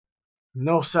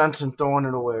No sense in throwing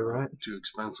it away, right? Too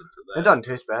expensive for It that. doesn't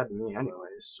taste bad to me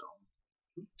anyways, so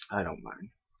I don't mind.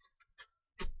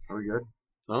 Are we good?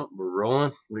 Oh, we're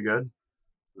rolling. We good?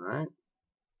 All right.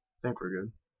 Think we're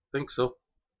good. Think so.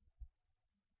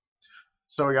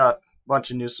 So we got a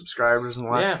bunch of new subscribers in the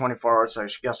last Yeah. 24 hours, so I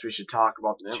guess we should talk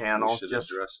about the Yep, channel. we should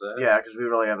address that. Yeah, because we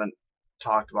really haven't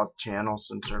talked about the channel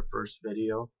since our first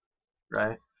video,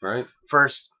 right? Right.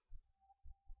 First,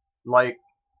 like,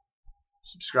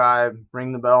 subscribe,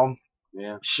 ring the bell,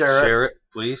 Yeah. share it,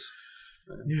 please.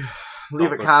 Yeah. Leave a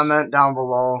Help us- comment down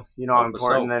below. You know how help us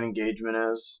important out. that engagement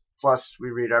is. Plus, we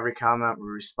read every comment. We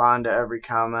respond to every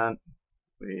comment.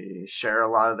 We share a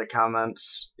lot of the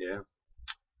comments. Yeah.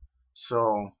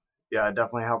 So, yeah, it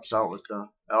definitely helps out with the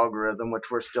algorithm, which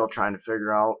we're still trying to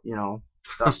figure out. You know,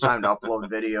 best time to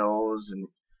upload videos and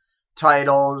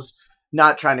titles.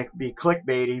 Not trying to be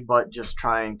clickbaity, but just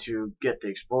trying to get the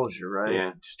exposure, right?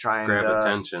 Yeah. Just trying Grab to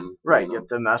attention. right, You know. get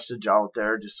the message out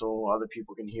there just so other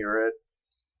people can hear it.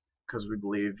 Because we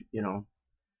believe, you know,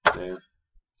 Yeah.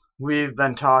 we've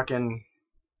been talking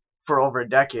for over a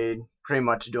decade, pretty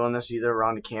much doing this either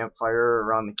around the campfire or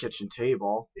around the kitchen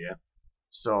table. Yeah.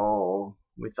 So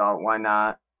we thought, why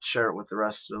not share it with the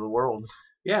rest of the world?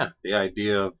 Yeah. The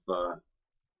idea of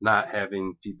not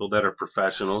having people that are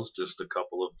professionals, just a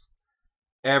couple of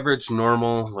average,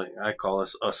 normal, like I call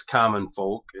us common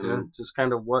folk, and Yeah. just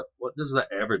kind of what does the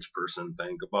average person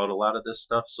think about a lot of this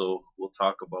stuff. So we'll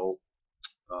talk about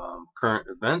current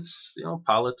events, you know,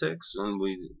 politics, and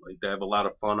we like to have a lot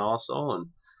of fun also,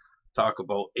 and talk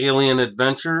about alien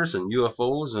adventures and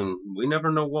UFOs, and we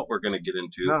never know what we're going to get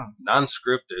into. No.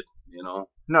 Non-scripted, you know.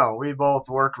 No, we both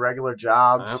work regular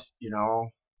jobs. Yep. You know,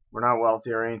 we're not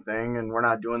wealthy or anything, and we're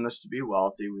not doing this to be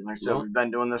wealthy. Like I said, Nope. we've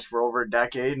been doing this for over a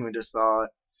decade, and we just thought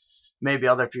maybe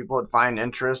other people would find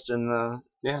interest in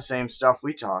the same stuff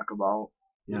we talk about.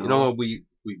 You know, we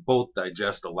both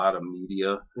digest a lot of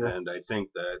media, Yeah. and I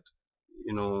think that,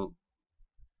 you know,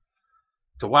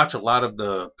 to watch a lot of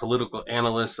the political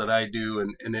analysts that I do,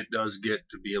 and it does get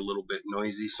to be a little bit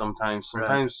noisy sometimes.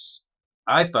 Sometimes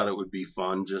I thought it would be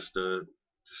fun just to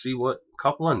see what a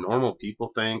couple of normal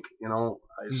people think, you know.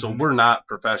 So we're not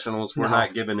professionals. We're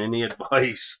not giving any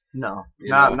advice. No,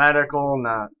 not medical,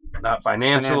 not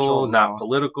financial, not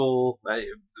political.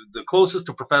 The closest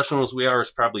to professionals we are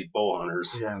is probably bow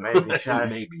hunters. Yeah, maybe.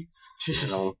 Maybe. You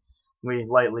know, we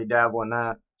lightly dabble in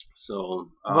that.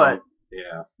 So, but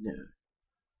yeah.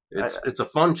 It's a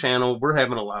fun channel. We're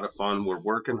having a lot of fun. We're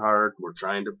working hard. We're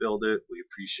trying to build it. We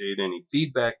appreciate any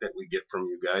feedback that we get from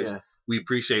you guys. Yeah. We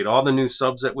appreciate all the new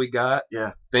subs that we got.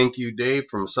 Yeah. Thank you, Dave,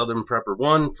 from Southern Prepper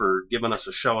 1 for giving us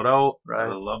a shout out. Right.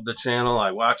 I love the channel.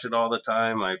 I watch it all the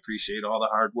time. I appreciate all the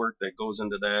hard work that goes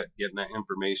into that, getting that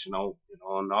information out, you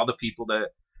know, and all the people that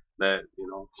you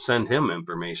know, send him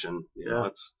information. You know,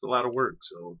 it's a lot of work.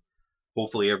 So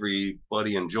hopefully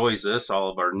everybody enjoys this, all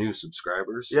of our new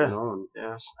subscribers, you know,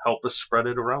 and help us spread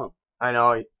it around. I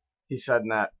know he said in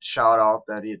that shout out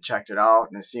that he had checked it out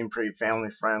and it seemed pretty family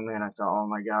friendly, and I thought, oh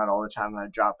my god, all the time I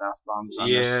drop F-bombs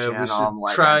on this channel. We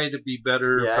should try to be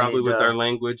better, probably with our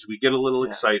language. We get a little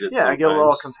excited sometimes. I get a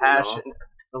little compassionate,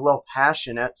 a little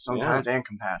passionate sometimes, and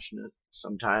compassionate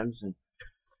sometimes, and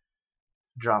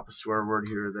drop a swear word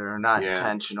here or there, not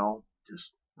intentional,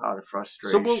 just out of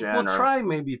frustration. So we'll try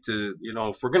maybe to, you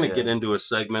know, if we're going to get into a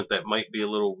segment that might be a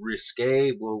little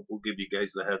risque, we'll give you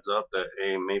guys the heads up that,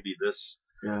 hey, maybe this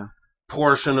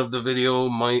portion of the video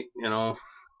might, you know,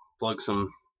 plug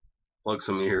some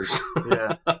ears.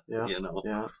 You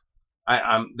know.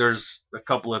 There's a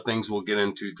couple of things we'll get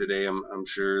into today. I'm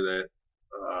sure that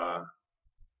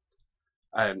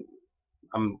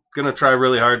I'm gonna try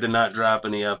really hard to not drop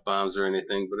any F-bombs or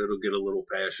anything, but it'll get a little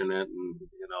passionate, and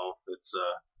you know, it's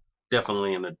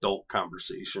definitely an adult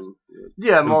conversation.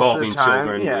 Yeah, most of the time.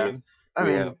 Children.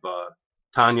 We have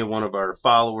Tanya, one of our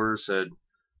followers, had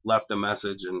left a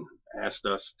message and asked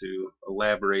us to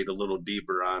elaborate a little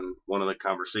deeper on one of the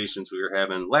conversations we were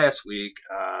having last week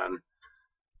on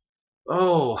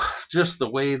just the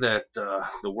way that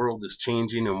the world is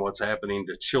changing and what's happening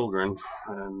to children.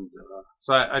 And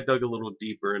so I dug a little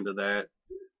deeper into that.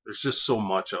 There's just so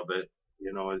much of it.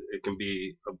 You know, it can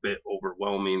be a bit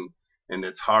overwhelming, and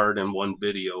it's hard in one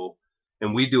video.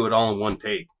 And we do it all in one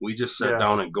take. We just sit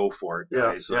down and go for it,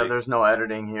 guys. Yeah, there's no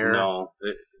editing here. No.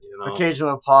 You know,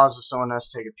 occasionally pause if someone has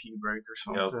to take a pee break or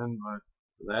something. But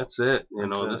that's it. You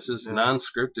know, this is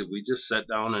non-scripted. We just sit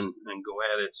down and go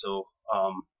at it. So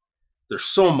there's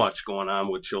so much going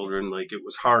on with children. Like, it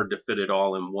was hard to fit it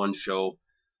all in one show.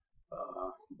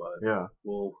 But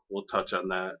we'll touch on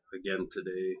that again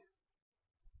today.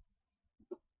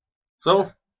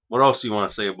 So, what else do you want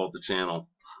to say about the channel?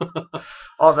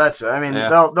 Oh, that's it. I mean,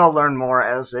 they'll learn more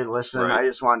as they listen. Right. I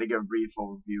just wanted to give a brief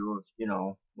overview of,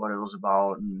 what it was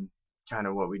about and kind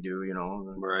of what we do,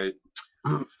 Right.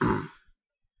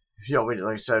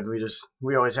 Like I said,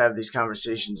 we always have these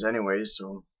conversations anyway,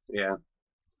 so yeah.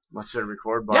 Let's hit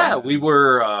record button. Yeah, we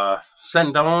were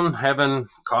sitting down, having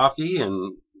coffee,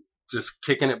 and just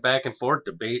kicking it back and forth,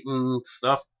 debating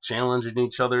stuff, challenging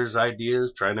each other's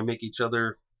ideas, trying to make each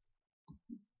other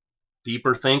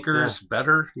deeper thinkers,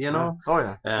 better, Oh,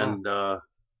 yeah. And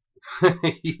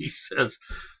he says,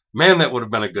 man, that would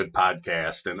have been a good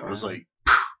podcast. And it was like,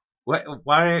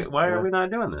 why are we not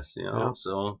doing this?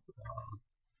 So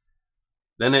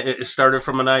then it started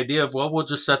from an idea of, well, we'll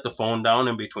just set the phone down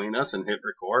in between us and hit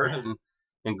record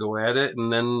and go at it.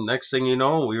 And then next thing you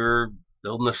know, we were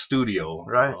building a studio.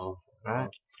 Right.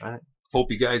 Right.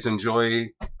 Hope you guys enjoy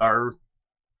our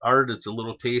art. It's a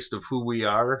little taste of who we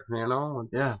are,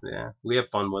 Yeah. We have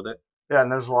fun with it. Yeah,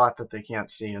 and there's a lot that they can't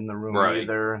see in the room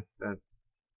either. For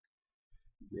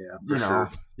sure.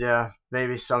 Yeah,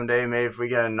 maybe someday, if we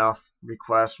get enough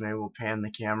requests, maybe we'll pan the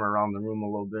camera around the room a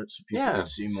little bit so people can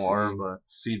see more. But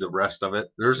see the rest of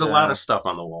it. There's a lot of stuff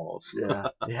on the walls.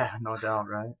 yeah, no doubt,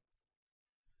 right?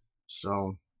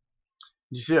 So,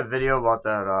 did you see a video about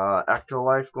that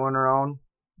Ectolife going around?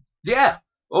 Yeah.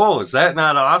 Oh, is that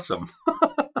not awesome?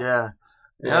 Yeah.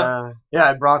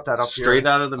 I brought that up straight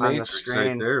out of the Matrix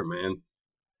right there, man.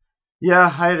 Yeah,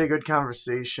 I had a good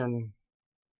conversation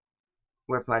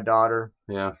with my daughter.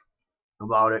 Yeah.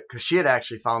 About it, because she had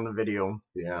actually found the video.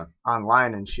 Yeah.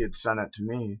 Online, and she had sent it to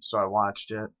me, so I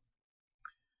watched it,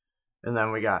 and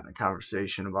then we got in a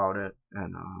conversation about it,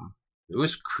 and it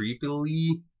was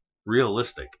creepily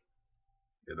realistic.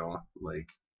 Like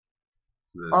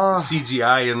the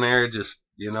CGI in there, just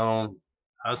I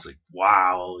was like,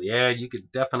 wow, yeah, you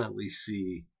could definitely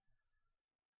see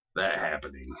that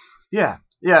happening. Yeah,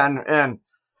 and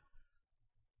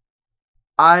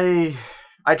I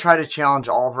try to challenge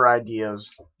all of her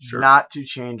ideas, not to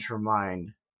change her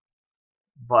mind,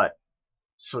 but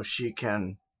so she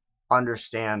can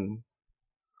understand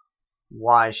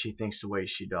why she thinks the way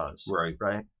she does. Right.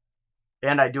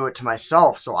 And I do it to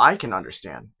myself so I can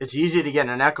understand. It's easy to get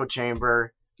in an echo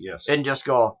chamber and just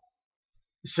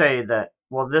say that,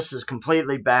 well, this is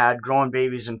completely bad, growing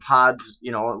babies in pods,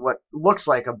 what looks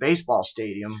like a baseball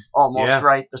stadium, almost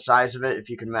right, the size of it, if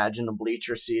you can imagine the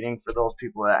bleacher seating. For those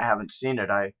people that haven't seen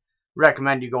it, I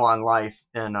recommend you go online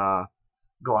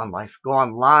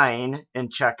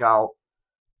and check out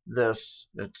this.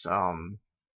 It's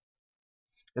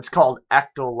called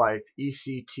Ectolife,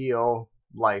 ECTO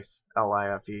Life,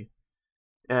 LIFE.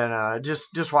 And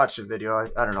just watch the video.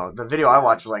 I don't know. The video I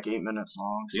watched was like 8 minutes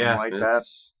long, something like that.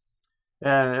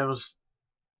 And it was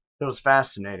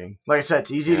fascinating. Like I said,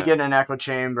 it's easy to get in an echo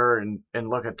chamber and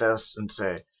look at this and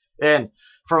say. And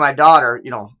for my daughter,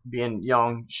 being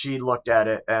young, she looked at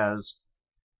it as,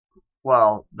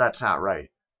 well, that's not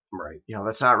right. Right.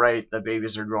 That's not right. The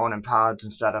babies are growing in pods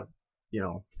instead of,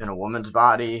 in a woman's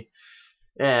body.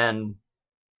 And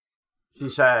she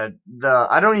said,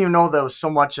 I don't even know that it was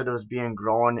so much that it was being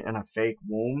grown in a fake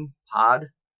womb pod.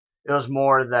 It was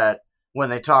more that when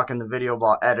they talk in the video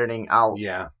about editing out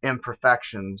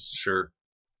imperfections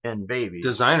in babies.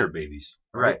 Designer babies.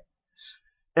 Right.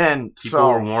 And people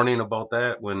were warning about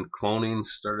that when cloning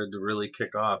started to really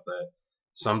kick off, that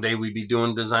someday we'd be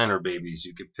doing designer babies.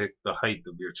 You could pick the height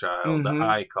of your child, the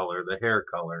eye color, the hair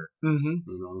color.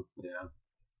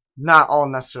 Not all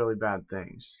necessarily bad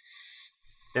things,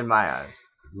 in my eyes.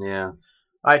 Yeah.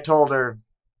 I told her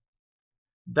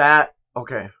that,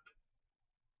 okay.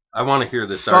 I want to hear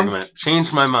this argument.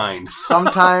 Change my mind.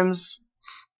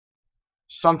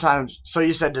 sometimes, so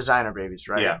you said designer babies,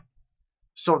 right? Yeah.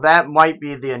 So that might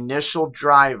be the initial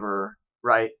driver,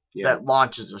 right, that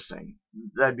launches this thing.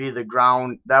 That'd be the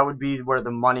ground. That would be where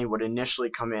the money would initially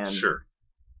come in to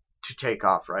take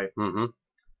off, right? Mm-hmm.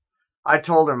 I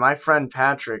told her my friend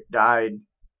Patrick died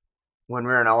when we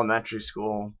were in elementary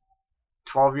school.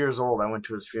 12 years old. I went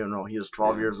to his funeral. He was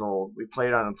 12 years old. We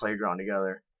played on the playground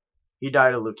together. He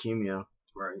died of leukemia.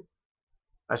 Right.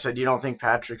 I said, you don't think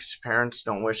Patrick's parents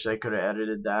don't wish they could have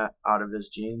edited that out of his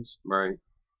genes? Right.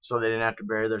 So they didn't have to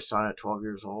bury their son at 12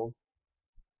 years old?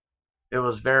 It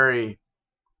was very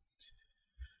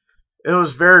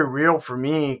real for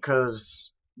me,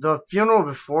 because the funeral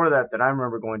before that I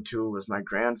remember going to was my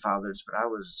grandfather's, but I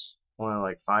was only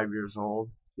like 5 years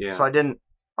old. Yeah. So I didn't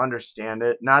understand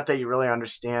it. Not that you really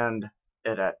understand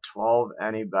it at 12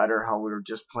 any better, how we were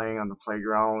just playing on the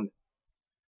playground.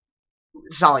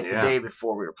 It's not like the day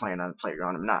before we were playing on the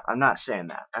playground. I'm not saying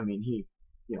that. I mean, he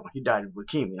died of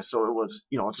leukemia, so it was,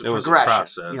 it's a progression. Was a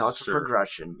process, it's a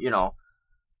progression,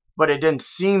 but it didn't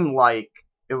seem like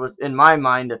it was, in my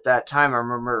mind at that time. I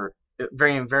remember it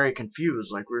very, very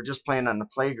confused. Like we were just playing on the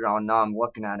playground. Now I'm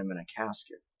looking at him in a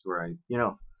casket. Right. You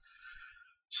know.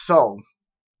 So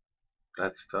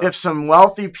that's tough. If some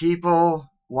wealthy people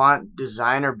want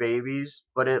designer babies,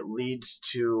 but it leads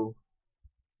to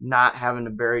not having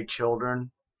to bury children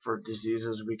for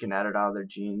diseases we can edit out of their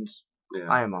genes,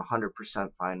 I am 100%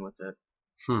 fine with it.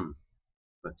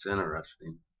 That's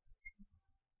interesting.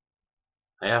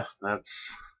 Yeah,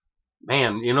 that's,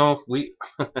 man, you know, we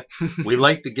we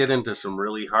like to get into some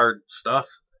really hard stuff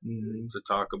to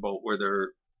talk about where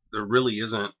there really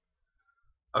isn't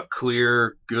a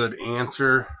clear, good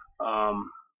answer.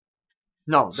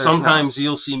 No, sometimes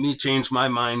you'll see me change my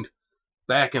mind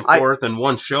back and forth in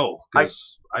one show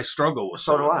because I struggle with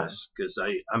some of this because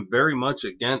I'm very much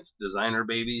against designer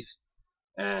babies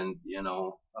and, you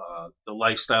know, the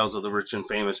lifestyles of the rich and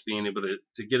famous being able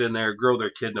to get in there, grow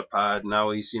their kid in a pod.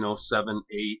 Now he's, you know, 7,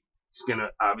 8. He's going to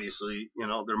obviously, you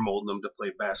know, they're molding him to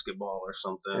play basketball or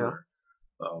something or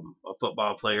a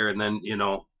football player. And then, you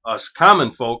know, us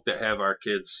common folk that have our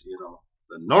kids, you know,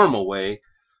 the normal way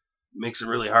makes it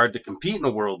really hard to compete in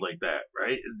a world like that,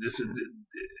 right?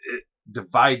 It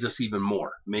divides us even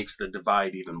more, makes the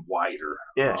divide even wider.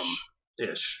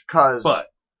 Ish. But,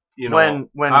 you know,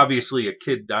 when obviously a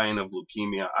kid dying of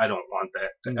leukemia, I don't want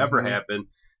that to ever happen.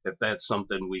 If that's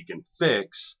something we can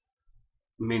fix,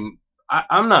 I mean,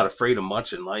 I'm not afraid of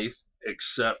much in life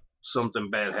except something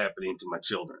bad happening to my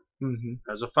children.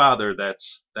 As a father,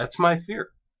 that's my fear.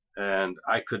 And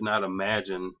I could not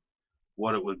imagine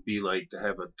what it would be like to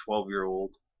have a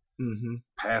 12-year-old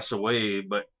pass away.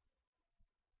 But,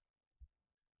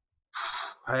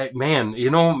 man, you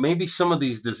know, maybe some of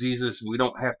these diseases we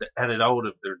don't have to edit out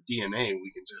of their DNA.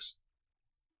 We can just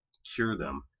cure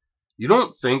them. You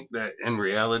don't think that in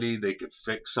reality they could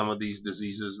fix some of these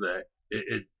diseases that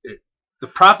the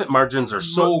profit margins are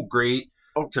so great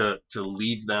to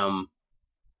leave them,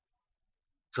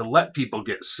 to let people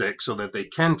get sick so that they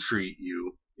can treat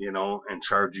you, you know, and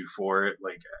charge you for it.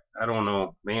 Like, I don't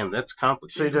know, man, that's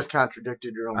complicated. So you just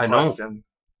contradicted your own question.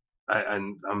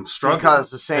 I'm struggling.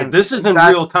 Because the same. And this is in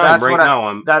real time right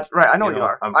now. That's right. I know you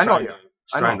are. I know you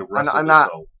are. Trying to wrestle I'm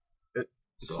not.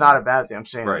 It's not a bad thing. I'm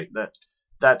saying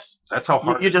that's how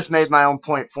hard. You just made my own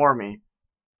point for me.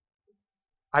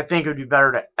 I think it would be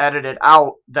better to edit it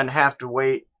out than have to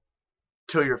wait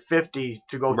till you're 50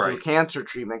 to go through cancer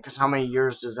treatment. Because how many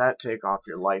years does that take off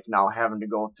your life now, having to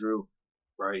go through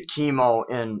chemo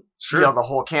and you know, the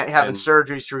whole having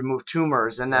surgeries to remove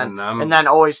tumors, and then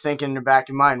always thinking in the back of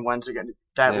your mind, when's it gonna,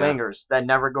 that lingers, that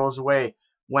never goes away.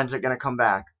 When's it gonna come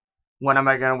back? When am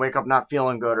I gonna wake up not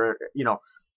feeling good, or you know,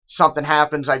 something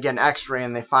happens, I get an X-ray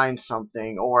and they find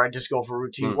something, or I just go for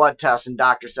routine blood tests and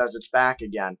doctor says it's back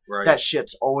again. That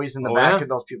shit's always in the back of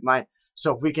those people's mind.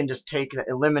 So if we can just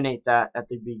eliminate that at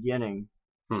the beginning,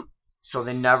 so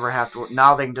they never have to.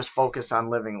 Now they can just focus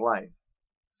on living life.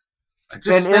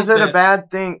 And is it a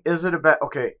bad thing? Is it a bad?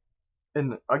 Okay,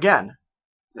 and again,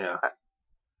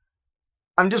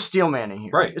 I'm just steel manning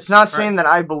here. It's not saying that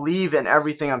I believe in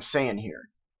everything I'm saying here.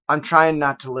 I'm trying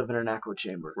not to live in an echo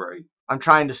chamber. I'm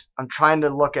trying to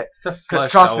look at,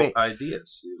 because trust me,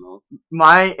 ideas. You know,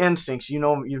 my instincts. You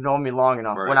know me long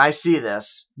enough. When I see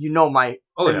this, you know my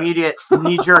immediate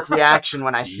knee-jerk reaction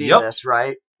when I see this,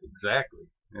 right? Exactly.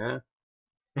 Yeah.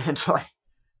 It's like,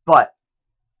 but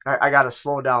I got to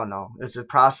slow down now. It's a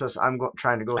process I'm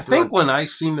trying to go through. I think when I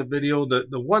seen the video, the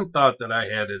one thought that I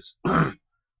had is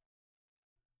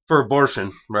for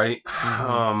abortion, right?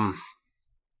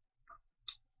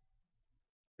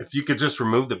 If you could just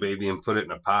remove the baby and put it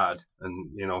in a pod and,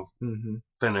 you know,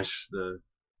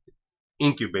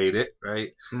 incubate it, right?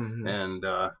 And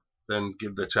then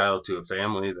give the child to a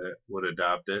family that would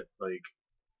adopt it. Like,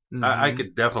 I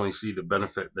could definitely see the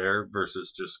benefit there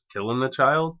versus just killing the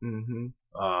child.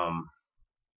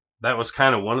 That was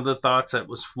kind of one of the thoughts that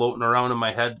was floating around in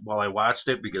my head while I watched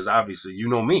it, because obviously, you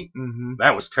know me,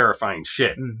 that was terrifying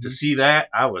shit. To see that,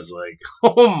 I was like,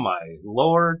 oh my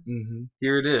Lord,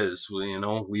 here it is. Well, you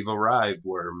know, we've arrived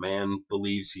where man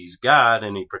believes he's God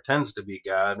and he pretends to be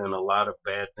God, and a lot of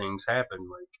bad things happen.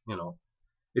 Like, you know,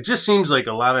 it just seems like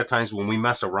a lot of times when we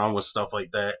mess around with stuff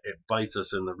like that, it bites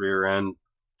us in the rear end.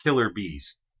 Killer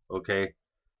bees, okay?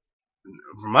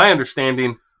 From my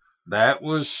understanding, that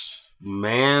was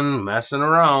man messing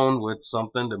around with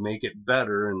something to make it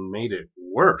better and made it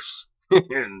worse.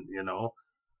 And, you know,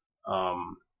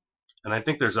 and I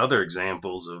think there's other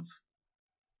examples of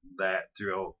that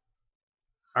throughout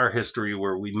our history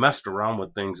where we messed around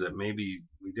with things that maybe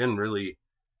we didn't really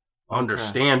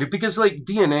understand. Because like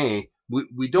DNA,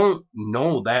 we don't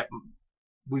know that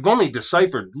we've only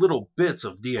deciphered little bits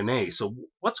of DNA. So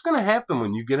what's going to happen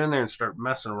when you get in there and start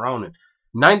messing around? And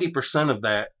 90% of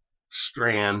that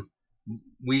strand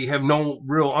we have no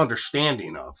real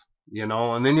understanding of,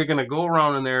 and then you're going to go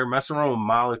around in there, mess around with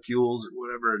molecules or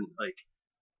whatever, and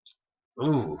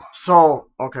ooh. So,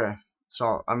 okay.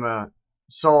 So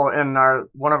in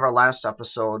one of our last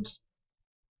episodes,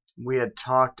 we had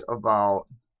talked about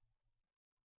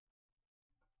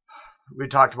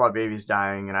babies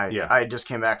dying, and I just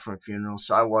came back from a funeral,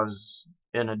 so I was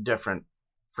in a different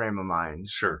frame of mind.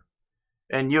 Sure.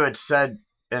 And you had said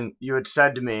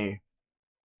to me,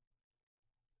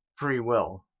 free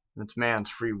will. It's man's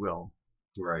free will.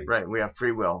 Right. Right. We have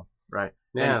free will. Right.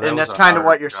 Yeah. And that's kind of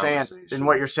what you're saying. And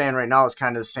what you're saying right now is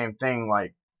kind of the same thing.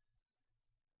 Like,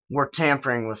 we're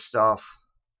tampering with stuff,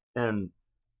 and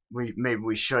maybe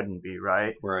we shouldn't be.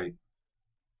 Right. Right.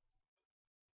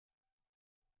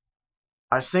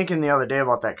 I was thinking the other day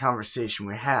about that conversation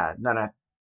we had. Then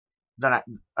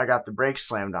I got the brakes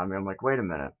slammed on me. I'm like, wait a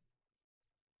minute.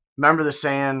 Remember the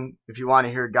saying, if you want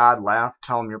to hear God laugh,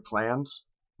 tell him your plans?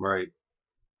 Right.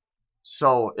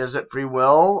 So is it free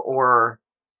will, or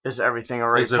is everything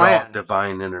already planned? Is it all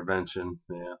divine intervention?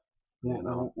 Yeah.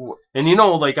 And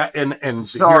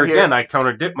here again, I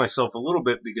contradict myself a little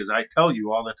bit, because I tell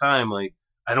you all the time, like,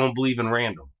 I don't believe in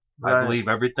random. Right. I believe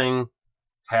everything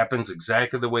happens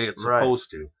exactly the way it's supposed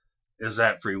to. Is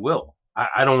that free will?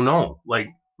 I don't know. Like,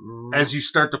 as you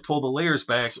start to pull the layers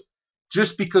back,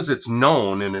 just because it's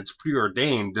known and it's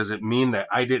preordained, does it mean that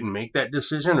I didn't make that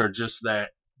decision, or just that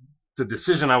the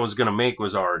decision I was going to make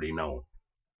was already known?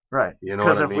 Right.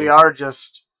 Because if we are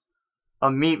just a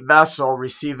meat vessel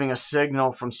receiving a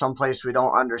signal from someplace we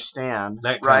don't understand,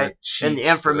 right? And the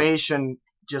information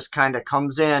just kind of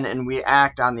comes in, and we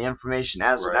act on the information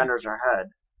as it enters our head.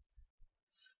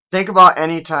 Think about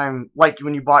any time, like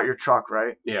when you bought your truck,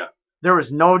 right? Yeah. There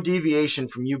was no deviation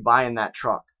from you buying that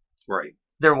truck. Right.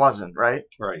 There wasn't, right?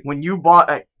 Right. When you bought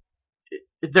it,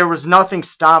 there was nothing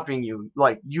stopping you.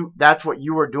 Like, that's what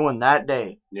you were doing that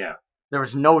day. Yeah. There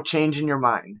was no change in your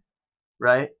mind,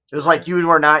 right? It was like you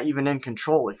were not even in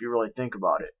control, if you really think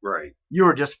about it. Right. You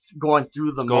were just going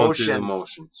through the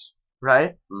motions.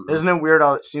 Right? Mm-hmm. Isn't it weird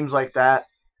how it seems like that?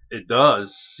 It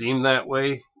does seem that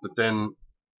way, but then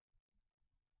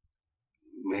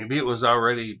maybe it was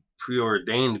already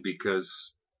preordained,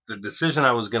 because the decision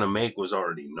I was going to make was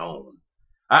already known.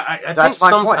 I That's think my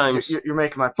sometimes point. You're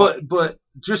making my point. But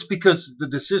just because the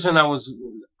decision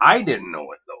I didn't know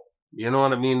it, though. You know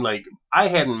what I mean? Like, I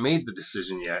hadn't made the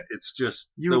decision yet. It's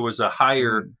just there was a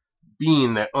higher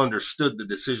being that understood the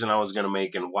decision I was going to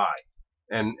make and why.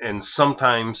 And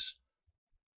sometimes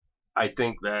I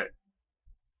think that,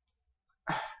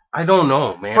 I don't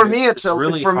know, man. For me, it's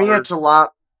really hard. It's a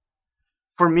lot.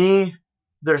 For me,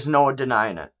 there's no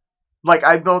denying it. Like,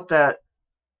 I built that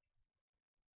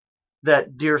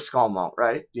deer skull mount,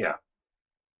 right? Yeah.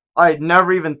 I had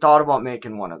never even thought about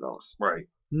making one of those. Right.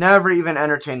 Never even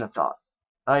entertained the thought.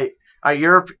 I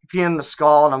European the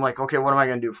skull, and I'm like, okay, what am I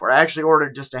going to do for it? I actually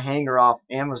ordered just a hanger off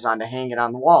Amazon to hang it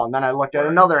on the wall, and then I looked at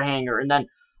another hanger, and then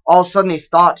all of a sudden these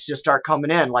thoughts just start coming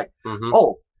in, like,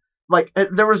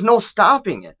 there was no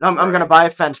stopping it. I'm going to buy a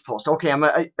fence post. Okay,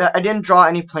 I didn't draw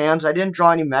any plans. I didn't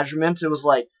draw any measurements. It was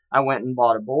like I went and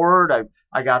bought a board.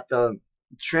 I got the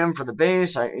trim for the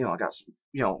base. I got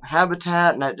some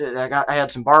habitat, and I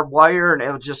had some barbed wire, and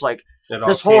it was just like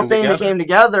this whole thing that came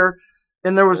together,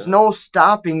 and there was no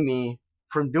stopping me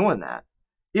from doing that.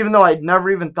 Even though I'd never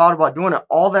even thought about doing it,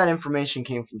 all that information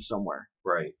came from somewhere.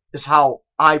 Right. Is how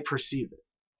I perceive it.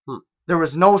 There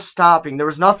was no stopping. There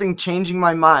was nothing changing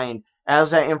my mind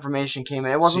as that information came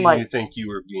in. It wasn't like... you think you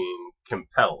were being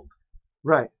compelled.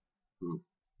 Right.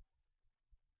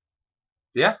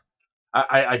 Yeah.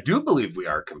 I do believe we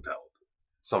are compelled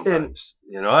sometimes.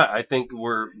 I think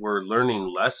we're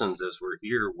learning lessons as we're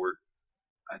here.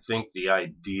 I think the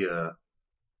idea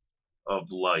of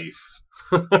life...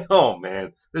 oh,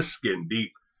 man. This is getting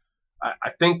deep.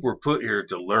 I think we're put here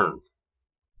to learn,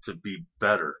 to be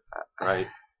better, right?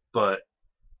 But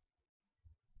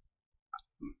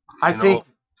I think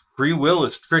free will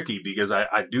is tricky, because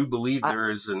I do believe there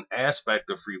is an aspect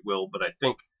of free will, but I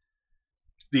think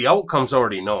the outcome's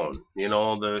already known.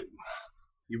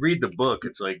 You read the book,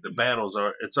 it's like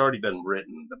it's already been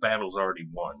written, the battle's already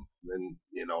won. And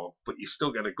but you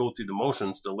still got to go through the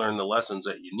motions to learn the lessons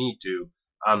that you need to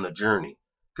on the journey,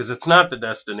 because it's not the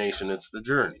destination, it's the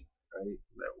journey, right,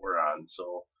 that we're on.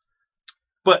 So.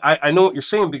 But I know what you're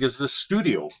saying, because the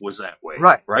studio was that way.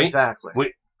 Right. Right? Exactly.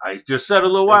 I just said a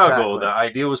little while ago, the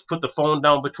idea was put the phone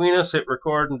down between us, hit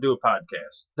record, and do a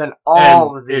podcast. Then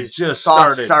all of these just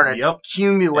thoughts started yep,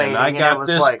 accumulating. And I got it was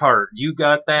this like, part, you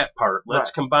got that part.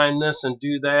 Let's combine this and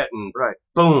do that, and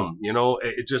boom, you know,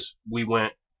 it just, we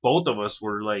went, both of us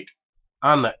were like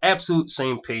on the absolute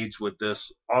same page with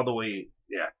this all the way.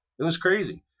 Yeah, it was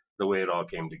crazy the way it all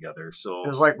came together. So it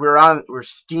was like we're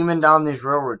steaming down these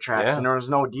railroad tracks, and there was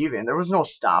no deviating. There was no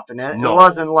stopping it. No. It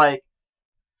wasn't like,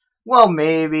 well,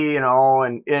 maybe, you know,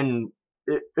 and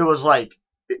it was like,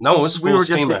 no, it was we were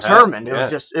just determined.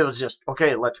 Ahead. It was just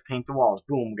okay. Let's paint the walls.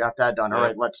 Boom, got that done. All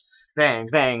right, let's bang,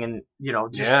 bang, and you know,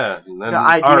 just and then the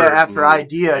idea after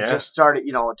idea just started.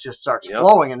 You know, it just starts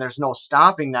flowing, and there's no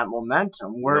stopping that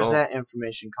momentum. Where's that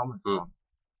information coming from?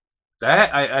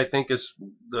 That I think is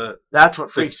that's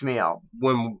what freaks me out.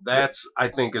 I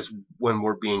think is when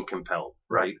we're being compelled,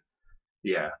 right?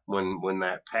 Yeah, when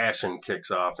that passion kicks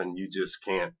off and you just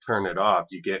can't turn it off,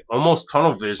 you get almost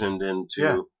tunnel visioned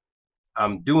into,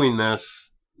 I'm doing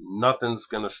this, nothing's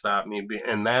gonna stop me,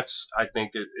 and that's, I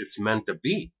think it's meant to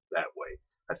be that way.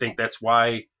 I think that's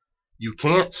why you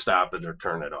can't stop it or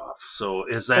turn it off. So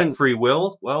is that free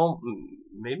will? Well,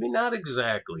 maybe not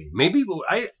exactly. Maybe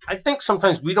I think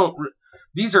sometimes we don't.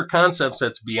 These are concepts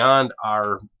that's beyond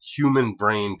our human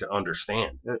brain to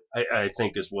understand. I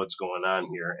think is what's going on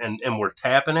here, and we're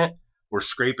tapping it, we're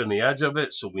scraping the edge of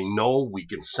it, so we know, we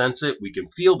can sense it, we can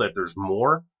feel that there's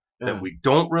more, that we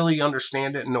don't really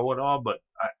understand it and know it all. But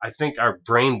I think our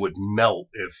brain would melt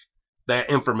if that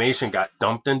information got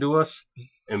dumped into us.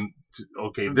 And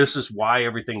okay, this is why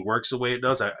everything works the way it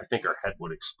does. I think our head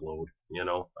would explode. You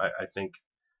know, I think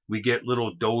we get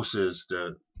little doses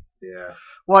to. Yeah.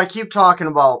 Well, I keep talking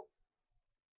about,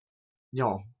 you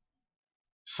know,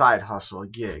 side hustle, a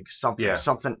gig,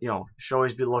 something, you know, should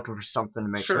always be looking for something to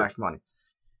make some extra money.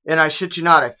 And I shit you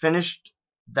not, I finished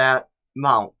that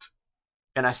mount,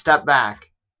 and I stepped back,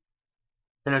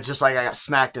 and it's just like I got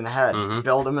smacked in the head.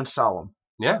 Build them and sell them.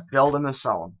 Yeah. Build them and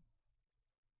sell them.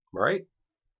 Right.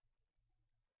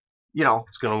 You know.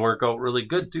 It's going to work out really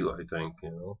good, too, I think,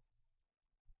 you know.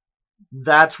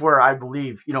 That's where I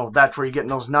believe, you know, that's where you're getting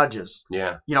those nudges.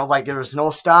 Yeah. You know, like there was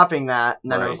no stopping that,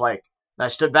 and then it was like, I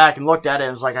stood back and looked at it, and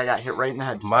it was like I got hit right in the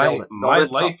head. My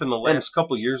life in the last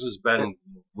couple of years has been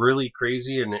really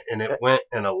crazy, and it went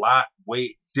in a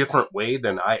different way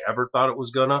than I ever thought it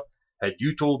was gonna. Had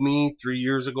you told me 3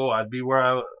 years ago I'd be where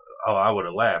I would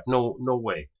have laughed. No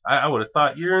way. I would have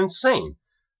thought you're insane.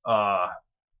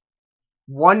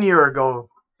 1 year ago,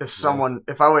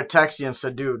 if I would text you and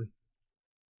said, dude,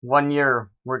 1 year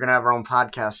we're gonna have our own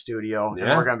podcast studio, and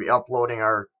we're gonna be uploading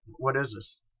our, what is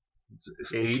this?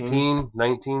 It's 18,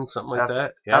 19, something like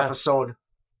that. Yeah. Episode.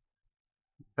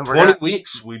 And 20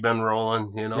 weeks we've been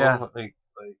rolling, you know. Yeah. Like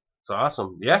it's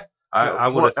awesome. Yeah. I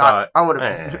would have thought. I would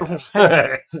have. Come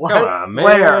on, man.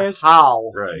 Where?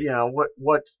 How? Right. You know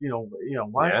what? You know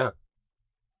what? Yeah.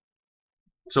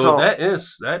 So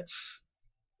that's.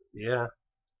 Yeah.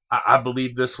 I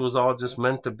believe this was all just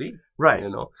meant to be. Right. You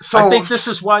know. So I think this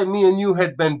is why me and you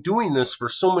had been doing this for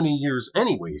so many years,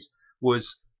 anyways.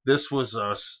 This was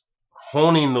us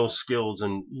honing those skills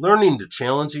and learning to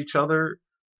challenge each other,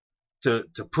 to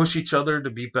push each other to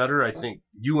be better. I think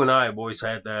you and I have always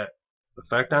had that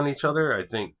effect on each other. I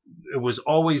think it was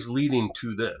always leading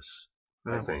to this.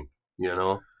 I think, you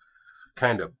know,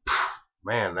 kind of,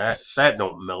 man, that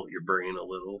don't melt your brain a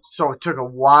little. So it took a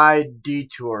wide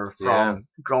detour from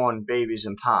growing babies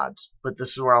in pods, but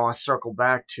this is where I want to circle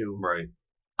back to. Right.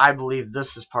 I believe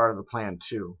this is part of the plan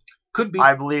too. Could be.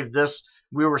 I believe this.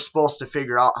 We were supposed to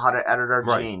figure out how to edit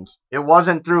our genes. It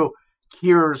wasn't through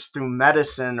cures, through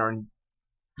medicine, or,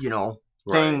 you know,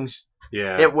 things.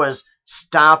 Yeah. It was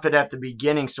stop it at the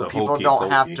beginning so people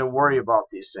don't have to worry about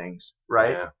these things,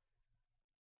 right? Yeah.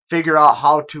 Figure out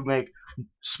how to make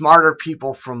smarter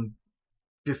people from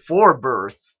before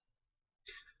birth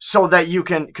so that you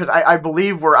can, because I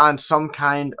believe we're on some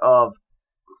kind of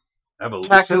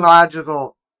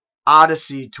technological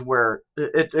odyssey to where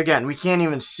it again, we can't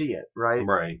even see it, right?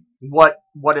 Right. What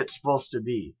it's supposed to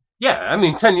be. Yeah, I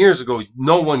mean, 10 years ago,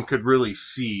 no one could really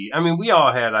see. I mean, we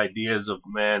all had ideas of,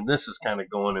 man, this is kind of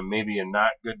going in maybe a not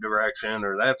good direction,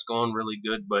 or that's going really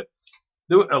good, but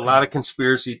there were a lot of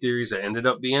conspiracy theories that ended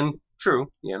up being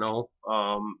true, you know.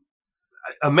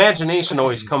 Imagination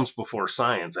always comes before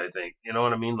science, I think. You know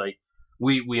what I mean? Like,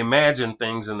 we imagine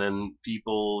things, and then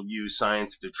people use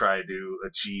science to try to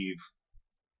achieve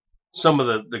some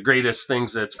of the greatest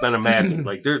things that's been imagined.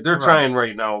 Like they're trying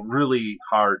right now really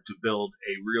hard to build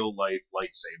a real life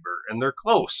lightsaber, and they're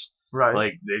close. Right.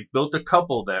 Like they built a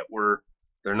couple that were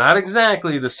They're not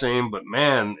exactly the same, but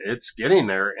man, it's getting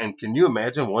there. And can you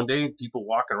imagine one day people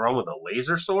walking around with a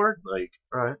laser sword? Like,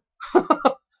 Right.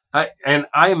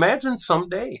 I imagine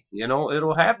someday,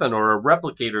 it'll happen, or a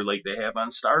replicator like they have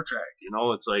on Star Trek.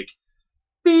 It's like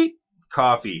beep,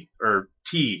 coffee or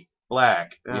tea,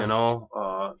 black. Yeah.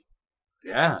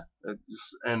 Yeah,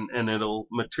 and it'll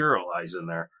materialize in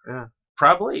there. Yeah.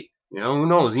 Probably. Who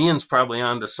knows? Ian's probably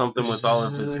onto something with all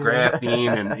of his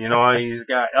graphene, and he's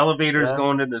got elevators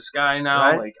going into the sky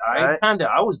now. Right. Like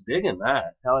I was digging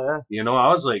that. Hell yeah. I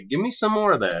was like, give me some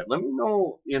more of that. Let me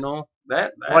know.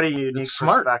 That what a unique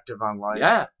smart perspective on life.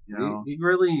 Yeah. He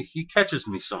really catches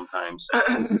me sometimes.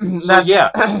 So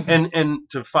yeah, and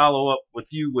to follow up with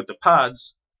you with the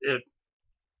pods,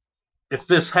 if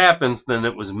this happens, then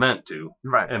it was meant to.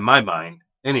 Right. In my mind.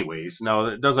 Anyways, now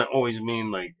it doesn't always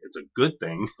mean like it's a good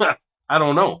thing. I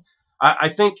don't know. I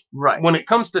think when it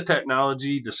comes to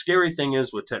technology, the scary thing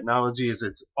is with technology is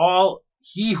it's all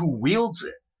he who wields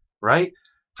it, right?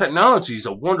 Technology is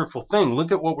a wonderful thing.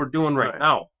 Look at what we're doing right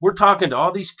now. We're talking to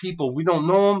all these people. We don't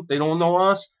know them. They don't know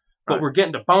us. But we're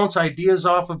getting to bounce ideas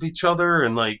off of each other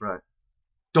and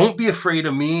don't be afraid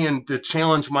of me and to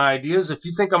challenge my ideas. If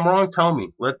you think I'm wrong, tell me.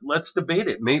 Let's debate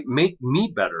it. Make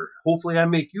me better. Hopefully I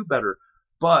make you better.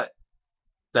 But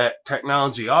that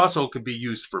technology also could be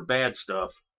used for bad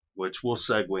stuff, which we'll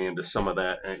segue into some of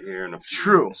that here in a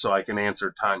few minutes, so I can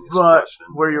answer Tanya's question.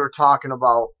 Where you were talking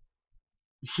about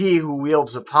he who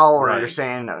wields the power, you're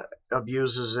saying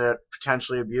abuses it,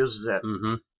 potentially abuses it.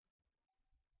 Mm-hmm.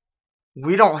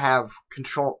 We don't have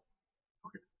control.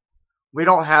 We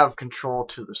don't have control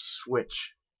to the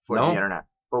switch for the internet,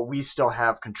 but we still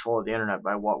have control of the internet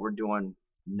by what we're doing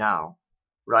now.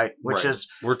 Right, which is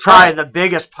probably the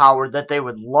biggest power that they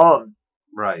would love,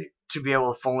 to be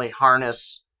able to fully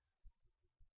harness,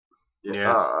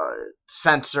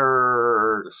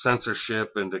 censorship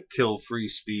and to kill free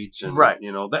speech and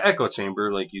the echo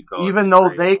chamber, like you call it. Even though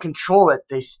they control it,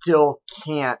 they still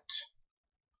can't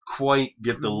quite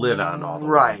get the lid on all of it.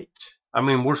 Right. I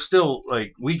mean, we're still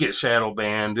we get shadow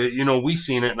banned. We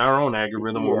seen it in our own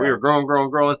algorithm where we were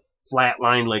growing.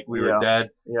 Flatline like we were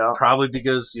dead. Yeah. Probably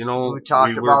because, we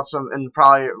talked about some, and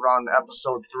probably around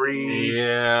episode 3,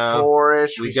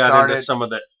 4-ish. We got into some of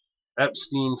the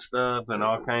Epstein stuff and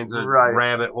all kinds of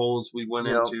rabbit holes we went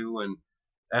into and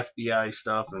FBI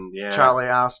stuff and Charlie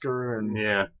Oscar and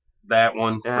that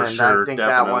one for sure. I think definitely.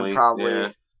 That one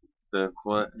probably. The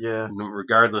what? Yeah.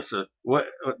 Regardless of what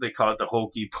they call it, the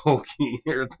hokey pokey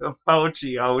or the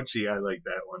Fauci ouchie. I like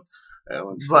that one. That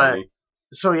one's funny.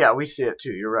 So yeah, we see it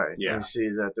too. You're right. Yeah. We see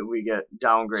that we get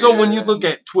downgraded. So when you look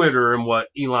at Twitter and what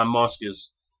Elon Musk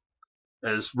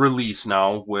has released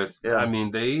now with, I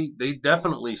mean, they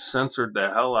definitely censored the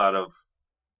hell out of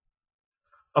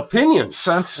opinions.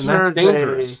 And that's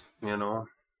dangerous.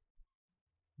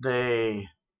 They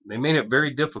made it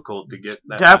very difficult to get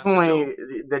that.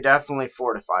 They definitely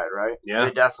fortified, right? Yeah.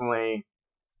 They definitely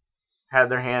had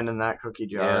their hand in that cookie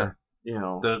jar.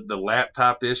 Yeah. The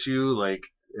laptop issue,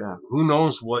 who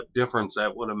knows what difference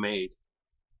that would have made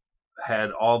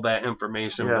had all that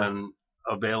information been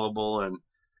available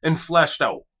and fleshed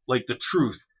out, like the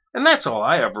truth. And that's all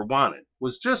I ever wanted,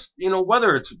 was just,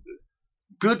 whether it's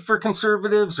good for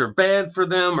conservatives or bad for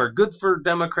them or good for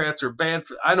Democrats or bad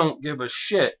for, I don't give a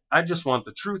shit. I just want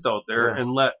the truth out there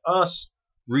and let us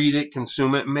read it,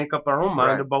 consume it, and make up our own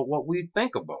mind about what we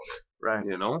think about it. Right.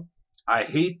 I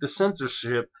hate the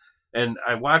censorship, and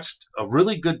I watched a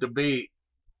really good debate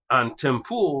on Tim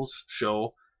Pool's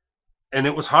show, and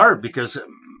it was hard because,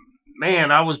 man,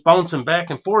 I was bouncing back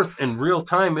and forth in real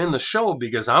time in the show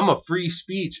because I'm a free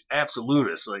speech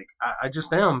absolutist. I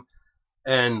just am.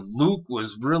 And Luke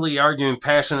was really arguing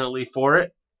passionately for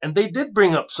it, and they did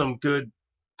bring up some good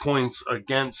points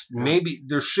against maybe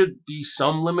there should be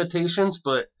some limitations,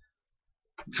 but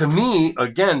to me,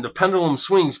 again, the pendulum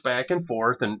swings back and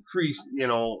forth, and free,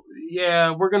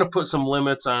 we're going to put some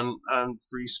limits on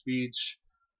free speech.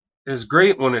 Is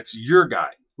great when it's your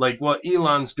guy, like what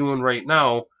Elon's doing right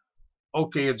now.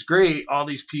 Okay, it's great. All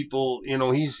these people,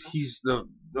 he's the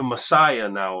messiah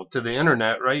now to the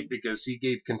internet, right? Because he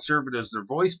gave conservatives their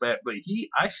voice back. But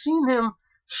I seen him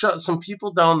shut some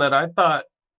people down that I thought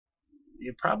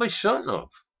you probably shouldn't have.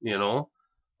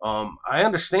 I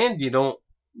understand you don't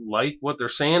like what they're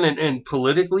saying, and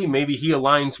politically, maybe he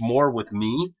aligns more with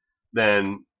me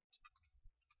than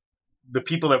the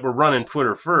people that were running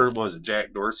Twitter for. Was it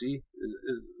Jack Dorsey?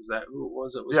 Is that who it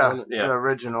was? The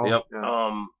original. Yep.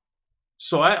 Yeah.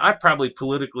 So I probably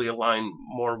politically align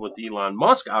more with Elon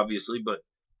Musk, obviously, but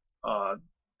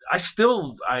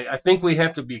I think we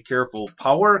have to be careful.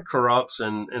 Power corrupts,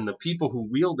 and the people who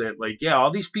wield it, like, yeah,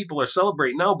 all these people are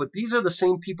celebrating now, but these are the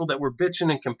same people that were bitching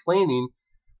and complaining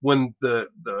when the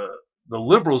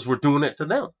liberals were doing it to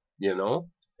them.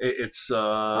 It's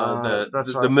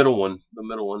the middle one,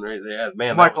 right? Yeah,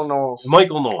 man, Michael Knowles.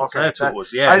 Michael Knowles, okay, that's who it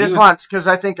was. Yeah, I just want, because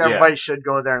I think everybody should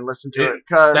go there and listen to it.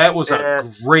 Cause that was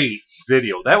a great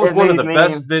video. That was one of the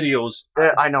best videos.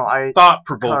 I know. Thought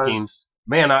provoking.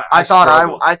 Man, I thought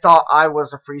I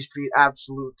was a free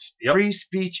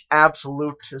speech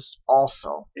absolutist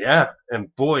also. Yeah,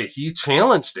 and boy, he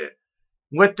challenged it.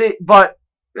 But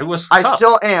it was tough. I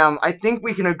still am. I think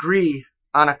we can agree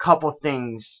on a couple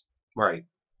things. Right.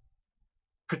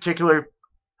 Particularly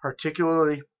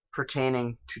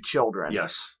pertaining to children.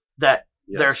 Yes. That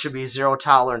there should be zero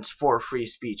tolerance for free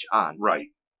speech on. Right.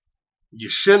 You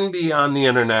shouldn't be on the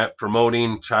internet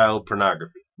promoting child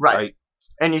pornography. Right.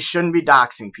 And you shouldn't be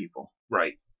doxing people.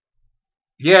 Right.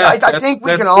 Yeah. I think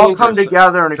we can all come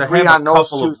together and agree on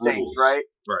those two things, right?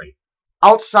 Right.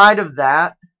 Outside of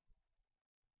that,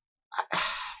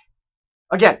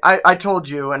 again, I told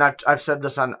you, and I've said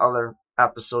this on other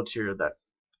episodes here, that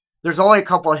there's only a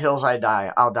couple of hills I'll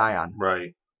die on.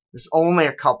 Right. There's only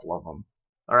a couple of them.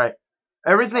 All right.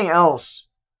 Everything else,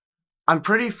 I'm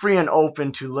pretty free and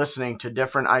open to listening to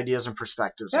different ideas and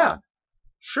perspectives. Yeah.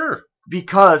 Sure.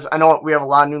 Because I know we have a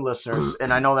lot of new listeners,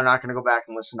 and I know they're not going to go back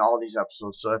and listen to all these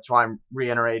episodes, so that's why I'm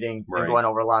reiterating and going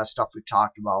over a lot of stuff we've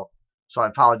talked about. So I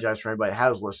apologize for anybody that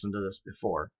has listened to this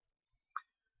before.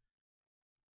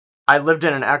 I lived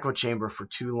in an echo chamber for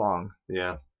too long.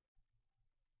 Yeah.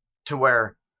 To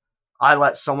where I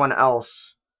let someone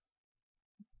else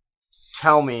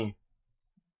tell me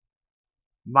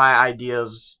my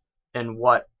ideas and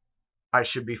what I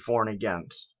should be for and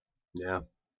against. Yeah.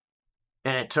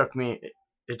 And it took me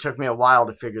a while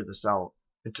to figure this out.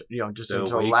 Just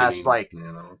until the last 4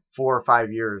 or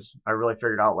 5 years, I really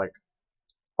figured out, like,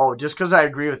 oh, just because I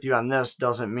agree with you on this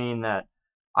doesn't mean that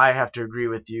I have to agree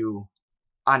with you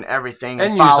on everything.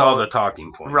 And use all the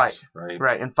talking points.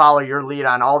 Right. And follow your lead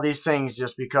on all these things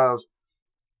just because,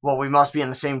 well, we must be in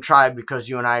the same tribe because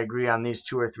you and I agree on these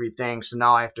 2 or 3 things, so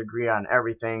now I have to agree on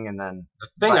everything. And then the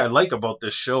thing I like about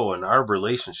this show and our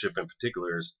relationship in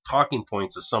particular is talking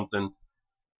points is something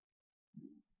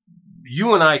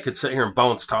you and I could sit here and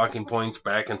bounce talking points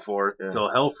back and forth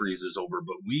until hell freezes over,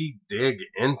 but we dig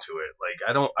into it. Like,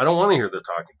 I don't want to hear the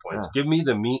talking points. Give me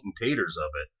the meat and taters of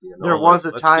it. There was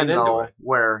a time though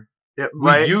where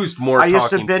we used more talking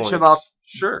points. I used to bitch about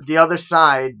the other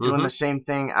side doing the same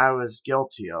thing I was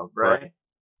guilty of, right?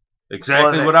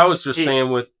 Exactly what I was just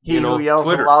saying with he who yells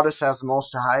Twitter. The loudest has the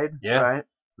most to hide. Yeah. Right.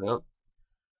 Yep.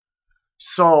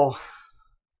 So.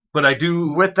 But I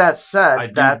do. With that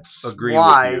said, that's agree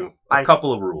why with you. A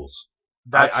couple of rules.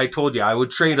 I told you I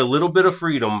would trade a little bit of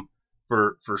freedom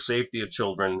for safety of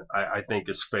children. I think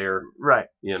is fair. Right.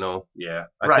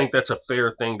 I think that's a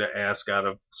fair thing to ask out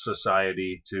of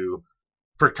society, to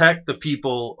protect the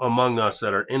people among us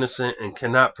that are innocent and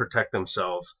cannot protect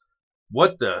themselves.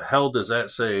 What the hell does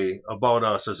that say about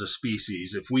us as a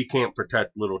species if we can't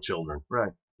protect little children?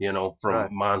 Right. From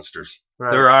monsters.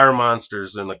 Right. There are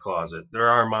monsters in the closet. There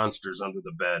are monsters under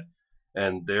the bed.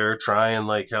 And they're trying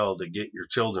like hell to get your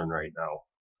children right now.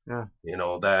 Yeah.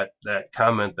 That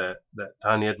comment that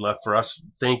Tanya had left for us,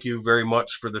 thank you very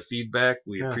much for the feedback.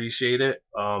 We appreciate it.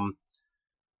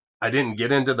 I didn't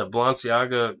get into the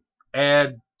Balenciaga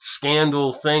ad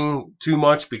scandal thing too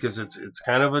much because it's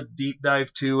kind of a deep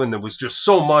dive too, and there was just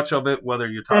so much of it, whether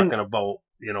you're talking about,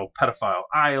 Pedophile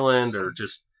Island or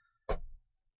just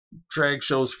drag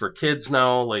shows for kids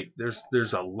now. Like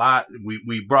there's a lot.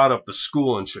 We brought up the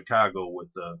school in Chicago with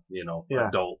the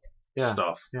adult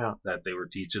stuff that they were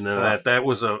teaching, and that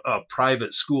was a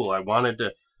private school. I wanted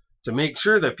to make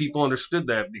sure that people understood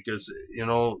that, because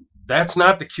that's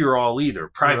not the cure all either.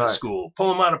 Private school, pull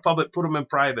them out of public, put them in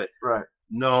private. Right.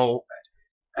 No,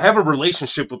 have a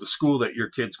relationship with the school that your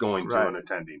kid's going to and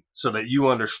attending, so that you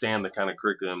understand the kind of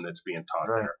curriculum that's being taught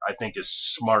there. I think is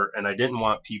smart, and I didn't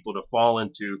want people to fall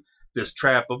into this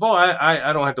trap of,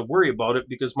 I don't have to worry about it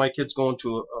because my kid's going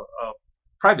to a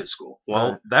private school.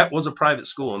 Well, that was a private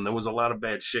school, and there was a lot of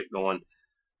bad shit going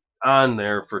on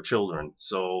there for children.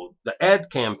 So the ad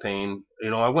campaign,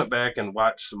 I went back and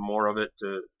watched some more of it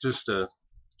to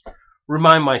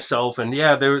remind myself, and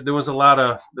there was a lot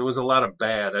of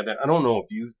bad. I don't know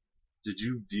if did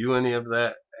you view any of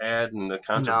that ad and the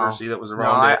controversy that was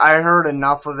around it? I heard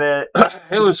enough of it.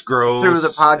 It was gross. Through the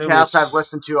podcast I've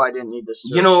listened to, I didn't need to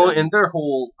search it. And their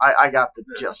whole I got the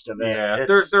gist of it. Yeah,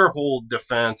 their whole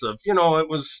defense of, it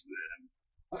was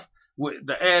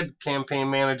the ad campaign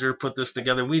manager put this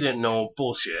together. We didn't know.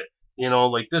 Bullshit. You know,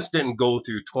 like this didn't go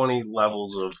through 20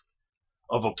 levels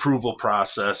of approval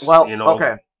process. Well, you know,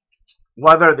 okay.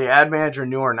 Whether the ad manager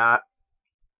knew or not,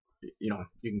 you know,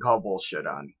 you can call bullshit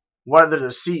on. Whether the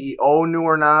CEO knew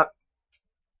or not,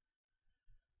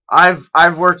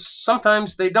 I've worked.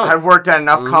 Sometimes they don't. I've worked at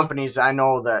enough companies. I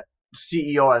know that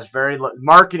the CEO has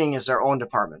marketing is their own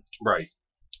department. Right.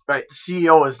 Right. The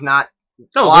CEO is not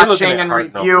watching and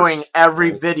reviewing numbers,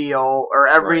 every video or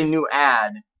every new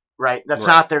ad. Right. That's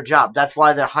not their job. That's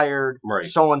why they hired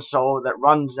so and so that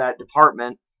runs that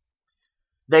department.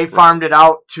 They farmed it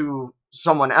out to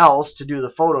someone else to do the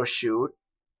photo shoot.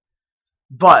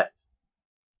 But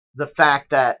the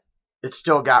fact that it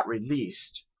still got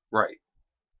released. Right.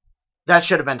 That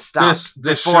should have been stopped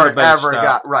this before it ever stopped.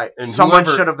 got right. And someone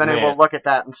should have been able to look at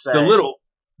that and say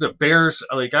the Bears.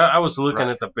 Like I was looking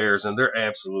at the Bears, and they're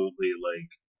absolutely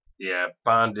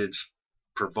bondage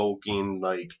provoking.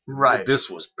 Like this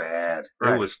was bad.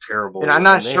 It was terrible. And I'm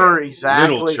not sure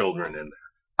exactly. Little children in there.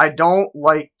 I don't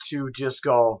like to just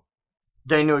go.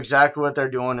 They knew exactly what they're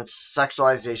doing. It's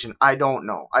sexualization. I don't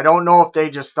know. I don't know if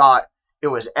they just thought it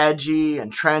was edgy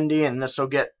and trendy, and this will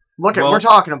get. Look at, we're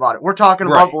talking about it. We're talking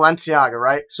about Balenciaga,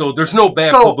 right? So there's no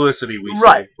bad publicity, we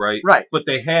say, right? Right. But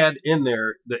they had in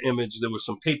there the image. There was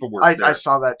some paperwork there. I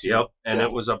saw that too. Yep. And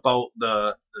it was about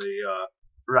the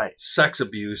sex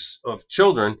abuse of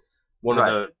children. One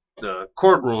of the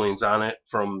court rulings on it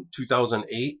from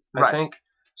 2008, I think.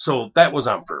 So that was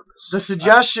on purpose. The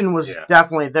suggestion was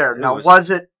definitely there. Now, was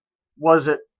it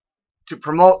to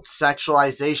promote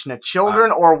sexualization of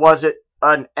children, or was it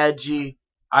an edgy?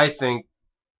 I think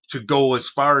to go as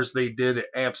far as they did, it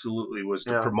absolutely was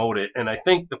to promote it. And I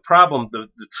think the problem, the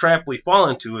trap we fall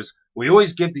into is we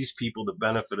always give these people the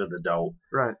benefit of the doubt.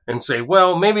 Right. And say,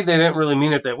 well, maybe they didn't really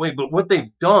mean it that way. But what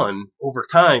they've done over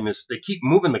time is they keep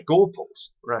moving the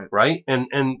goalpost. Right. Right.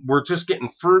 And we're just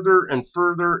getting further and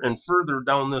further and further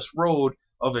down this road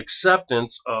of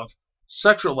acceptance of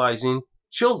sexualizing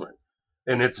children.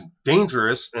 And it's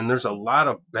dangerous, and there's a lot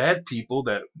of bad people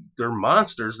that they're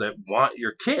monsters that want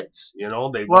your kids. You know,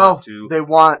 they want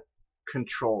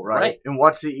control, right? And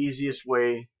what's the easiest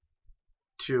way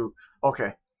to?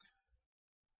 Okay,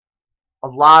 a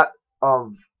lot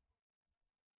of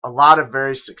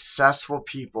very successful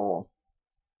people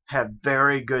have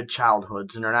very good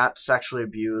childhoods, and they're not sexually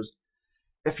abused.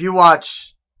 If you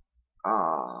watch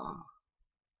White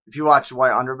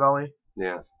Underbelly,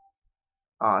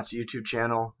 it's a YouTube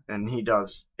channel, and he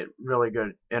does really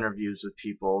good interviews with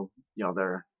people. You know,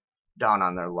 they're down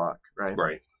on their luck, right?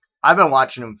 Right. I've been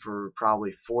watching him for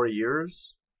probably 4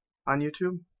 years on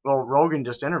YouTube. Well, Rogan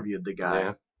just interviewed the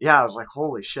guy. Yeah, I was like,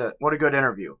 holy shit, what a good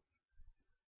interview.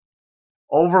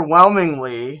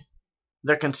 Overwhelmingly,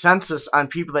 the consensus on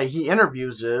people that he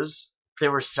interviews is they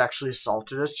were sexually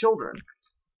assaulted as children,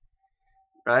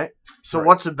 right? So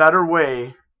what's a better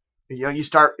way? You know, you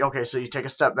start, so you take a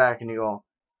step back and you go,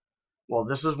 well,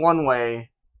 this is one way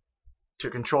to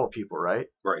control people, right?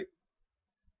 Right.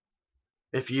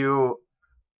 If you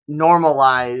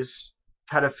normalize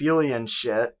pedophilia and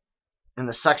shit and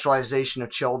the sexualization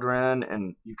of children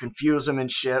and you confuse them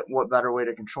and shit, what better way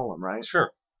to control them, right?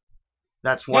 Sure.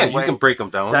 That's one way. You can break them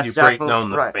down. You break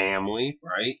down the family,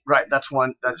 right? Right. That's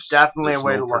definitely a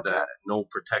way to look at it. No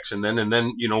protection then. And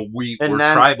then, we're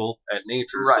tribal at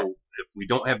nature. Right. So if we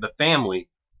don't have the family,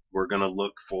 we're going to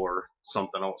look for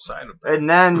something outside of that. And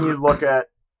then you look at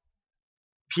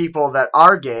people that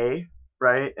are gay,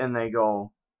 right? And they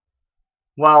go,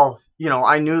 well,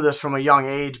 I knew this from a young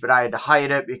age, but I had to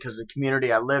hide it because the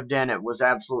community I lived in, it was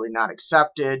absolutely not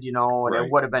accepted, and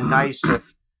it would have been nice if,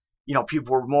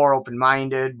 people were more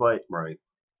open-minded, but... Right.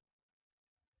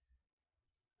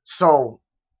 So,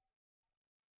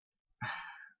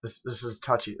 this is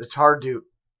touchy. It's hard to...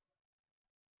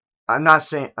 I'm not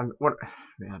saying...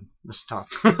 Man, this is tough.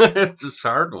 It's a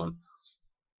hard one.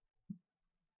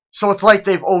 So it's like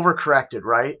they've overcorrected,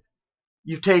 right?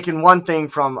 You've taken one thing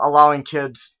from allowing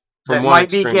kids that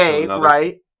might be gay,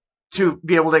 right, to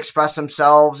be able to express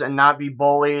themselves and not be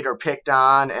bullied or picked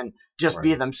on and just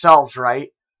be themselves, right?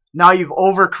 Now you've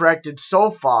overcorrected so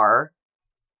far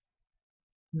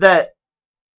that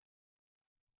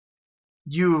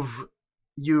you've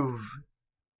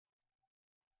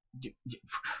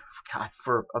God,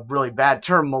 for a really bad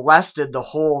term, molested the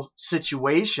whole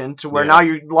situation to where now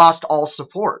you lost all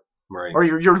support. Right. Or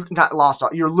you're not lost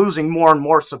all, you're losing more and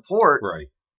more support. Right.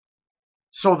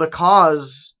 So the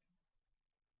cause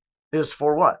is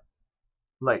for what?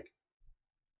 Like,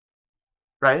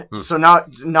 right? So now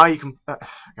you can. God,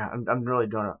 I'm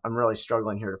really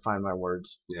struggling here to find my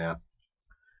words. Yeah.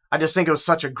 I just think it was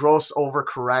such a gross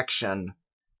overcorrection,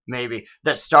 maybe,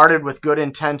 that started with good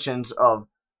intentions of,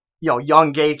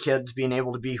 young gay kids being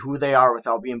able to be who they are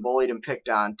without being bullied and picked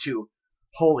on, to,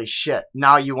 holy shit,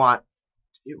 now you want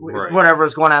whatever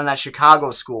is going on in that Chicago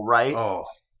school, right? Oh,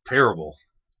 terrible.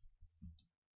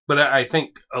 But I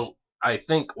think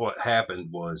what happened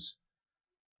was,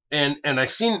 and I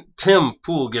seen Tim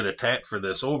Pool get attacked for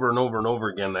this over and over and over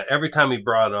again, that every time he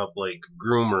brought up like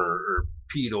groomer or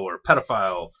pedo or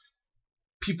pedophile,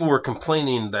 people were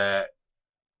complaining that,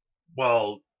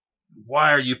 well,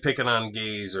 why are you picking on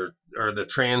gays or the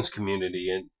trans community?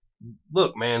 And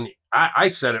look, man, I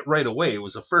said it right away. It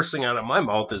was the first thing out of my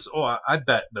mouth is, I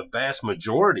bet the vast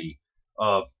majority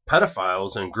of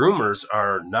pedophiles and groomers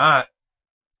are not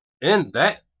in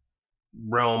that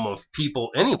realm of people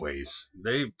anyways.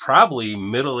 They probably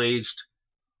middle-aged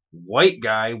white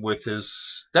guy with his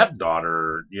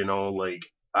stepdaughter,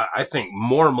 I think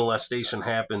more molestation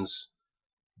happens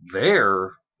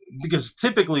there, because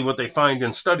typically what they find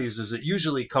in studies is it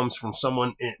usually comes from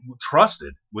someone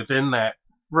trusted within that.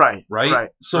 Right.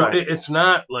 So it's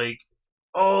not like,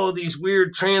 these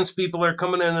weird trans people are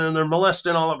coming in and they're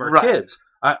molesting all of our kids.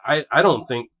 I don't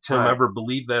think Tim ever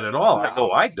believed that at all. No. I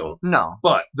know I don't. No.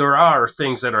 But there are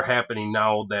things that are happening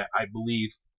now that I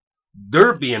believe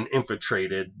they're being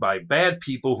infiltrated by bad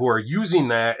people who are using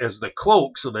that as the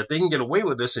cloak so that they can get away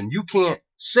with this, and you can't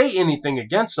say anything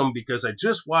against them, because I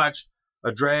just watched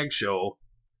a drag show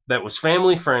that was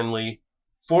family friendly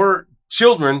for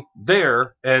children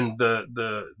there, and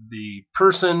the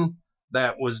person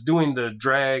that was doing the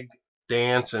drag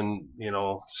dance and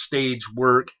stage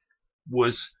work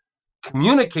was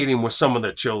communicating with some of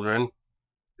the children.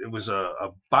 It was a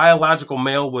biological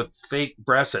male with fake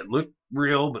breasts that looked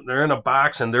real, but they're in a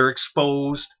box and they're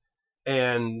exposed,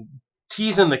 and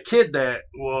teasing the kid that,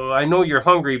 well, I know you're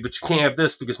hungry, but you can't have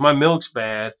this because my milk's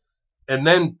bad, and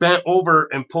then bent over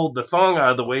and pulled the thong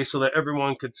out of the way so that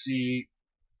everyone could see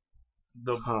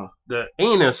the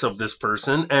anus of this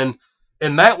person,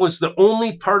 and that was the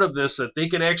only part of this that they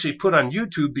could actually put on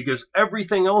YouTube, because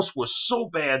everything else was so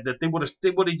bad that they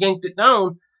would have yanked it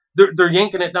down. They're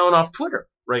yanking it down off Twitter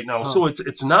right now. So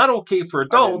it's not okay for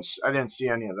adults. I didn't see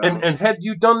any of that. And had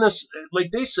you done this, like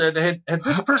they said, had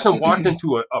this person walked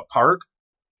into a park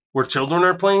where children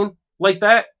are playing like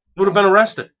that, would have been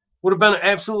arrested. Would have been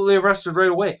absolutely arrested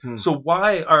right away. So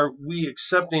why are we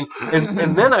accepting?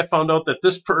 And then I found out that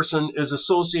this person is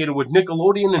associated with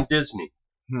Nickelodeon and Disney.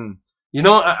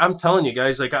 I'm telling you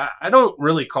guys, like, I don't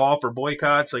really call for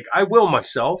boycotts. Like, I will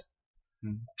myself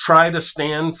try to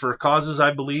stand for causes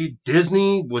I believe.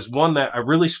 Disney was one that I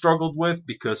really struggled with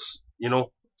because,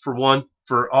 for one,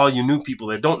 for all you new people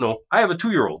that don't know, I have a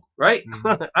 2-year-old, right?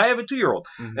 I have a 2-year-old.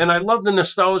 And I love the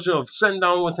nostalgia of sitting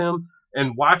down with him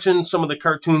and watching some of the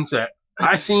cartoons that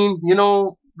I seen,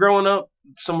 growing up,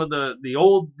 some of the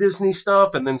old Disney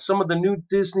stuff and then some of the new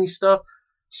Disney stuff.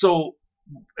 So,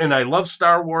 and I love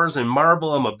Star Wars and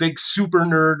Marvel. I'm a big super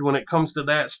nerd when it comes to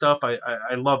that stuff. I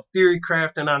love theory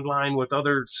crafting online with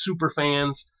other super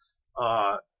fans.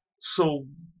 So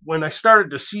when I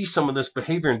started to see some of this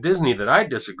behavior in Disney that I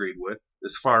disagreed with,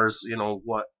 as far as,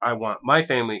 what I want my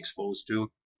family exposed to,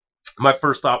 my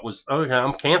first thought was, okay,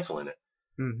 I'm canceling it.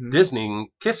 Disney can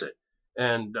kiss it.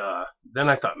 And then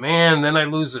I thought, man, then I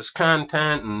lose this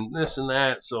content and this and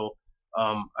that. So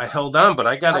I held on, but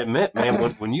I got to admit,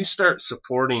 man, when you start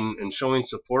supporting and showing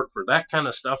support for that kind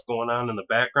of stuff going on in the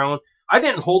background, I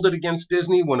didn't hold it against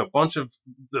Disney when a bunch of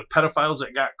the pedophiles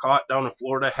that got caught down in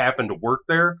Florida happened to work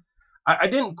there. I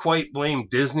didn't quite blame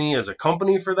Disney as a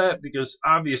company for that, because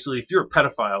obviously if you're a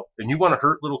pedophile and you want to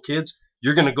hurt little kids,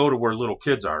 you're going to go to where little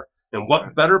kids are. And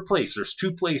what better place? There's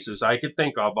 2 places I could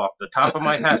think of off the top of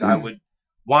my head I would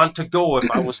want to go if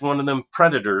I was one of them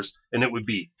predators, and it would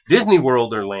be Disney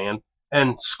World or Land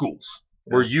and schools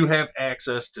where you have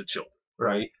access to children,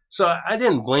 right? So I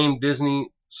didn't blame Disney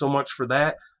so much for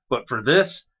that, but for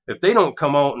this, if they don't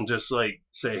come out and just like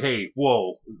say, hey,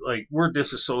 whoa, like we're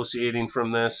disassociating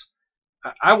from this.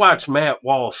 I watch Matt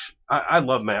Walsh. I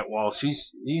love Matt Walsh.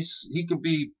 He can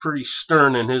be pretty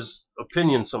stern in his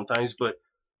opinion sometimes, but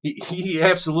he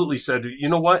absolutely said, you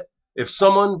know what? If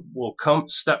someone will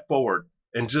step forward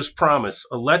and just promise,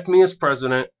 elect me as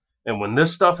president, and when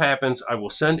this stuff happens, I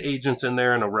will send agents in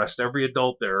there and arrest every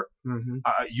adult there.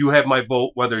 You have my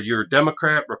vote, whether you're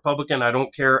Democrat, Republican, I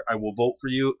don't care. I will vote for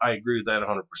you. I agree with that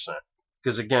 100%.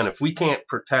 Because again, if we can't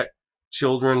protect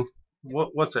children,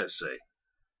 what's that say?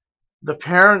 The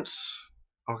parents.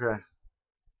 Okay.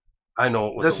 I know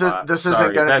it was a lot. This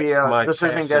isn't going to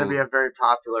be a very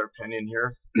popular opinion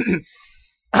here.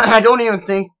 I don't even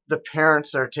think the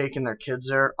parents that are taking their kids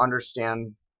there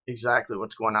understand exactly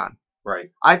what's going on.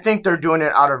 Right. I think they're doing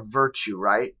it out of virtue,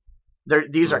 right?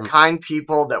 These are kind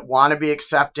people that want to be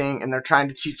accepting, and they're trying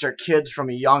to teach their kids from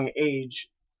a young age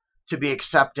to be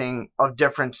accepting of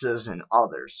differences in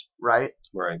others, right?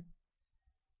 Right.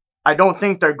 I don't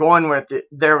think they're going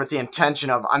there with the intention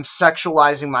of, I'm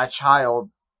sexualizing my child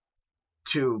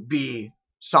to be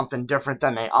something different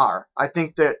than they are. I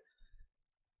think that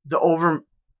the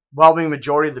overwhelming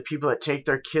majority of the people that take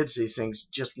their kids these things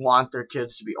just want their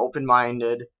kids to be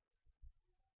open-minded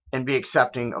and be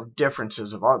accepting of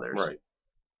differences of others. Right.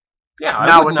 Yeah.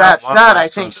 Now, with that said, I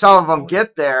think some of them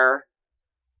get there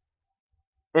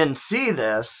and see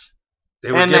this.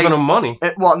 They were giving them money.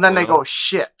 And then they go,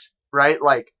 shit, right?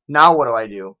 Like, now what do I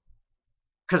do?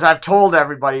 Because I've told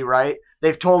everybody, right?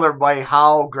 They've told everybody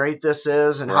how great this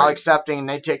is and how accepting, and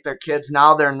they take their kids.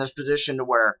 Now they're in this position to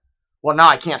where, well, now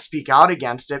I can't speak out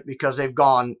against it because they've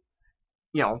gone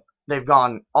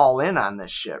all in on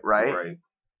this shit, right? Right.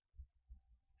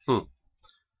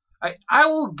 I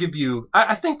will give you,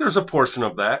 I think there's a portion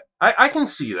of that. I can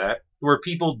see that, where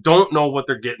people don't know what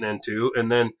they're getting into,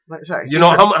 and then,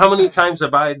 how many times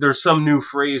there's some new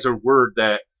phrase or word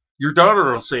that your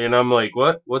daughter will say, and I'm like,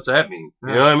 what? What's that mean?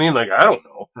 You know what I mean? Like, I don't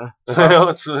know.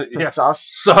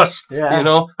 Sus.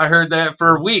 Yeah. I heard that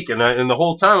for a week, and the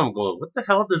whole time I'm going, what the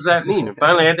hell does that mean? And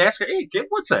finally I had to ask her, hey, kid,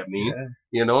 what's that mean?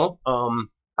 Yeah.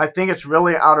 I think it's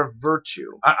really out of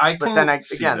virtue. But then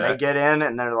they get in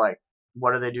and they're like,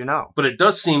 what do they do now? But it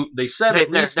does seem, they said at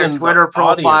least their in Twitter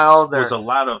profile, there was a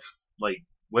lot of, like,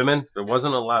 women. There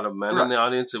wasn't a lot of men in the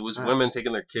audience. It was women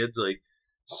taking their kids, like,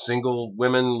 single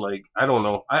women. Like, I don't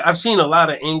know. I've seen a lot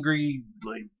of angry,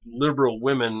 like, liberal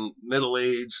women,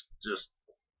 middle-aged, just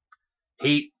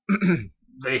hate.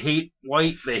 They hate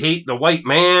the white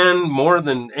man more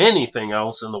than anything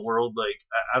else in the world. Like,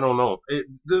 I don't know.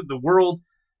 The world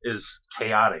is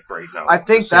chaotic right now. I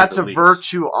think that's a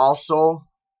virtue also,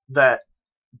 that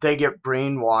they get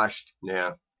brainwashed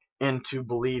into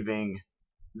believing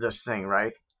this thing,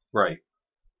 right? Right.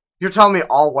 You're telling me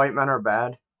all white men are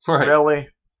bad? Right.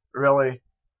 Really?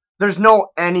 There's no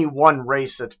any one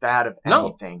race that's bad of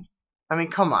anything. No. I mean,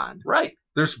 come on. Right.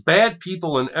 There's bad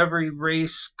people in every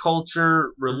race,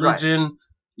 culture, religion. Right.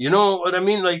 You know what I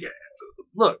mean? Like,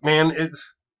 look, man, it's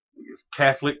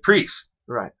Catholic priest.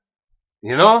 Right.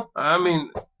 I mean,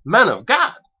 men of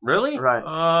God. Really?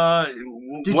 Right.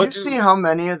 Did you see how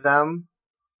many of them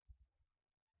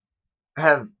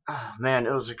have... Oh, man,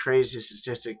 it was a crazy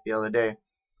statistic the other day.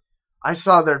 I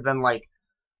saw there had been like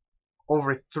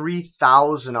over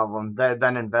 3,000 of them that had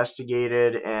been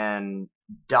investigated and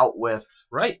dealt with.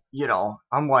 Right.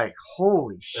 I'm like,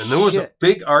 holy shit. And there was a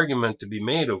big argument to be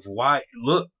made of why,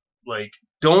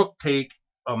 don't take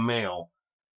a male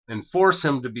and force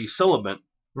him to be celibate.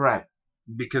 Right.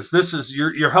 Because this is,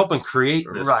 you're helping create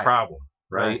this problem,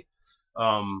 right?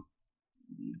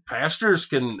 Pastors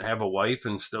can have a wife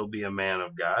and still be a man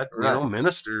of God. Right.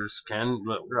 Ministers can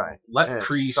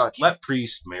let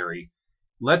priests marry.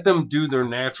 Let them do their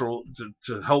natural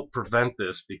to help prevent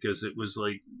this, because it was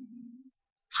like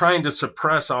trying to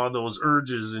suppress all those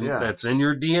urges that's in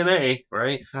your DNA,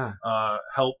 right? Yeah.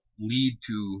 Help lead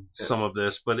to some of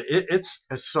this, but it's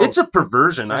a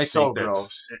perversion. I think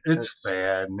it's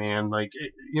bad, man. Like,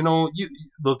 you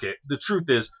look at the truth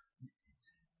is,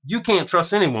 you can't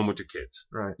trust anyone with your kids,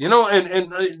 right?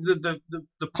 And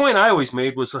the point I always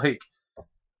made was like,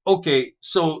 okay,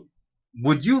 so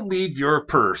would you leave your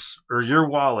purse or your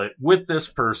wallet with this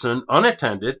person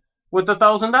unattended with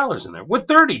 $1,000 in there, with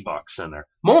 $30 in there?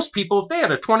 Most people, if they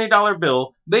had a $20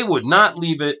 bill, they would not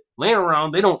leave it laying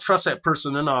around. They don't trust that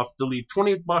person enough to leave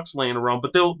 $20 laying around,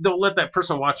 but they'll let that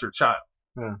person watch their child.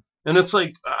 Yeah. And it's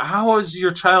like, how is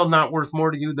your child not worth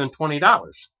more to you than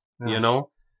 $20? Yeah.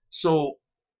 So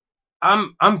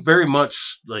I'm very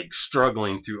much like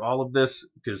struggling through all of this,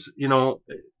 because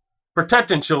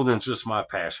protecting children is just my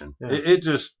passion. Yeah. It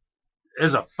just,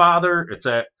 as a father, it's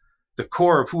at the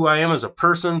core of who I am as a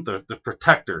person, the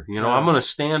protector. I'm going to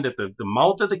stand at the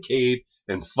mouth of the cave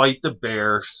and fight the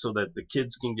bear so that the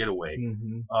kids can get away.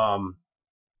 Mm-hmm.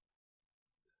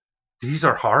 These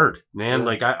are hard, man. Yeah.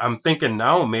 Like, I'm thinking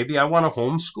now, maybe I want to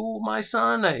homeschool my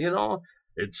son.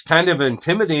 It's kind of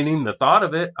intimidating, the thought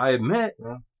of it, I admit.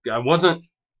 Yeah. I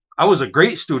was a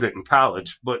great student in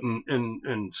college, but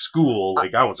in school,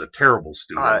 I was a terrible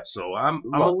student. So I'm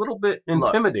a little bit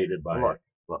intimidated by it.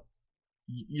 Look,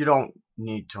 you don't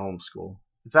need to homeschool.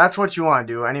 If that's what you want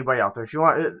to do, anybody out there, if you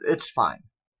want, it's fine.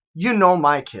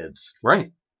 My kids.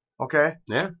 Right. Okay?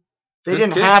 Yeah. They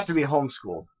didn't have to be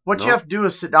homeschooled. What you have to do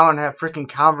is sit down and have freaking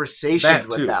conversations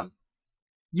with them.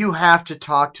 You have to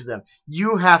talk to them.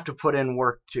 You have to put in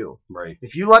work too. Right.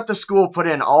 If you let the school put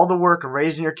in all the work of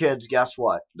raising your kids, guess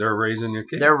what? They're raising your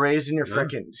kids. They're raising your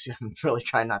freaking. I'm really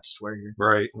trying not to swear here.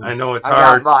 Right. I know it's I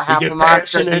hard. got about half a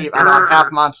monster deep. I'm about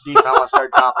half monster deep. I want to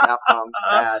start dropping F-bombs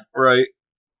bad. Right.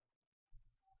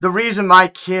 The reason my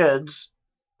kids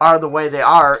are the way they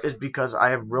are is because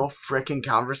I have real freaking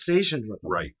conversations with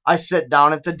them. Right. I sit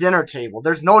down at the dinner table.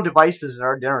 There's no devices at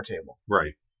our dinner table.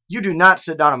 Right. You do not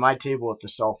sit down at my table with the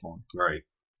cell phone. Right.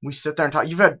 We sit there and talk.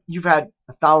 You've had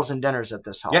 1,000 dinners at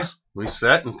this house. Yeah. We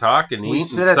sit and talk and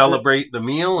eat and celebrate the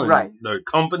meal and the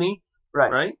company. Right.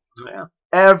 Right. Yeah.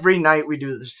 Every night we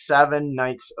do this 7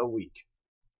 nights a week.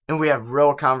 And we have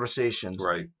real conversations.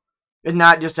 Right. And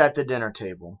not just at the dinner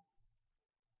table.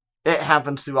 It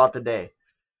happens throughout the day.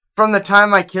 From the time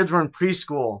my kids were in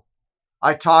preschool,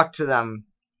 I talked to them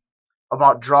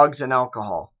about drugs and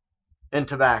alcohol and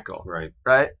tobacco. Right.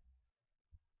 Right?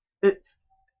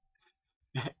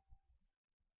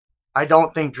 I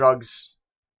don't think drugs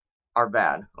are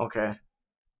bad, okay?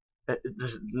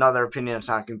 This is another opinion that's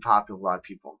not going to be popular with a lot of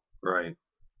people. Right.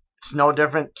 It's no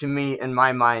different to me in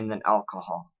my mind than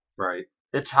alcohol. Right.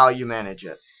 It's how you manage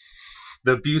it.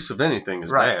 The abuse of anything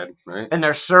is bad, right? And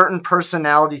there's certain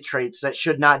personality traits that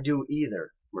should not do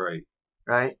either. Right.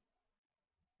 Right?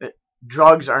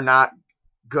 Drugs are not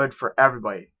good for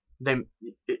everybody.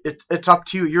 It's up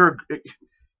to you.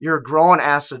 You're a grown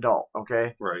ass adult,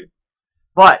 okay? Right.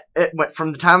 But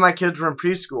from the time my kids were in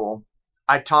preschool,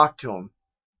 I talked to them.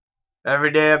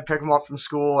 Every day I'd pick them up from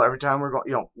school. Every time we're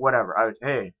going, whatever.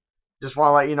 Hey, just want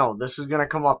to let you know, this is going to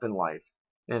come up in life.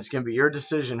 And it's going to be your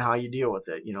decision how you deal with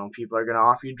it. People are going to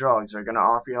offer you drugs. They're going to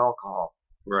offer you alcohol.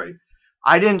 Right.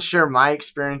 I didn't share my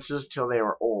experiences till they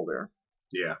were older.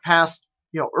 Yeah. Past,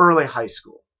 early high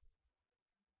school.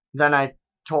 Then I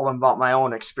told them about my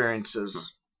own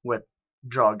experiences with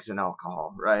drugs and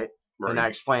alcohol, right? And I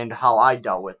explained how I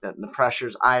dealt with it and the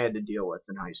pressures I had to deal with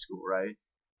in high school, right?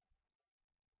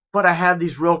 But I had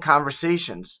these real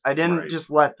conversations. I didn't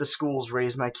just let the schools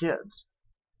raise my kids.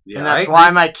 Yeah, and that's why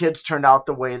my kids turned out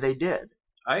the way they did.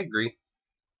 I agree.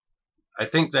 I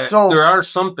think that there are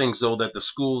some things, though, that the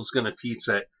school's going to teach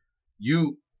that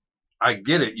I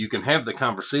get it. You can have the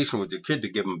conversation with your kid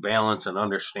to give them balance and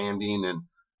understanding,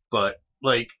 but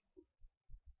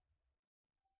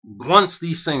once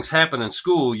these things happen in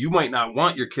school, you might not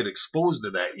want your kid exposed to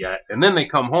that yet. And then they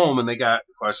come home and they got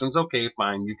questions. Okay,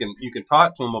 fine. You can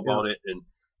talk to them about it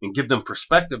and give them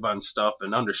perspective on stuff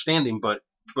and understanding. But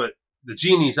the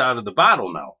genie's out of the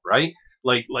bottle now, right?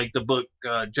 Like the book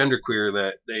Genderqueer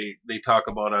that they talk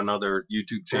about on other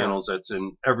YouTube channels that's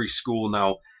in every school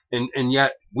now. And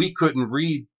yet we couldn't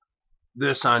read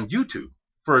this on YouTube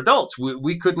for adults.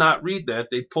 We could not read that.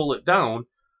 They pull it down.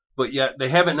 But yet they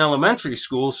have it in elementary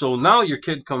school, so now your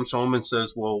kid comes home and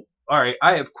says, well, all right,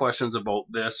 I have questions about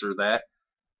this or that.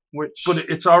 But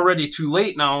it's already too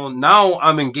late now. Now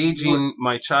I'm engaging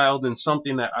my child in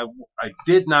something that I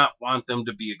did not want them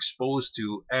to be exposed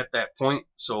to at that point.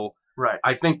 So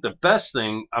I think the best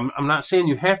thing, I'm not saying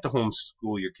you have to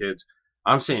homeschool your kids.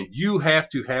 I'm saying you have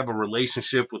to have a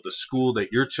relationship with the school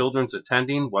that your children's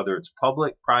attending, whether it's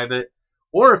public, private,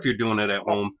 or if you're doing it at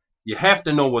home. You have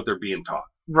to know what they're being taught.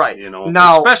 Right.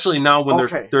 Now, especially now when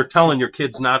they're telling your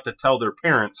kids not to tell their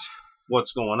parents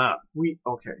what's going on.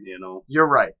 You're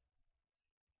right.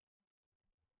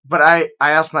 But I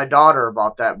asked my daughter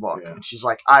about that book, and she's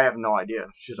like, I have no idea.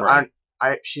 She's like,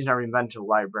 she's never even been to the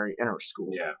library in her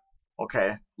school. Yeah.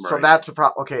 Okay. So that's a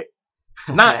problem. Okay.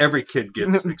 Not every kid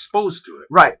gets exposed to it.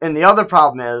 Right. And the other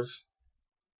problem is,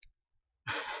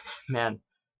 man,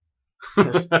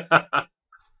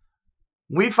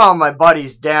 we found my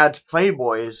buddy's dad's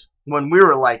Playboys when we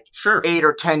were like 8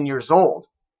 or 10 years old.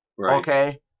 Right.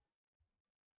 Okay?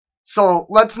 So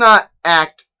let's not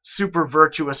act super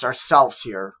virtuous ourselves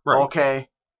here. Right. Okay?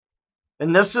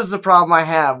 And this is the problem I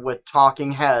have with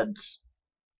talking heads,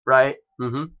 right?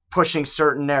 Mm-hmm. Pushing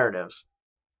certain narratives.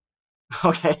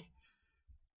 Okay?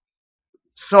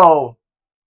 So,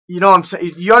 you know what I'm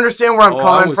saying? You understand where I'm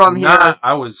coming from here?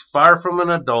 I was far from an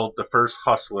adult, the first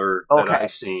hustler that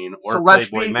I've seen, or so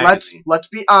Playboy magazine. Let's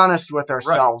be honest with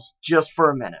ourselves just for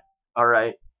a minute, all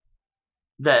right?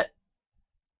 But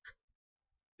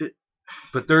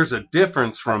there's a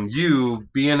difference from you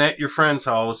being at your friend's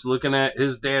house, looking at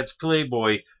his dad's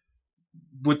Playboy,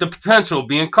 with the potential of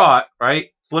being caught, right?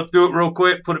 Flip through it real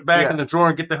quick, put it back in the drawer,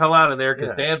 and get the hell out of there,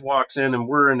 because Dad walks in and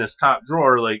we're in his top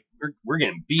drawer, like, we're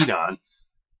getting beat on.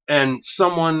 And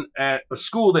someone at a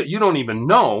school that you don't even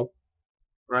know,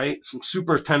 right, some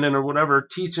superintendent or whatever,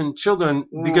 teaching children,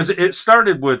 because it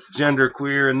started with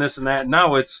genderqueer and this and that.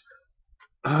 Now it's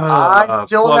I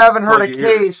still haven't heard a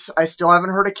case. I still haven't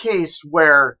heard a case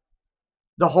where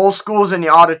the whole school's in the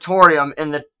auditorium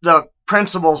and the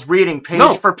principal's reading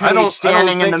page for page,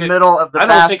 standing in the middle of the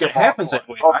basketball. I don't think it happens that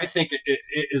way. Okay. I think it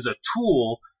is a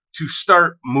tool to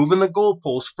start moving the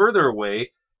goalposts further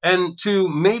away, and to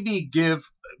maybe give,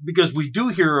 because we do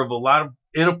hear of a lot of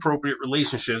inappropriate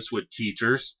relationships with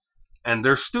teachers and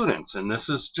their students, and this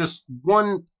is just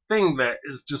one thing that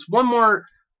is just one more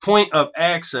point of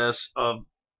access of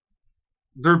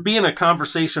there being a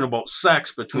conversation about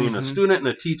sex between a student and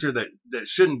a teacher that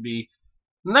shouldn't be.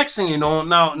 Next thing you know,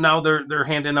 now they're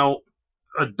handing out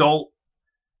adult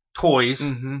toys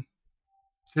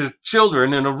to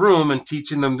children in a room and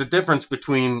teaching them the difference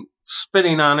between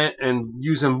spitting on it and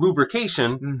using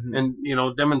lubrication,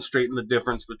 and demonstrating the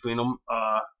difference between them.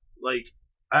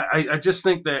 I just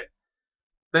think that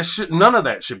none of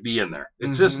that should be in there.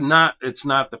 It's just not. It's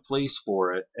not the place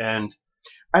for it. And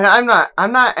I'm not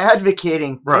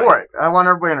advocating for it. I want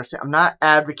everybody to understand. I'm not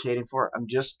advocating for it. I'm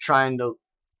just trying to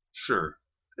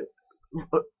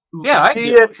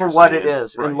see it for what it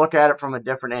is, and look at it from a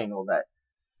different angle. That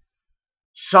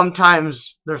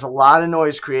sometimes there's a lot of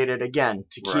noise created, again,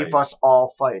 to keep us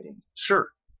all fighting. Sure.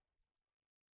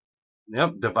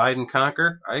 Yep, divide and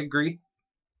conquer. I agree.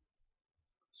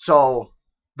 So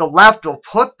the left will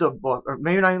put the book, or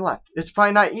maybe not even left. It's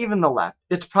probably not even the left.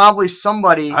 It's probably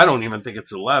somebody. I don't even think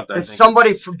it's the left. It's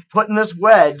somebody putting this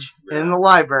wedge in the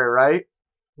library, right?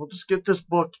 We'll just get this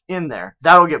book in there.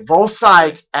 That'll get both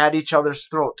sides at each other's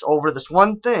throats over this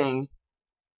one thing.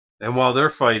 And while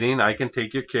they're fighting, I can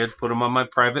take your kids, put them on my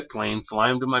private plane, fly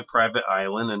them to my private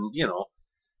island, and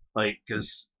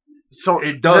because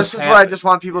it does. This is where I just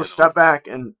want people to step back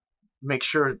and make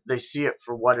sure they see it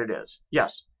for what it is.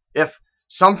 Yes, if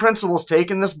some principal's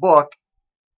taking this book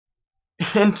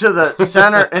into the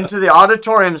center, into the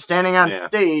auditorium, standing on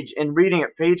stage and reading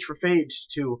it page for page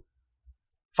to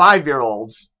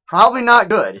 5-year-olds, probably not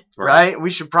good, right?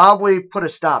 We should probably put a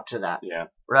stop to that. Yeah.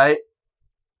 Right?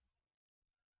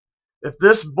 If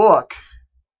this book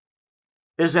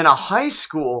is in a high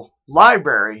school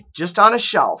library, just on a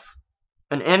shelf,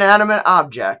 an inanimate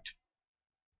object,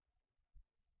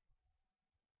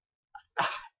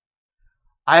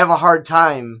 I have a hard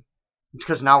time,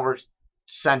 because now we're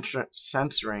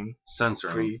censoring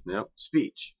free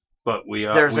speech. But we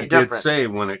did say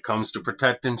when it comes to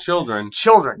protecting children,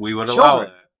 we would allow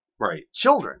that. Right.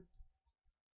 Children.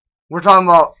 We're talking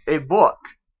about a book,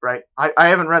 right? I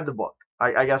haven't read the book.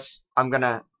 I guess I'm going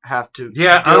to have to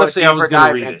honestly, I was going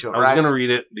to read it. I was going to read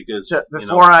it because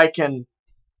before I can.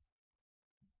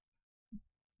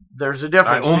 There's a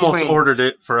difference. I almost ordered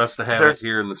it for us to have it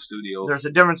here in the studio. There's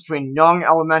a difference between young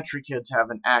elementary kids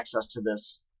having access to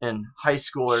this and high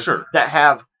schoolers that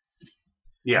have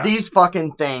these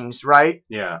fucking things, right?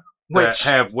 Yeah. Which that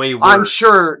have way worse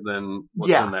than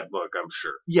what's in that book, I'm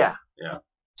sure. Yeah. Yeah.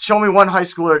 Show me one high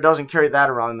schooler that doesn't carry that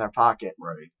around in their pocket.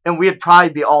 Right. And we'd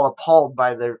probably be all appalled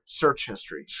by their search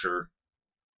history. Sure.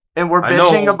 And we're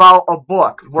bitching about a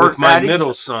book. With my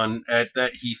middle son,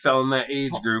 he fell in that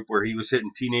age group where he was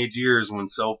hitting teenage years when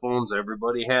cell phones,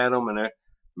 everybody had them. And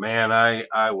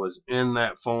I was in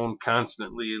that phone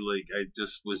constantly. Like, I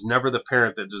just was never the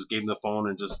parent that just gave him the phone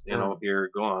and just, here,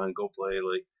 go on, go play.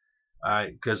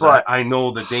 Like, because I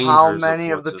know the dangers. How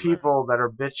many of the people that are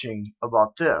bitching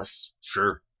about this?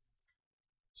 Sure.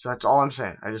 So that's all I'm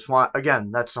saying. I just want,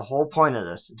 again, that's the whole point of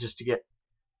this, just to get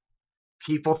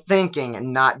people thinking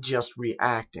and not just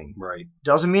reacting. Right.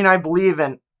 Doesn't mean I believe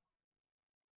in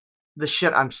the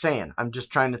shit I'm saying. I'm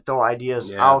just trying to throw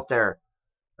ideas out there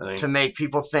to make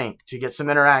people think, to get some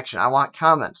interaction. I want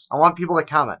comments. I want people to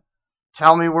comment.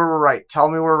 Tell me where we're right. Tell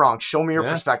me we're wrong. Show me your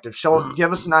perspective.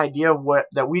 Give us an idea of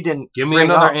that we didn't. Give me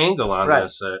another angle on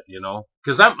this.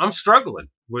 Because I'm struggling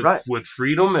with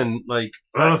freedom and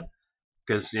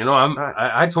because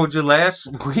I told you last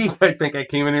week. I think I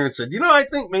came in here and said, I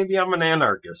think maybe I'm an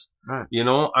anarchist. Right.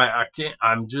 I can't.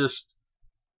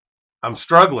 I'm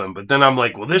struggling, but then I'm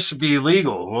like, well, this should be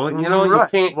illegal. Well, you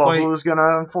can't. Well, who's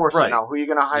gonna enforce it now? Who are you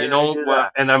gonna hire to do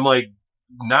that? And I'm like,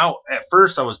 now at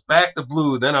first I was back to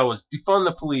blue, then I was defund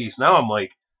the police. Now I'm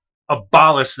like,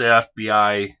 abolish the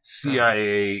FBI,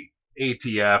 CIA,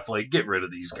 ATF. Like, get rid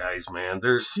of these guys, man.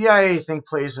 CIA, I think,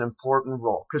 plays an important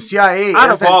role because CIA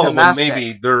out isn't of all domestic. of them,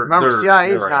 maybe they're. Remember,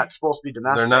 CIA is not supposed to be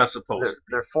domestic. They're not supposed to.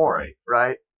 They're foreign,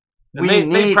 right? And we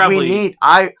need.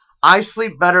 I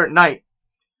sleep better at night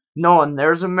knowing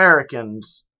there's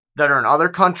Americans that are in other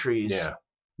countries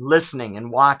listening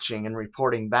and watching and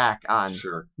reporting back on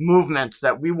Sure. movements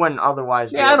that we wouldn't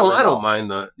otherwise. Yeah, I don't mind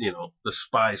the the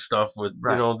spy stuff with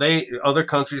other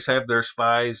countries have their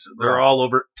spies. They're all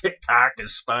over. TikTok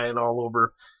is spying all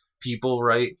over people,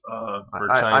 right? For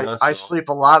China. I sleep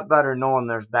a lot better knowing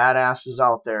there's badasses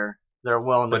out there that are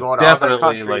willing to go to other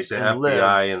countries like the and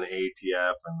FBI and the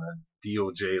ATF and the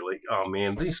DOJ. Like, oh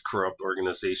man, these corrupt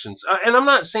organizations. And I'm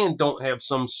not saying don't have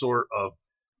some sort of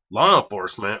law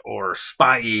enforcement or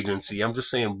spy agency. I'm just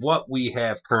saying what we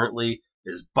have currently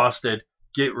is busted.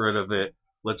 Get rid of it.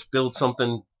 Let's build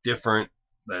something different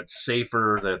that's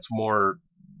safer, that's more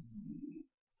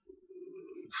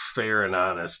fair and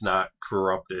honest, not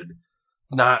corrupted,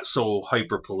 not so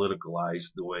hyper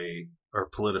politicalized the way or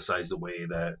politicized the way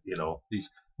that these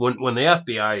when the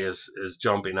FBI is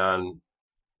jumping on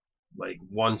like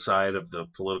one side of the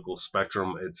political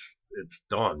spectrum, it's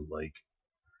done. Like,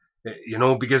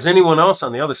 because anyone else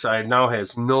on the other side now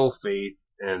has no faith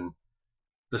in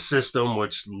the system,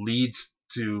 which leads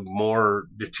to more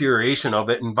deterioration of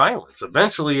it and violence.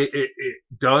 Eventually, it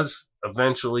does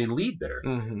eventually lead there.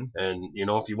 Mm-hmm. And,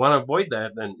 if you want to avoid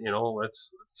that, then,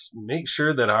 let's make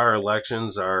sure that our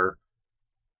elections are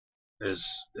as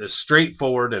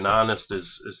straightforward and honest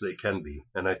as they can be.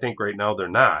 And I think right now they're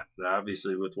not.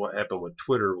 Obviously, with what happened with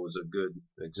Twitter was a good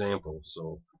example.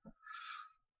 So,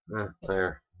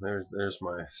 there's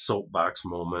my soapbox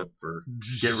moment for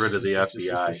get rid of the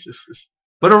FBI.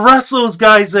 But arrest those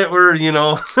guys that were,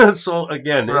 so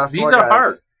again, these are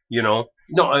hard, No,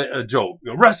 a joke.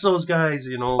 Arrest those guys,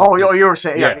 Oh, you were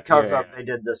saying, because they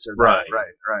did this or that.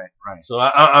 Right. So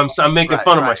I'm making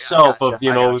fun of myself of,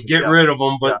 get rid of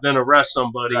them, but then arrest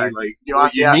somebody. Right.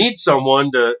 Like, you need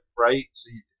someone to, right?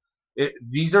 So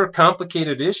these are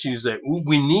complicated issues that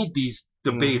we need these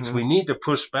debates. Mm-hmm. We need to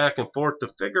push back and forth to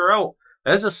figure out,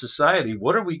 as a society,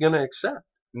 what are we going to accept?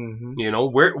 Mm-hmm.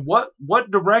 What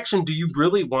direction do you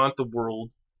really want the world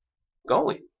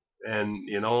going? And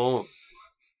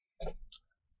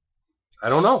I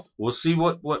don't know. We'll see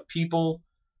what people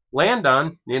land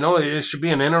on. It should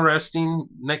be an interesting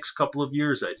next couple of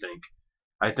years.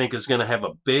 I think it's going to have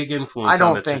a big influence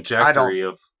on the trajectory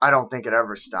of. I don't think it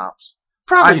ever stops.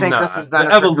 Probably I think not. This has been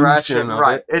the a progression,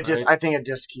 right? Right? I think it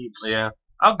just keeps. Yeah,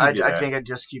 I'll give you that. I think it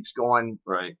just keeps going.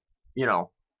 Right.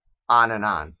 On and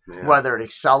on. Yeah. Whether it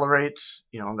accelerates,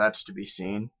 that's to be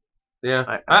seen.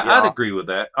 Yeah, I'd agree with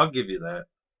that. I'll give you that.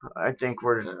 I think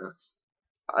we're.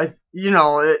 I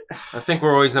think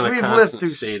we're always in a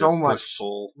constant state of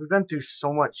push-pull. We've been through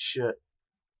so much shit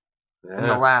in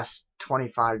the last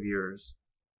 25 years.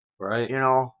 Right.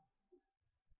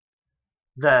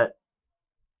 That.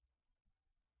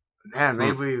 Man,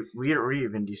 maybe we're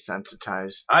even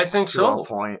desensitized. I think to so. A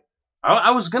point.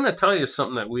 I was going to tell you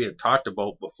something that we had talked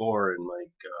about before, and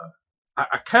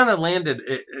I kind of landed,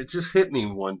 it just hit me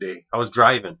one day. I was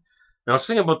driving, and I was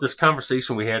thinking about this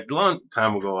conversation we had a long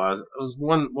time ago. It was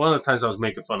one of the times I was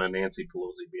making fun of Nancy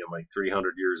Pelosi being like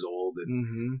 300 years old,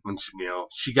 and when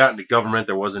she got into government,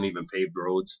 there wasn't even paved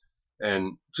roads,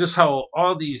 and just how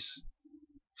all these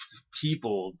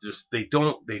people they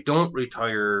don't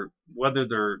retire, whether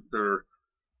they're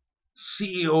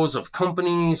CEOs of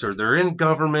companies or they're in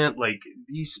government, like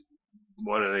these,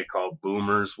 what are they called,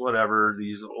 boomers, whatever,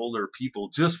 these older people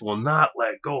just will not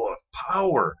let go of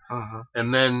power.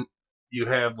 And then you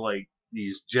have like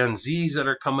these Gen Zs that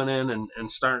are coming in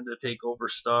and starting to take over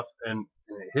stuff, and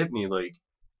it hit me like,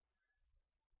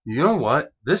 you know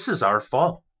what, this is our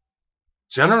fault.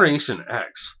 Generation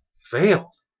X failed.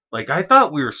 Like, I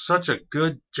thought we were such a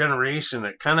good generation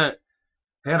that kind of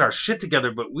had our shit together,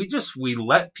 but we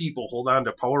let people hold on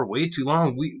to power way too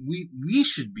long. We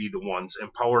should be the ones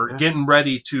in power, getting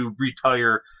ready to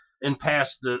retire and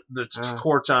pass the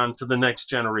torch on to the next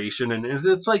generation. And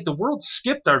it's like the world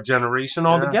skipped our generation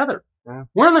altogether. Yeah.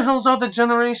 Where in the hell's all the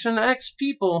Generation X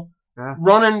people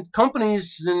running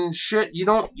companies and shit?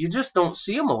 You just don't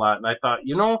see them a lot. And I thought,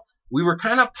 we were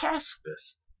kind of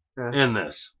pacifist in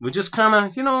this. We just kind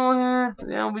of,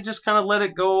 we just kind of let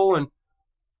it go. And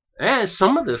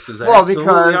some of this is absolutely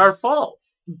our fault.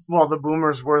 Well, the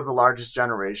boomers were the largest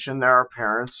generation. They're our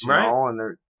parents, you know, and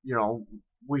they're,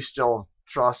 we still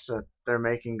trust that they're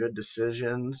making good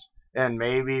decisions. And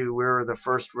maybe we were the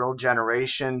first real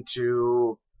generation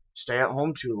to stay at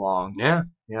home too long. Yeah.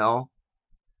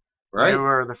 Right. We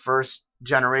were the first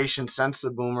generation since the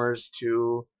boomers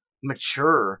to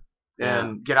mature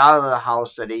and get out of the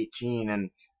house at 18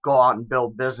 and go out and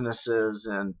build businesses,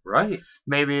 and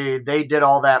maybe they did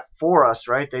all that for us,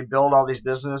 right? They built all these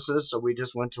businesses, so we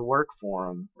just went to work for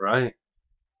them. Right.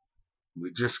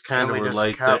 We just kind of were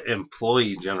like the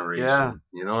employee generation. Yeah.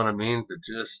 You know what I mean? They're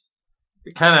just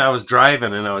I was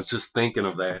driving and I was just thinking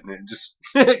of that, and it just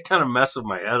it kind of messed with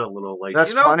my head a little. Like,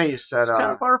 That's funny you said it's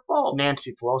kind of our fault.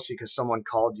 Nancy Pelosi, because someone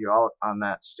called you out on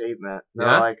that statement. They're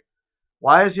Yeah. like,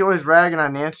 why is he always ragging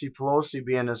on Nancy Pelosi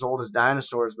being as old as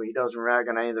dinosaurs, but he doesn't rag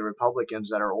on any of the Republicans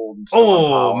that are old and still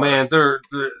in power? Oh man,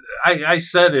 I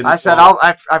said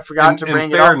I forgot to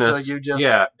bring it up until you just.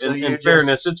 Yeah, in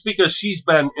fairness, it's because she's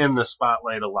been in the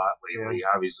spotlight a lot lately. Yeah.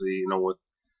 Obviously, with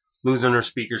losing her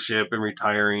speakership and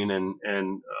retiring,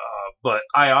 but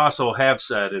I also have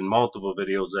said in multiple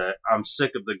videos that I'm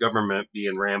sick of the government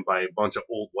being ran by a bunch of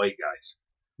old white guys.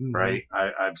 Mm-hmm. Right?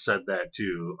 I've said that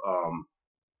too.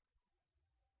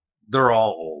 They're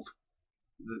all old.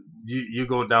 You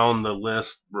go down the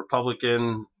list,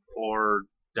 Republican or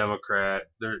Democrat,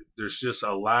 there's just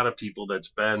a lot of people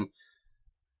that's been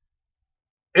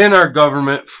in our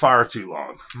government far too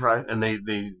long. Right. And they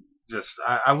just,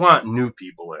 I want new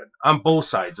people in on both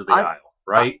sides of the aisle,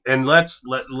 right? And let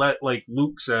like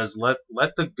Luke says, let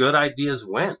the good ideas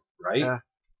win, right? Yeah.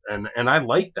 And I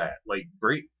like that. Like,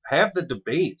 have the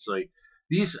debates. Like,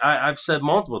 I've said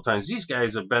multiple times, these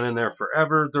guys have been in there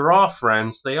forever. They're all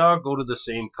friends. They all go to the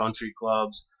same country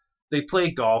clubs. They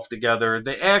play golf together.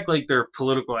 They act like they're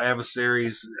political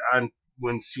adversaries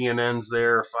when CNN's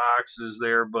there, Fox is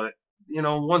there. But,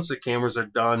 once the cameras are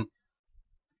done,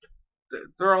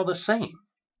 they're all the same,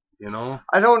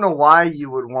 I don't know why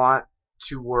you would want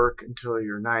to work until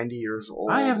you're 90 years old.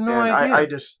 I have no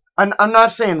idea. I'm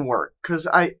not saying work, because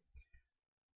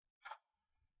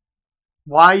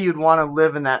why you'd want to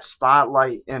live in that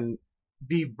spotlight and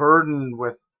be burdened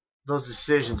with those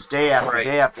decisions day after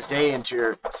day after day into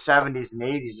your 70s and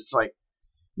 80s. It's like,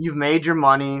 you've made your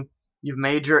money, you've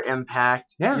made your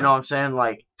impact. Yeah. You know what I'm saying?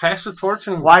 Like, pass the torch.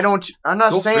 And why don't you? I'm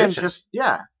not saying fishing. Just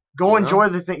go enjoy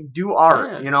the thing, do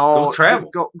art. Go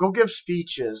travel, go give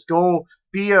speeches, go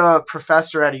be a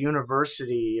professor at a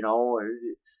university.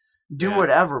 Do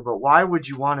whatever. But why would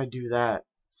you want to do that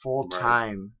full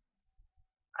time?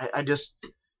 I just,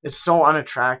 it's so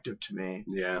unattractive to me.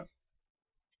 Yeah.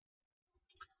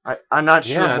 I'm not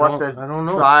sure what the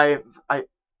drive. I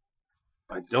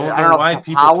don't know why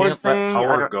people can't let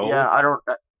power go. Yeah, I don't.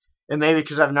 And maybe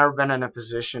because I've never been in a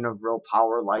position of real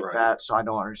power like that, so I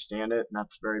don't understand it, and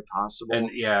that's very possible. And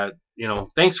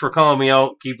thanks for calling me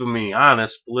out, keeping me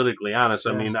honest, politically honest.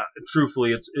 Yeah. I mean,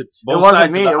 truthfully, it's both sides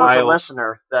of the aisle. It wasn't me. It was a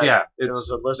listener. It was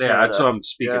a listener. Yeah, that's what I'm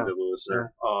speaking to the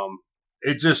listener. Yeah.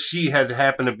 It just, she had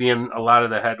happened to be in a lot of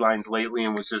the headlines lately,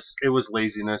 and it was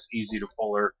laziness, easy to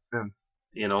pull her,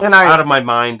 out of my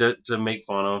mind to make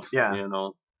fun of. Yeah.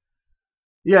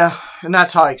 Yeah, and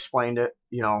that's how I explained it.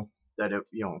 That it,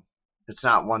 it's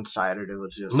not one-sided. It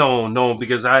was just no,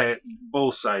 because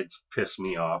both sides piss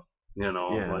me off.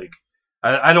 Like,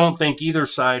 I don't think either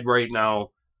side right now.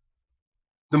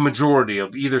 The majority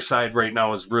of either side right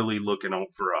now is really looking out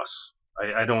for us.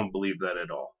 I don't believe that at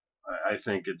all. I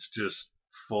think it's just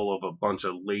full of a bunch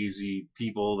of lazy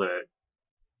people that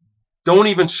don't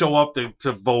even show up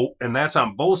to vote, and that's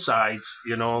on both sides.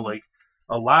 Like,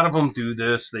 a lot of them do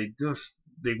this.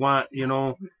 They want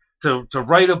to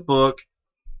write a book,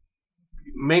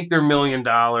 make their $1 million,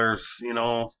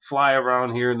 fly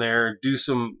around here and there, do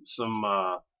some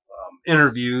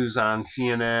interviews on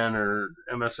CNN or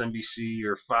MSNBC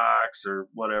or Fox or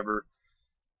whatever.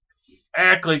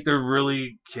 Act like they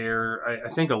really care.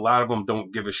 I think a lot of them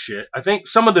don't give a shit. I think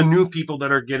some of the new people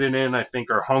that are getting in, I think,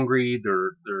 are hungry.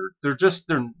 They're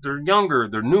younger,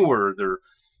 they're newer, they're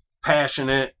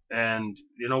passionate, and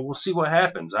we'll see what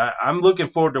happens. I'm looking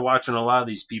forward to watching a lot of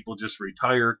these people just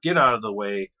retire, get out of the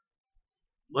way.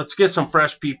 Let's get some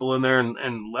fresh people in there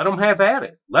and let them have at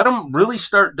it. Let them really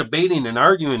start debating and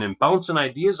arguing and bouncing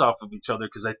ideas off of each other,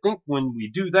 because I think when we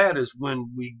do that is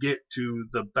when we get to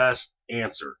the best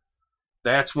answer.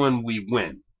 That's when we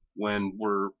win. When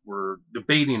we're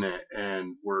debating it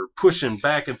and we're pushing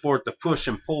back and forth to push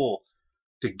and pull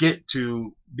to get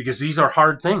to, because these are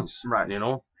hard things, right?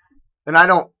 And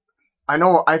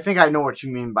I think I know what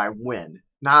you mean by win,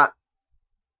 not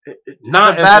the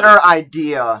better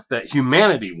idea that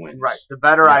humanity wins. Right. The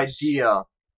better idea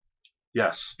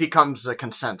becomes the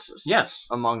consensus. Yes.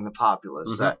 Among the populace.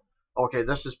 Mm-hmm. That, okay,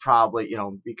 this is probably,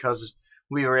 because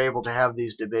we were able to have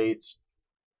these debates.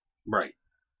 Right.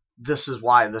 This is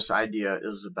why this idea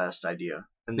is the best idea.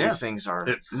 And these things are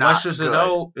it not fleshes good. It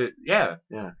out. Yeah.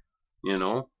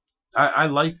 Yeah. I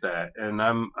like that. And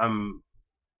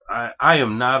I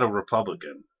am not a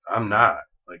Republican. I'm not.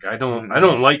 Like, I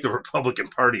don't like the Republican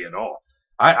Party at all.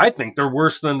 I think they're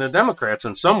worse than the Democrats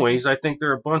in some ways. I think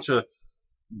they're a bunch of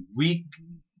weak.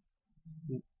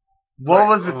 What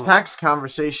was the text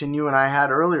conversation you and I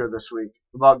had earlier this week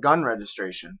about gun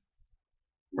registration?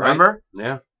 Remember? Right.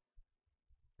 Yeah.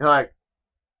 You're like,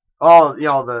 oh,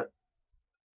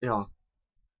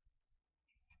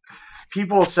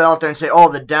 people sit out there and say,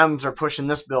 oh, the Dems are pushing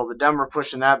this bill, the Dems are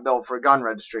pushing that bill for gun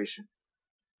registration.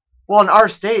 Well, in our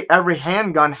state, every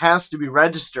handgun has to be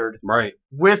registered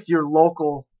with your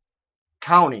local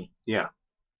county. Yeah.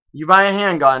 You buy a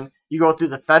handgun, you go through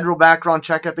the federal background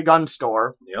check at the gun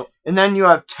store, and then you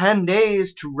have 10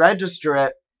 days to register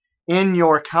it in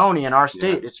your county. In our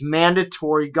state, it's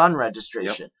mandatory gun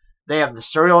registration. They have the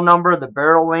serial number, the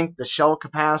barrel length, the shell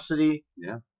capacity,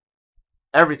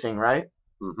 everything, right?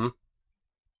 Mm-hmm.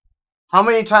 How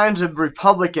many times have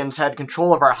Republicans had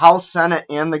control of our House, Senate,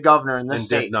 and the governor in this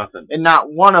state? Did nothing. And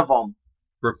not one of them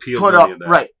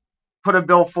put a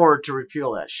bill forward to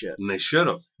repeal that shit. And they should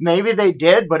have. Maybe they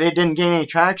did, but it didn't gain any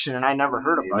traction, and I never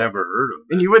heard of it. Never heard of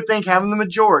it. And you would think having the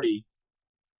majority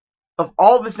of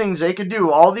all the things they could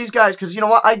do, all these guys, because you know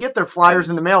what? I get their flyers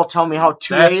in the mail telling me how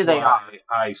 2A they are.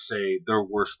 I say they're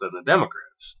worse than the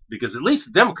Democrats. Because at least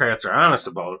the Democrats are honest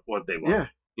about what they want. Yeah.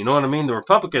 You know what I mean? The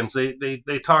Republicans,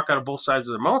 they talk out of both sides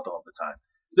of their mouth all the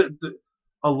time.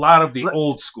 A lot of the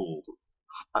old school.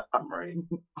 Right.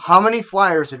 How many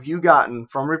flyers have you gotten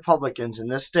from Republicans in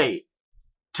this state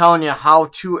telling you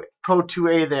how pro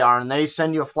 2A they are, and they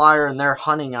send you a flyer and they're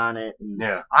hunting on it? And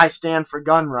I stand for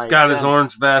gun rights. He's got his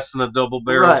orange vest and a double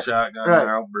barrel shotgun.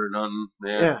 They're out bird hunting.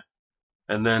 Yeah.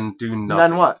 And then do nothing. And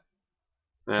then what?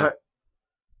 Yeah.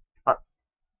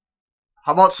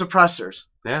 How about suppressors?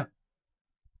 Yeah.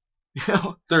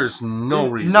 There's no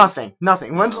reason.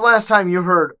 Nothing. When's the last time you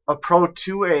heard a pro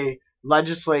 2A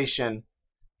legislation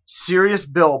serious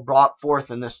bill brought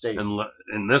forth in this state?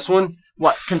 In this one?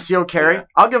 What, concealed carry? Yeah.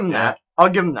 I'll give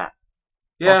them that.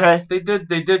 Yeah, okay?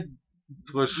 They did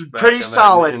push back pretty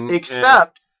solid,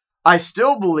 except I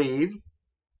still believe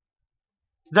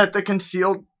that the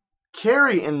concealed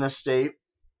carry in this state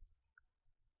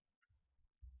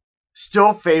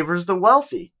still favors the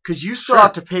wealthy, because you still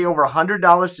have to pay over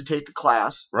 $100 to take the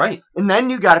class. Right. And then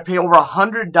you got to pay over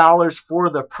 $100 for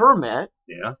the permit.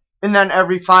 Yeah. And then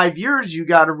every 5 years you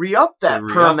got to re-up that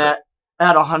permit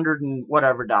at $100 and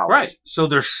whatever dollars. Right. So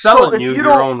they're selling you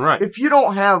your own right. If you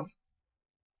don't have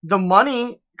the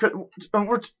money,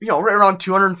 we're right around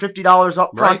 $250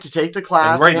 up front to take the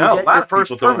class and now, get your first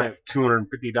people permit. Don't have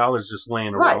 $250 just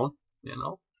laying around. You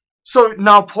know. So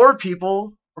now poor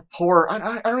people.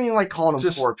 I don't even like calling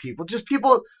them poor people. Just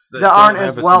people that aren't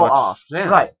as well off. Yeah,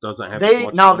 right. Doesn't have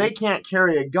they can't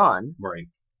carry a gun. Right.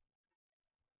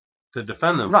 To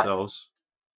defend themselves.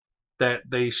 Right.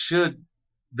 That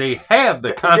they have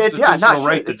the constitutional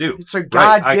right to do. It's a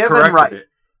God-given right.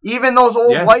 Even those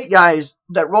old white guys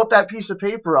that wrote that piece of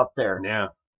paper up there. Yeah.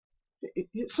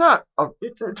 It's not.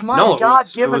 It's my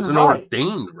God-given right. It was an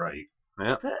ordained right.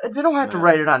 Yeah. They don't have to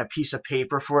write it on a piece of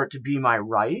paper for it to be my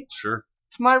right. Sure.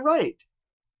 It's my right.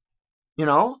 You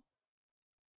know?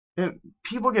 And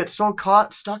people get so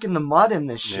stuck in the mud in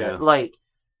this shit.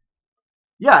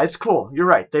 Yeah. It's cool. You're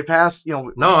right. They passed,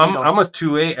 No, I'm a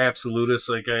 2A absolutist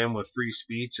like I am with free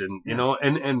speech, and you know,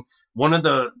 and one of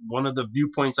the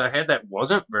viewpoints I had that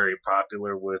wasn't very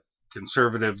popular with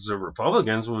conservatives or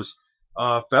Republicans was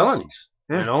felonies.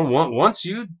 Yeah. You know, once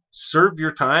you serve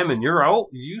your time and you're out,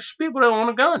 you should be able to own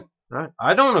a gun. Right.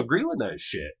 I don't agree with that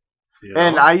shit. You know?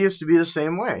 And I used to be the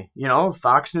same way. You know,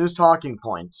 Fox News talking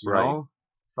points. You know,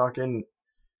 fucking,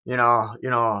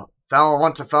 felon,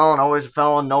 once a felon, always a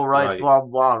felon, no rights, blah,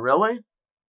 blah. Really?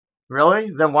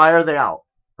 Then why are they out?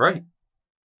 Right.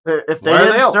 If they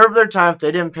didn't serve their time, if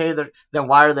they didn't pay then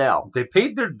why are they out? They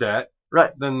paid their debt.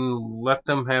 Right. Then let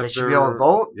them have They should be able to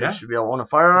vote. Yeah. They should be able to own a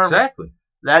firearm. Exactly.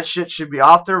 That shit should be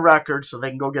off their record so they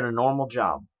can go get a normal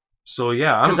job. So,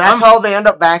 yeah. Because that's how they end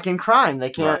up back in crime.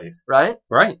 They can't, right?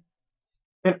 Right.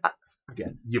 And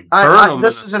again, you burn them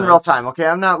this is in real time, okay?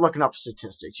 I'm not looking up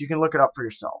statistics. You can look it up for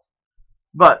yourself.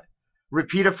 But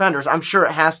repeat offenders, I'm sure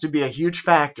it has to be a huge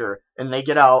factor, and they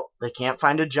get out, they can't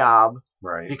find a job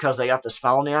because they got this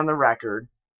felony on the record.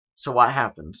 So what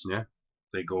happens? Yeah.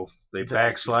 They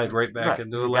backslide right back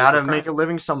into a life. You gotta make a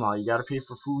living somehow. You gotta pay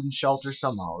for food and shelter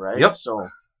somehow, right? Yep. So,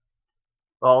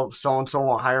 well, so-and-so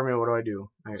won't hire me, what do I do?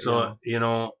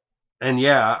 And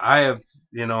yeah, I have,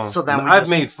 so I've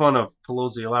made fun of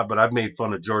Pelosi a lot, but I've made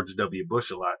fun of George W.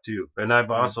 Bush a lot too. And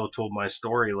I've also told my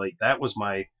story, like that was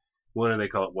my, what do they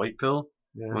call it, white pill?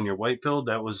 Yeah. When you're white pilled,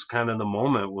 that was kind of the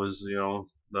moment was, the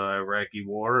Iraqi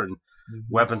war and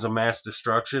weapons of mass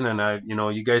destruction. And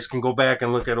you guys can go back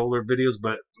and look at older videos,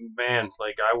 but man,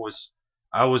 like I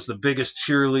was the biggest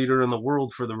cheerleader in the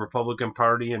world for the Republican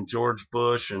Party and George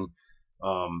Bush and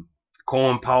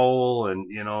Colin Powell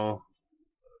and,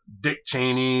 Dick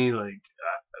Cheney, like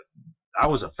I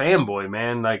was a fanboy,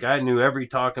 man. Like I knew every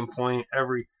talking point,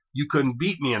 you couldn't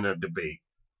beat me in a debate.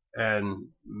 And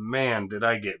man, did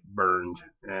I get burned.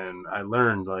 And I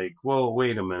learned like, whoa,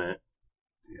 wait a minute.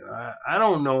 I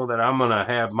don't know that I'm gonna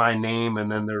have my name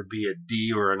and then there be a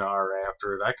D or an R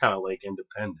after it. I kind of like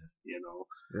independent,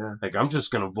 Yeah. Like I'm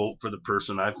just gonna vote for the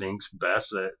person I think's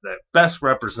best that best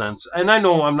represents. And I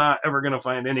know I'm not ever gonna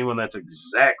find anyone that's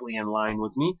exactly in line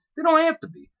with me. They don't have to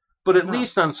be, but at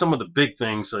least on some of the big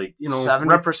things, like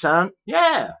 70%.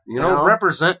 Yeah,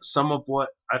 represent some of what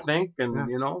I think, and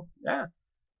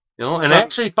and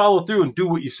actually follow through and do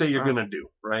what you say you're gonna do,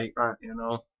 right? Right.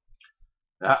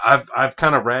 I've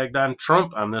kind of ragged on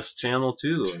Trump on this channel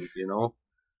too, like,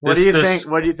 What do you think?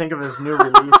 What do you think of his new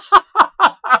release?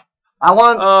 I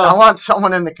want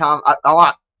someone in the I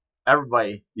want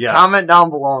everybody comment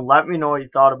down below and let me know what you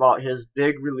thought about his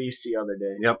big release the other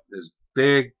day. Yep, his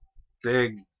big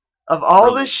of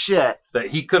all the shit that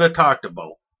he could have talked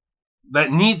about,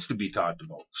 that needs to be talked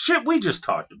about. Shit, we just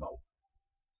talked about.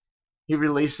 He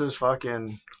releases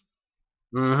fucking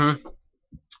his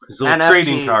little NFT.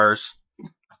 Trading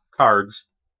cards.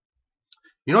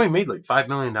 He made like $5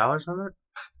 million on it.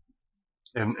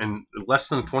 And less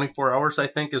than 24 hours, I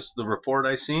think, is the report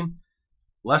I seen.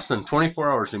 Less than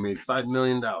 24 hours, he made $5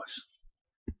 million.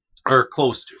 Or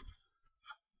close to.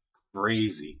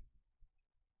 Crazy.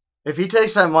 If he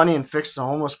takes that money and fixes the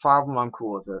homeless problem, I'm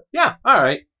cool with it. Yeah, all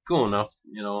right. Cool enough.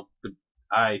 But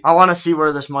I want to see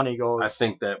where this money goes. I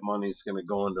think that money's going to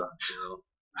go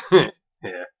into,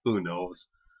 yeah, who knows.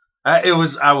 I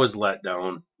was let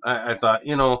down. I thought,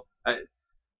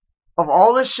 of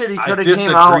all the shit he could have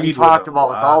came out and talked about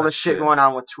with all the shit going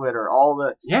on with Twitter,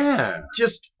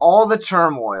 just all the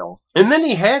turmoil. And then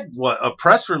he had a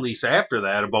press release after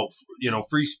that about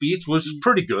free speech, was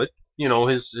pretty good.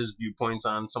 His viewpoints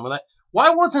on some of that.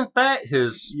 Why wasn't that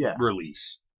his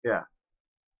release? Yeah.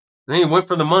 And then he went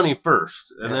for the money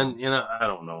first, and then I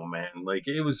don't know, man. Like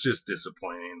it was just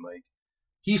disappointing. Like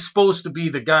he's supposed to be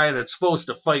the guy that's supposed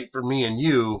to fight for me and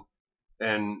you,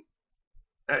 and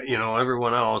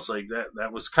everyone else, like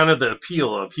that was kind of the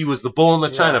appeal of he was the bull in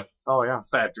the China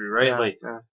factory, right?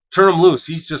 Turn him loose.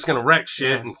 He's just going to wreck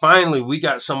shit. And finally, we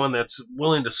got someone that's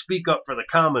willing to speak up for the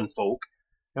common folk.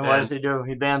 And what does he do?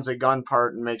 He bans a gun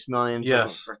part and makes millions.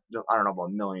 Yes. I don't know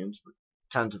about millions, but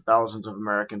tens of thousands of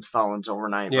Americans felons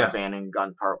overnight by banning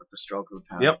gun part with the stroke of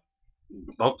a pen. Yep.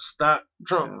 Bump stock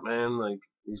Trump, man. Like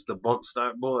he's the bump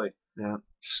stock boy. Yeah.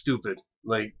 Stupid.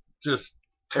 Like just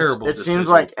terrible. It seems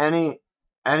like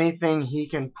anything he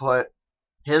can put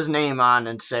his name on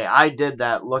and say, I did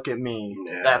that, look at me.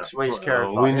 That's what he's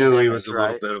careful. We knew he was a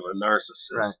little bit of a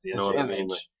narcissist. You know what I mean?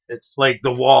 Like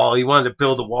the wall. He wanted to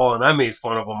build a wall, and I made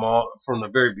fun of him all from the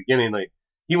very beginning. Like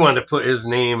he wanted to put his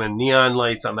name and neon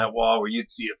lights on that wall where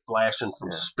you'd see it flashing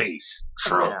from space.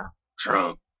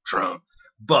 Trump.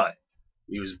 But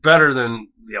he was better than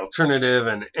the alternative,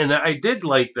 and I did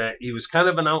like that he was kind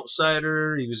of an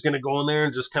outsider. He was going to go in there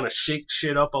and just kind of shake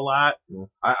shit up a lot. Yeah.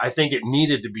 I think it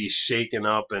needed to be shaken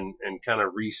up and kind of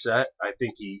reset. I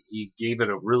think he gave it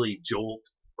a really jolt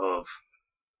of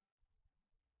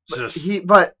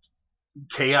but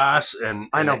chaos and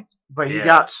I know, but he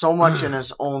got so much in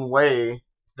his own way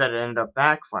that it ended up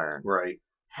backfiring. Right.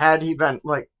 Had he been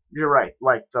you're right,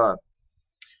 like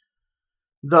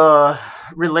the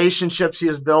relationships he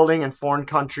is building in foreign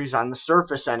countries on the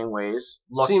surface anyways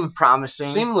look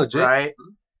promising. Seem legit. Right?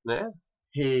 Yeah.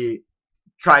 He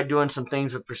tried doing some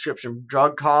things with prescription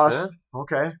drug costs. Yeah.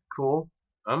 Okay, cool.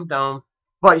 I'm down.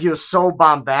 But he was so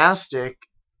bombastic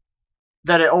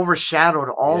that it overshadowed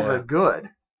all the good.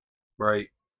 Right.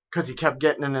 Because he kept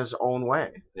getting in his own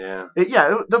way. Yeah.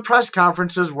 The press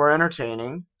conferences were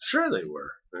entertaining. Sure they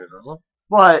were.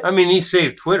 But I mean, he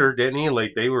saved Twitter, didn't he?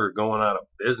 Like they were going out of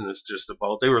business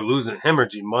they were losing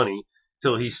hemorrhaging money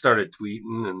till he started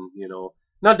tweeting and,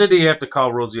 Now, did he have to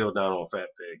call Rosie O'Donnell a fat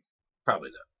pig? Probably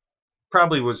not.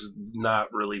 Probably was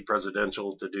not really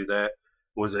presidential to do that.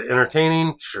 Was it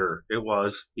entertaining? Sure, it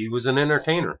was. He was an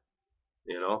entertainer.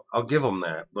 I'll give him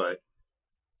that. But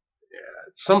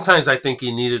sometimes I think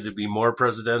he needed to be more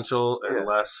presidential and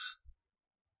less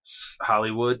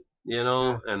Hollywood, and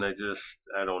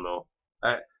I don't know.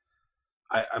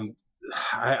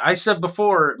 I said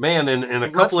before, man, in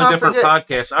a couple of different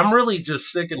podcasts, I'm really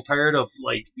just sick and tired of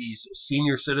like these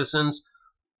senior citizens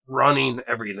running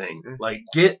everything. Like,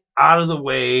 get out of the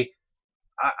way.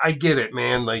 I get it,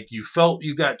 man. Like, you felt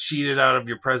you got cheated out of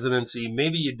your presidency.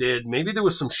 Maybe you did. Maybe there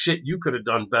was some shit you could have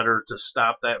done better to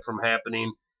stop that from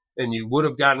happening, and you would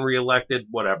have gotten reelected.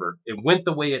 Whatever. It went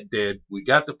the way it did. We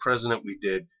got the president we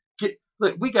did.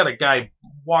 Look, we got a guy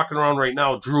walking around right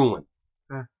now drooling.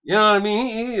 You know what I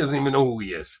mean? He doesn't even know who he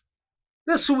is.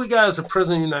 That's who we got as a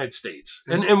president of the United States.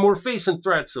 And we're facing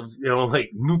threats of, like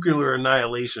nuclear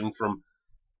annihilation from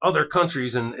other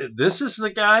countries. And this is the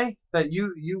guy that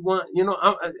you want,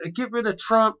 get rid of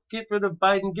Trump, get rid of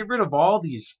Biden, get rid of all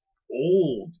these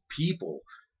old people.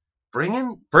 Bring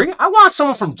in, I want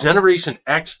someone from Generation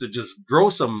X to just grow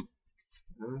some,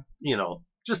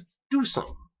 just do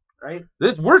something, right?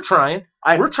 We're trying.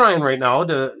 We're trying right now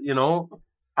to,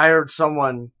 I heard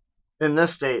someone in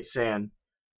this state saying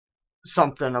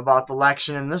something about the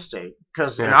election in this state.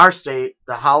 Because in our state,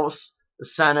 the House, the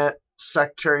Senate,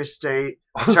 Secretary of State,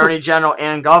 Attorney General,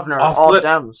 and Governor are all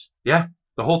Dems. Yeah,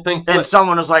 the whole thing flipped. And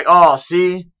someone was like, oh,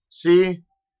 see?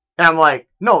 And I'm like,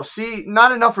 no, see,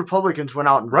 not enough Republicans went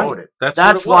out and voted.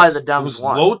 That's why the Dems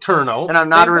won. Low turnout. And I'm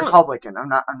not a Republican.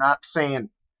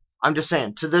 I'm just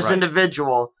saying, to this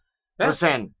individual, was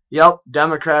saying, yep,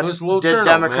 Democrats did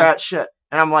Democrat shit.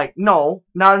 And I'm like, no,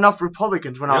 not enough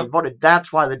Republicans went out and voted.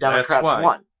 That's why the Democrats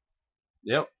won.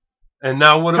 Yep. And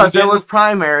now what are we getting? Because it was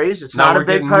primaries. It's not a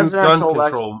big presidential gun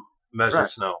control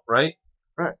measures now, right?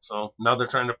 Right. So now they're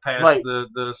trying to pass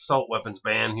the assault weapons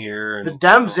ban here. And, the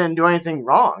Dems didn't do anything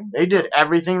wrong. They did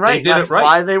everything right. That's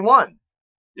why they won.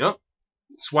 Yep.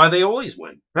 That's why they always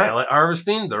win. Right. Ballot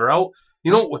harvesting, they're out.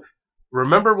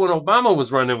 Remember when Obama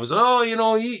was running, it was,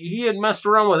 he had messed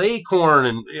around with Acorn,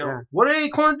 and what did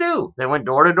Acorn do? They went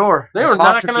door to door. They were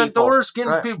knocking on doors,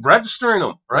 getting people, registering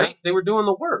them, right? They were doing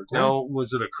the work. Right. Now,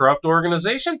 was it a corrupt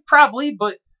organization? Probably,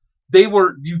 but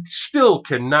you still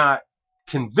cannot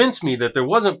convince me that there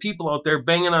wasn't people out there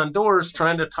banging on doors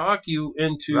trying to talk you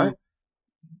into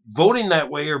voting that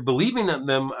way or believing in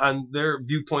them on their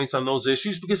viewpoints on those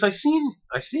issues, because I seen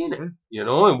it,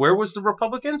 and where was the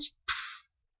Republicans?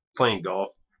 Playing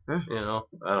golf, I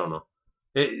don't know.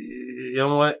 You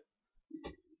know what?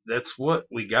 That's what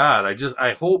we got.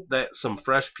 I hope that some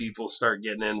fresh people start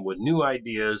getting in with new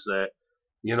ideas that,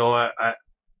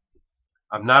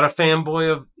 I'm not a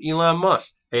fanboy of Elon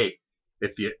Musk. Hey,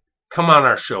 if you come on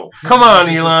our show, come on,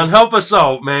 Elon, help us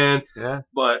out, man. Yeah.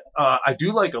 But I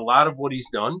do like a lot of what he's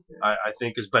done. I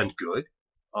think has been good.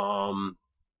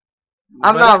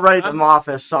 I'm not writing him off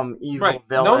as some evil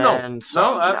villain. No,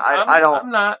 I don't. I'm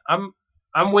not.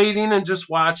 I'm waiting and just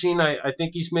watching. I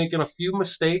think he's making a few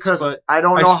mistakes, but I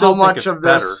don't know how much of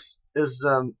this is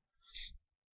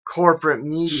corporate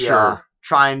media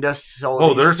trying to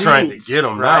sow these they're seeds, trying to get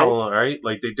him now, right?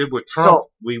 Like they did with Trump. So,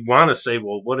 we want to say,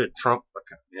 well, what did Trump?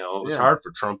 It was hard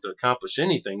for Trump to accomplish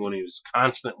anything when he was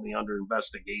constantly under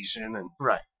investigation, and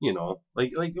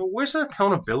like where's the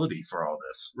accountability for all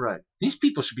this? Right. These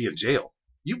people should be in jail.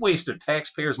 You wasted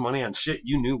taxpayers' money on shit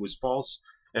you knew was false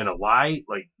and a lie.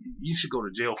 Like, you should go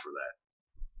to jail for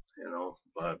that.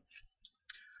 But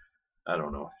I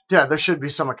don't know. Yeah, there should be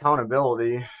some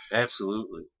accountability.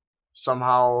 Absolutely.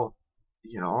 Somehow,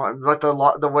 but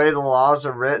the way the laws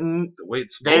are written, the way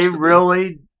it's they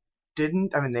really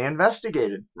didn't. I mean, they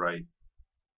investigated. Right.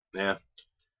 Yeah.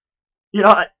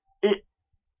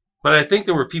 But I think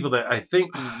there were people that,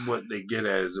 what they get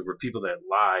at is there were people that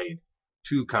lied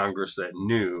to Congress that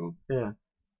knew. Yeah.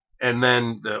 And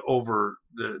then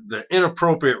the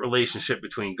inappropriate relationship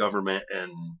between government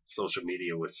and social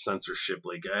media with censorship,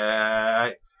 like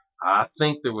I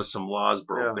think there was some laws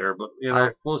broke there, but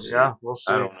we'll see. Yeah, we'll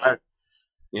see. I don't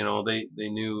know. They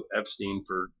knew Epstein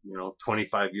for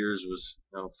 25 years was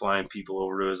flying people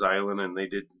over to his island, and they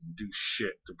didn't do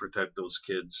shit to protect those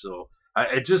kids. So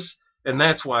and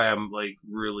that's why I'm like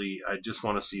I just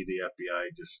want to see the FBI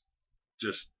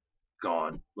just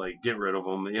gone. Like, get rid of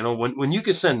them. When you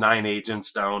can send 9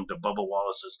 agents down to Bubba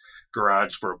Wallace's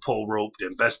garage for a pull rope to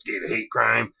investigate a hate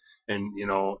crime, and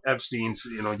Epstein's,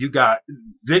 you got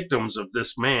victims of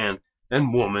this man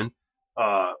and woman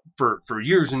for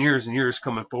years and years and years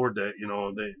coming forward that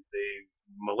they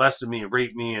molested me and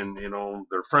raped me, and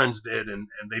their friends did, and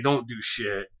they don't do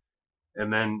shit,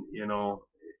 and then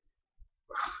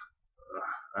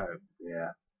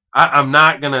I'm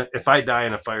not gonna, if I die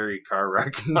in a fiery car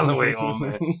wreck on the way home,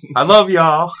 man. I love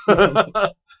y'all. I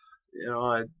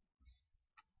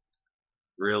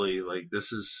really, like,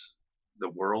 this is the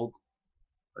world.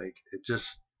 Like, it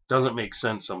just doesn't make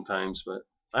sense sometimes, but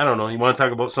I don't know. You want to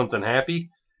talk about something happy?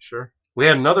 Sure. We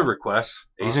had another request.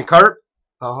 Asian Carp.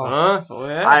 Oh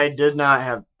yeah. I did not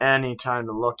have any time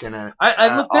to look in it.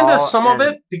 I looked into some of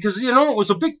it because, it was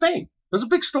a big thing. It was a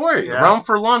big story around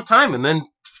for a long time. And then,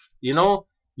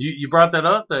 you brought that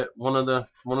up, that one of the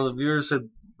viewers had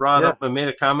brought up and made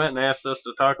a comment and asked us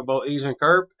to talk about Asian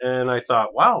Carp. And I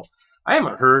thought, wow, I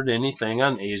haven't heard anything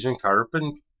on Asian Carp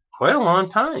in quite a long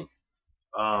time.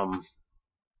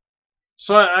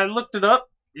 So I looked it up,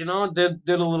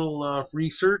 did a little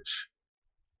research.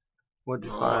 What'd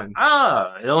you find?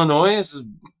 Illinois is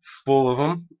full of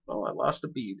them. Oh, I lost a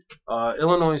bead.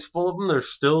 Illinois is full of them. They're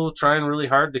still trying really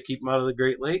hard to keep them out of the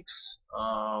Great Lakes.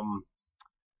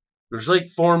 There's like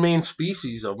 4 main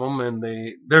species of them, and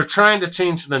they're trying to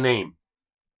change the name.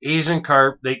 Asian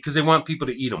carp, because they want people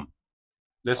to eat them.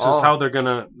 This is how they're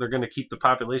gonna keep the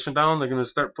population down. They're gonna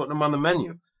start putting them on the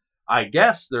menu. I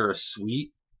guess they're a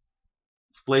sweet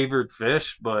flavored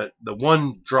fish, but the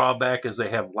one drawback is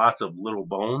they have lots of little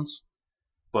bones.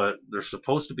 But they're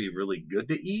supposed to be really good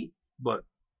to eat. But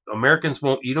Americans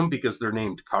won't eat them because they're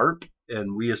named carp,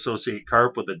 and we associate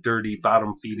carp with a dirty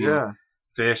bottom feeding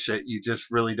fish that you just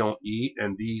really don't eat.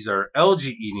 And these are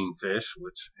algae eating fish,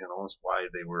 which is why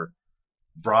they were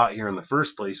brought here in the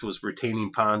first place, was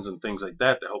retaining ponds and things like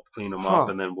that to help clean them up.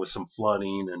 And then with some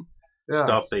flooding and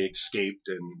stuff, they escaped,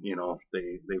 and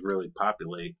they really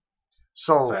populate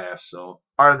fast. So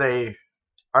are they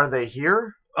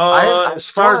here? As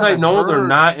far as I know, they're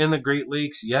not in the Great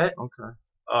Lakes yet. Okay.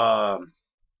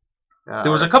 There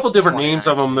was a couple different names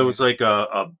of them. There was like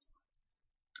God,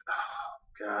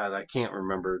 I can't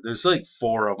remember. There's like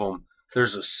 4 of them.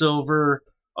 There's a silver,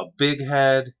 a big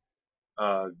head,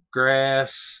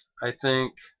 grass, I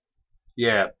think.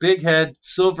 Yeah, big head,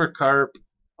 silver carp,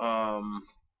 or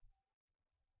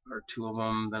 2 of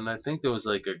them. Then I think there was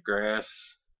like a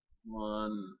grass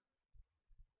one.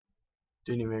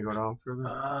 Didn't even go down further?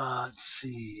 Let's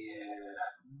see.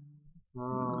 Yeah.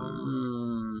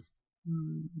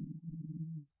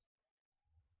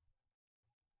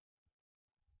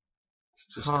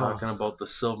 Just talking about the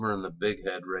silver and the big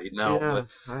head right now. Yeah,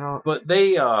 I don't. But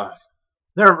they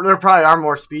there probably are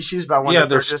more species, but I wonder if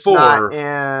there's just 4. Not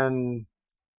in.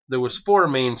 There was 4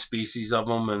 main species of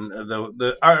them, and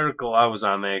the article I was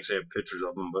on, they actually have pictures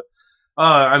of them. But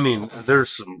I mean,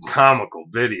 there's some comical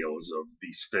videos of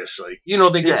these fish. Like,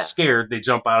 they get scared, they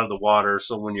jump out of the water.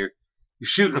 So when you're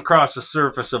shooting across the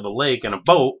surface of a lake in a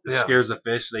boat, it scares the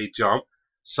fish. They jump.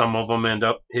 Some of them end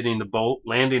up hitting the boat,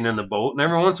 landing in the boat, and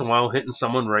every once in a while hitting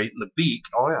someone right in the beak.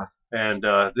 Oh yeah. And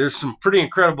there's some pretty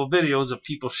incredible videos of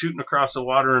people shooting across the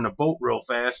water in a boat real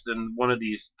fast, and one of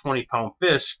these 20-pound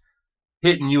fish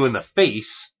hitting you in the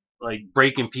face, like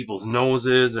breaking people's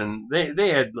noses, and they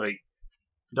had like.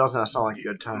 Doesn't sound like a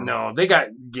good time. No, they got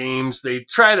games. They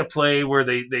try to play where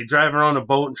they drive around a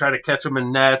boat and try to catch them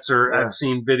in nets, or I've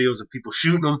seen videos of people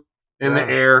shooting them in the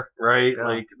air, right? Yeah.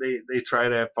 Like they try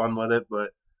to have fun with it,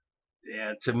 but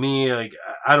yeah, to me, like,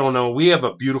 I don't know. We have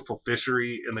a beautiful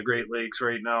fishery in the Great Lakes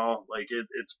right now. Like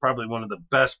it's probably one of the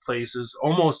best places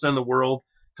almost in the world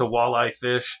to walleye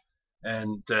fish,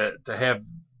 and to have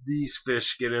these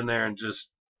fish get in there and just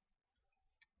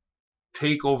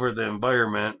take over the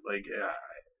environment, like.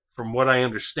 From what I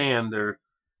understand,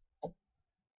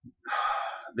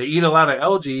 they eat a lot of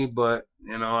algae, but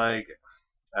like,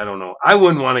 I don't know. I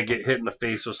wouldn't want to get hit in the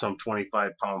face with some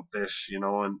 25-pound fish,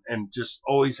 and just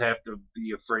always have to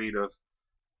be afraid of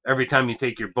every time you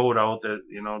take your boat out that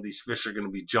these fish are going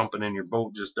to be jumping in your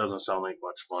boat. Just doesn't sound like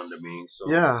much fun to me.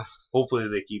 So hopefully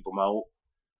they keep them out.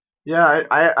 Yeah,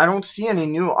 I don't see any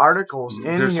new articles in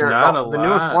There's here. The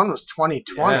newest one was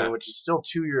 2020, which is still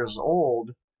 2 years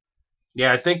old.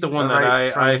 Yeah, I think the one that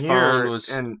I found was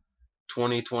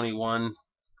 2021.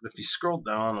 If you scroll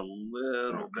down a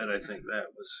little bit, I think that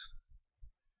was.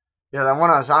 Yeah, that one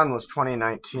I was on was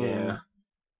 2019. Yeah.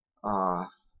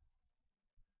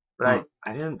 But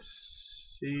I didn't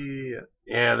see.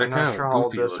 Yeah, they're kind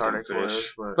of goofy looking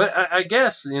fish. But I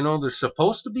guess they're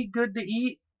supposed to be good to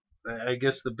eat. I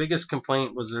guess the biggest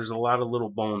complaint was there's a lot of little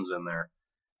bones in there.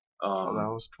 That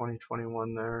was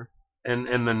 2021 there.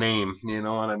 And the name, you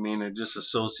know what I mean? It just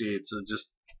associates.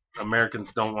 Just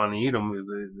Americans don't want to eat them because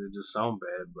they just sound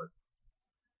bad. But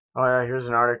oh yeah, here's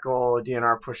an article: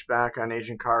 DNR pushback on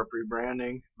Asian Carp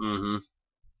rebranding. Mm-hmm.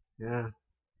 Yeah.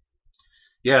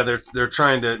 Yeah, they're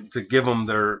trying to give them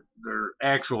their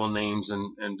actual names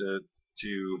and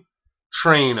to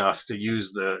train us to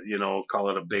use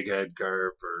call it a big head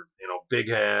carp or big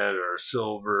head or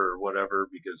silver or whatever,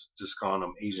 because just calling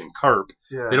them Asian carp,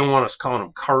 they don't want us calling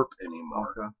them carp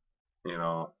anymore. Okay.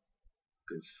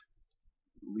 Because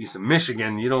at least in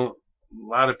Michigan, a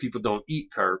lot of people don't eat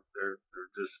carp. They're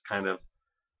just kind of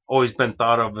always been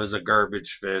thought of as a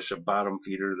garbage fish, a bottom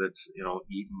feeder that's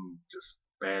eating just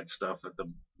bad stuff at the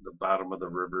bottom of the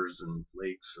rivers and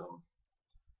lakes. So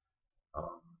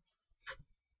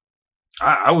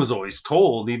I was always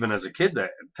told, even as a kid, that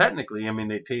technically,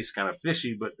 they taste kind of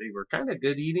fishy, but they were kind of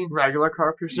good eating. Regular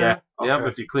carp, you're saying? Yeah, okay.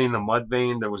 If you clean the mud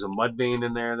vein, there was a mud vein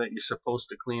in there that you're supposed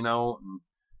to clean out.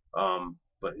 And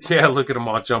But yeah, look at them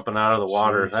all jumping out of the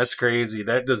water. Jeez. That's crazy.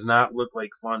 That does not look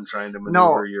like fun trying to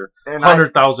maneuver your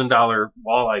 $100,000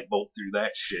 walleye boat through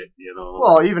that shit. You know.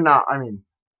 Well, even now, I mean.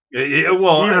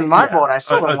 Well, even my boat, I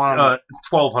still don't want a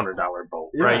 $1,200 boat,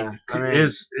 right? I mean,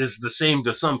 is the same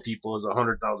to some people as a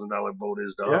 $100,000 boat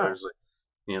is to others.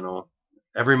 You know,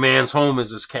 every man's home is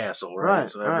his castle, right?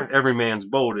 So every man's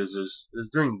boat is his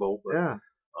dream boat. But,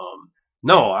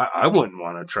 no, I wouldn't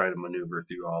want to try to maneuver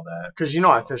through all that. Because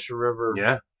I fish a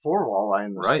river for walleye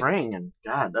in the spring, and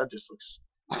God, that just looks.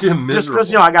 Just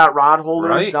because I got rod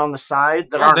holders down the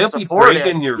side that aren't supported. They'll be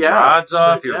breaking your rods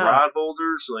off, your rod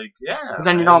holders, But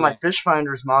then my fish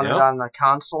finder's mounted on the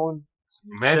console. And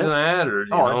imagine that,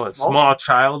 or a small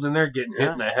child in there getting hit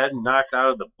in the head and knocked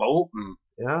out of the boat, and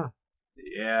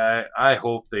I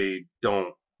hope they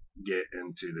don't get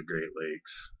into the Great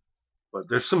Lakes. But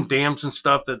there's some dams and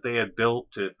stuff that they had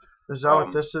built to. Is that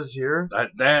what this is here?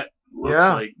 That looks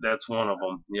like that's one of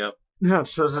them. Yep. Yeah, it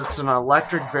says it's an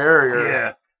electric barrier.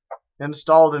 Yeah.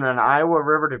 Installed in an Iowa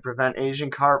river to prevent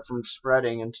Asian carp from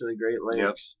spreading into the Great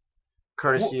Lakes,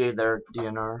 courtesy of their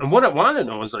DNR. And what I want to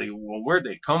know is where'd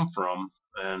they come from?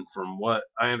 And from what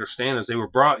I understand is they were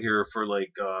brought here for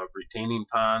retaining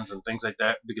ponds and things like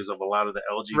that because of a lot of the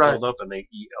algae buildup, and they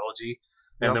eat algae.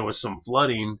 And there was some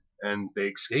flooding, and they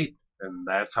escaped, and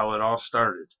that's how it all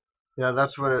started. Yeah,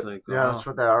 that's what that's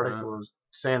what that article was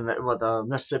saying, that the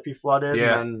Mississippi flooded,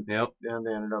 and then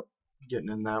they ended up getting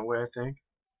in that way, I think.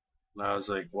 And I was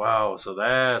like, wow, so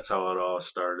that's how it all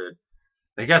started.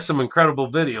 They got some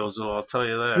incredible videos, though, I'll tell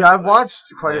you that. Yeah, I've watched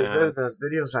quite a bit of the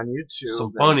videos on YouTube.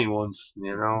 Some funny ones,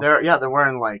 They're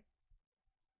wearing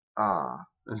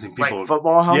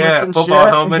football helmets. Yeah, and football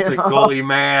shit, helmets and goalie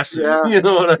masks. And, you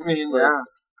know what I mean?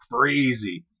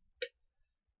 Crazy.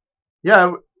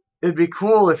 Yeah, it'd be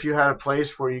cool if you had a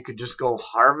place where you could just go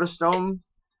harvest them,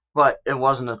 but it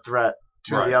wasn't a threat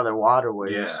to the other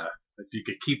waterways. Yeah. If you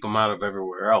could keep them out of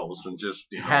everywhere else and just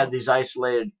had these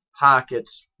isolated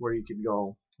pockets where you could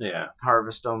go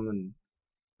harvest them,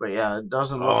 but it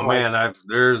doesn't look like. Oh man,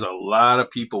 there's a lot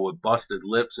of people with busted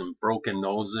lips and broken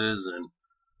noses and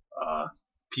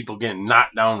people getting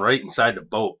knocked down right inside the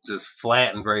boat, just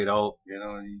flattened right out.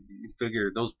 You figure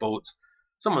those boats,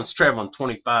 someone's traveling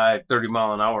 25, 30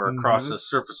 mile an hour across the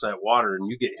surface of that water, and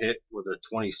you get hit with a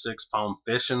 26-pound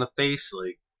fish in the face,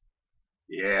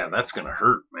 yeah, that's going to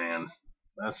hurt, man.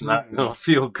 That's not going to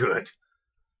feel good.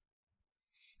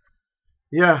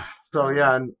 Yeah, so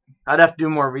and I'd have to do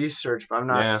more research, but I'm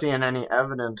not seeing any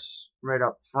evidence right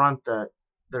up front that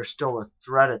they're still a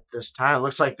threat at this time. It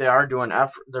looks like they are doing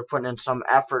effort. They're putting in some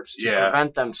efforts to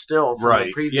prevent them still from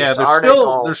the previous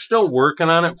article. They're still working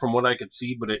on it from what I could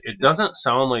see, but it doesn't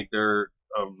sound like they're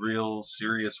a real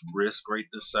serious risk right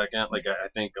this second. I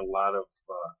think a lot of...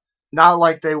 not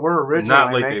like they were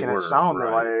originally making it sound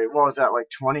like. What was that,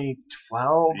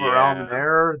 2012 around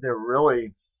there? They're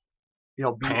really,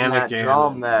 beating panicking, that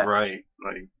drum that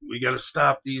we got to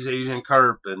stop these Asian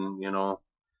carp, and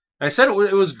I said it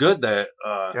was good that.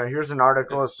 Here's an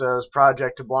article that says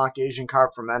project to block Asian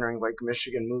carp from entering Lake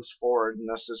Michigan moves forward, and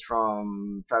this is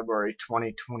from February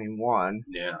 2021.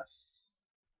 Yeah.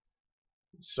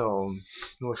 So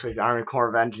it looks like the Army Corps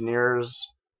of Engineers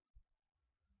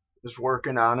is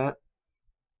working on it.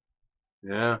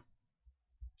 Yeah.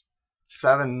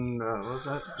 What was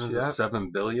that? See that?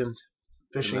 $7 billion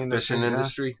fishing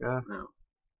industry. Yeah.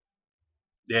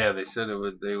 Yeah, they said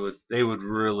they would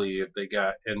really, if they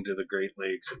got into the Great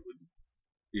Lakes, it would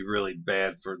be really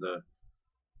bad for the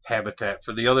habitat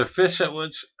for the other fish,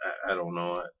 which I don't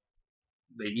know.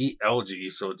 They eat algae,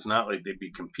 so it's not like they'd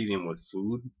be competing with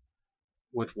food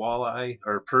with walleye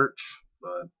or perch.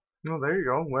 But there you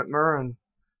go. Whitmer and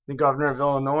the governor of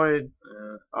Illinois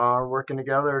are working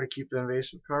together to keep the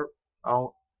invasive carp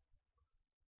out.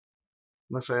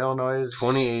 Looks like Illinois is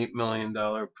 $28 million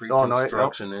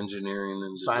pre-construction engineering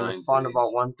and design. Signed a fund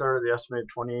about 1/3 of the estimated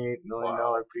 $28 million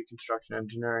pre-construction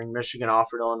engineering. Michigan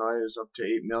offered Illinois is up to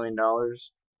 $8 million.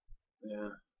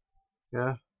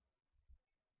 Yeah.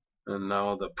 And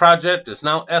now the project is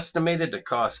now estimated to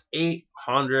cost $858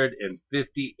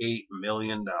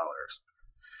 million.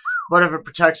 But if it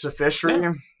protects the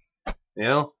fishery,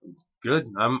 good.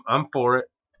 I'm for it.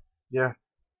 Yeah.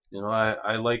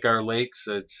 I like our lakes.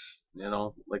 It's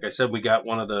like I said, we got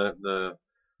one of the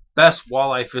best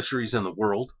walleye fisheries in the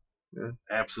world. Yeah.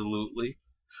 Absolutely.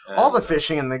 All the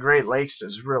fishing in the Great Lakes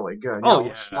is really good. Smallmouth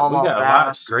bass. A lot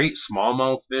of great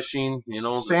smallmouth fishing.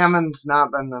 Salmon's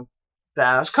not been the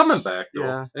best. It's coming back though.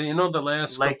 Yeah. And the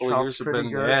last couple of years have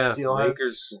been good.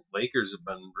 Lakers have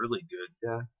been really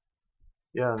good.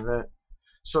 Yeah.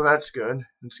 So that's good.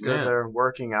 It's good they're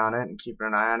working on it and keeping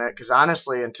an eye on it. Because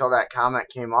honestly, until that comment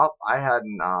came up, I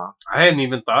hadn't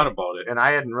even thought about it, and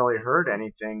I hadn't really heard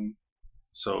anything.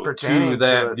 So pertaining to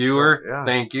that to it, viewer, so,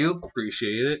 thank you,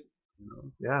 appreciate it.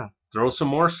 Yeah. Throw some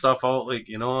more stuff out. Like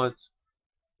we want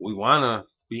to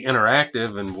be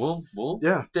interactive, and we'll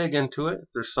dig into it. If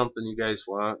there's something you guys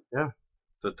want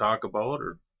to talk about,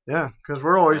 or because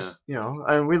we're always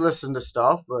we listen to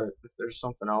stuff, but if there's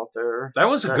something out there, that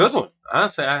was a good one.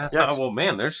 Honestly, I thought, well,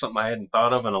 man, there's something I hadn't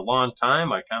thought of in a long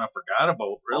time. I kind of forgot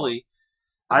about, really.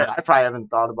 I probably haven't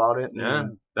thought about it.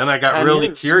 Then I got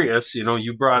really curious.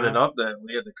 You brought it up that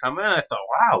we had to come in. I thought,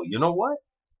 wow, you know what?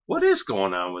 What is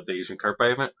going on with Asian Carp? I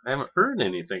haven't heard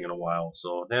anything in a while.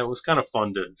 So it was kind of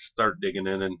fun to start digging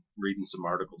in and reading some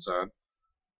articles on.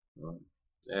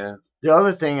 The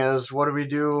other thing is, what do we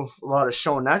do about a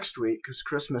show next week? Because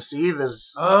Christmas Eve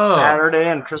is Saturday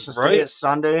and Christmas Day is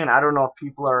Sunday, and I don't know if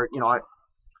people are,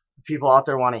 people out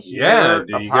there want to hear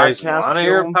do you guys want to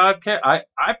hear a podcast?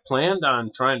 I planned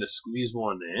on trying to squeeze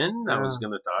one in. I was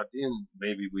going to talk to you, and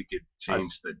maybe we could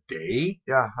change the day.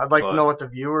 Yeah, I'd like to know what the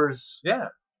viewers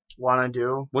want to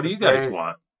do. What do you guys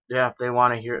want? Yeah, if they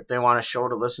want to hear, if they want a show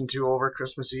to listen to over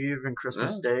Christmas Eve and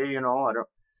Christmas Day, I don't.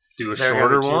 Do a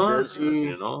shorter one,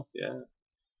 busy.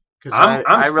 I'm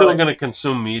still going to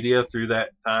consume media through that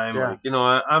time. Like,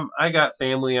 I got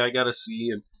family I got to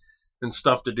see and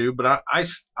stuff to do, but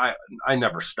I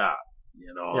never stop.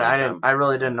 I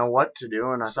really didn't know what to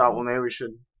do, and I thought, well, maybe we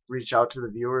should reach out to the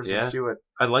viewers and see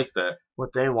I like that,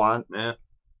 what they want. Yeah,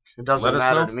 it doesn't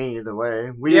matter to me either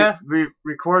way. We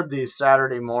record these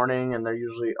Saturday morning, and they're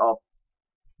usually up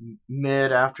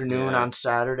mid-afternoon on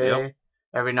Saturday. Yep.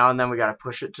 Every now and then we got to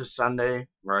push it to Sunday.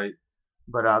 Right.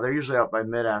 But they're usually up by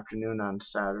mid-afternoon on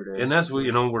Saturday. And that's what,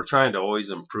 we're trying to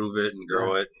always improve it and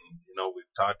grow it. And, we've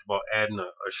talked about adding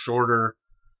a shorter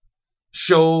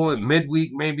show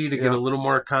midweek maybe to get a little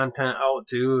more content out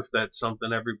too, if that's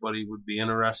something everybody would be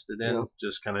interested in.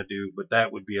 Just kind of but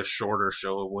that would be a shorter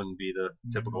show. It wouldn't be the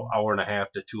typical hour and a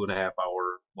half to 2.5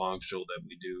 hour long show that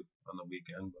we do on the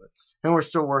weekend. And we're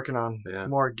still working on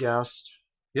more guests.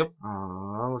 Yep.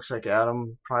 Looks like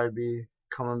Adam probably be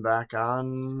coming back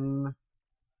on.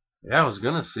 Yeah, I was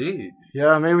gonna see.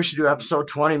 Yeah, maybe we should do episode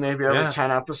 20. Maybe every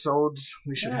 10 episodes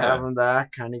we should have him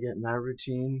back, kind of get in that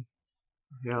routine.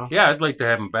 Yeah, I'd like to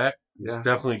have him back. He's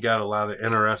definitely got a lot of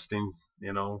interesting,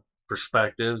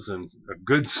 perspectives and a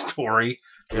good story.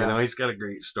 He's got a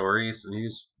great stories, and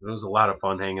it was a lot of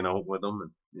fun hanging out with him,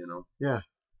 and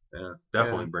Yeah,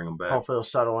 definitely bring him back. Hopefully he'll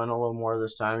settle in a little more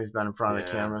this time. He's been in front of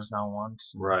the cameras now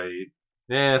once. Right.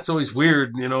 Yeah, it's always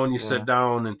weird, when you sit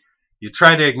down and you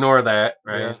try to ignore that,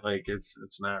 right? Like it's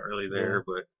not really there,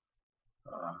 but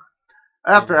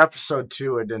after episode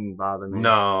 2, it didn't bother me.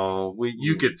 No,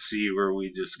 you could see where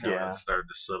we just kind of started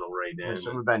to settle right in.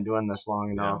 So we've been doing this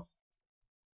long enough.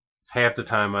 Half the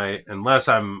time, unless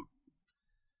I'm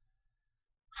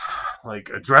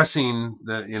like addressing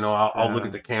the, I'll look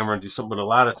at the camera and do something. But a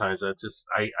lot of times that's just,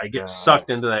 I get sucked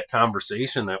into that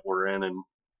conversation that we're in, and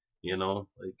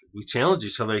like we challenge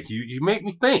each other. Like you make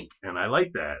me think, and I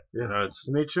like that. Yeah,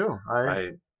 me too.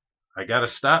 I gotta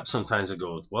stop sometimes and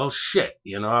go, well, shit.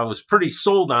 I was pretty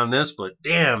sold on this, but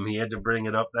damn, he had to bring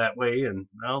it up that way, and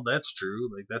well, that's true.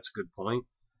 Like that's a good point.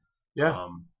 Yeah.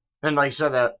 And like you said,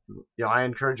 that I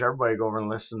encourage everybody to go over and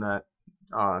listen to that.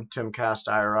 Tim Cast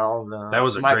IRL, that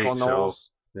was a Michael great Knowles,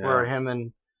 show. Where him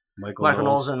and Michael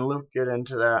Knowles and Luke get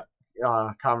into that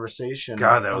conversation.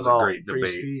 God, that was a great free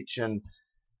debate. Speech, and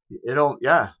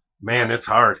man, it's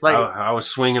hard. Like, I was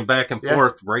swinging back and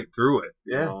forth right through it.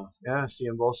 Yeah,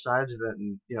 seeing both sides of it,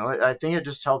 and I think it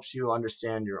just helps you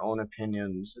understand your own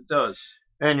opinions. It does,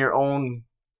 and your own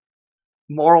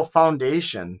moral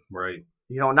foundation. Right.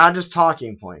 Not just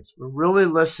talking points. Really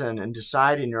listen and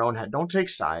decide in your own head. Don't take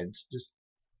sides. Just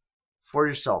for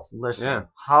yourself, listen. Yeah.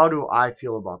 How do I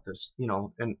feel about this?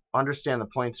 And understand the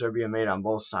points that are being made on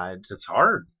both sides. It's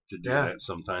hard to do that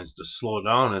sometimes, to slow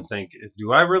down and think,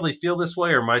 do I really feel this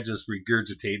way, or am I just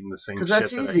regurgitating the same shit? Because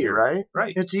that's easy, right?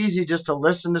 Right. It's easy just to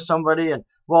listen to somebody and,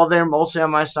 well, they're mostly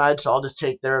on my side, so I'll just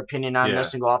take their opinion on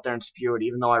this and go out there and spew it,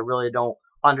 even though I really don't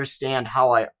understand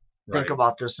how I think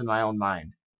about this in my own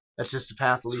mind. That's just the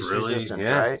path of least resistance,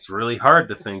 right? It's really hard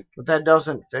to think. But that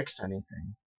doesn't fix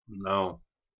anything. No.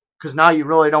 Because now you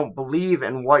really don't believe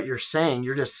in what you're saying.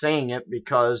 You're just saying it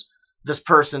because this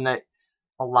person that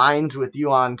aligns with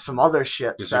you on some other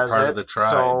shit says part it. Of the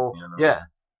tribe, so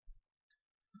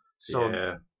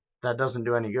So that doesn't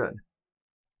do any good.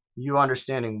 You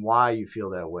understanding why you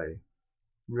feel that way,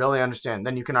 really understand,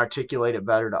 then you can articulate it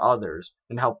better to others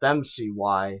and help them see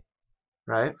why,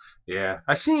 right? Yeah,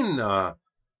 I seen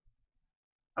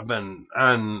I've been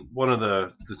on one of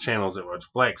the channels that watch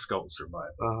Black Skull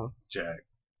Survival. Jack.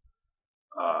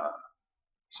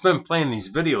 He's been playing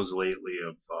these videos lately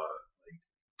of like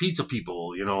pizza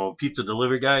people, pizza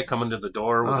delivery guy coming to the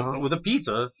door with a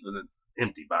pizza in an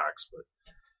empty box,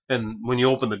 and when you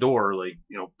open the door, like,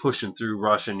 pushing through,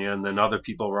 rushing you, and then other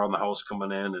people around the house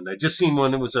coming in, and I just seen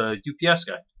one. It was a UPS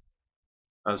guy.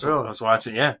 I was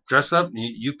watching, dressed up,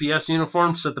 UPS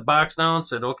uniform, set the box down,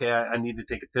 said, okay, I need to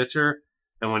take a picture.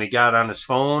 And when he got on his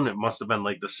phone, it must have been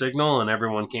like the signal, and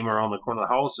everyone came around the corner of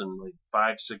the house, and like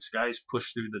 5-6 guys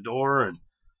pushed through the door and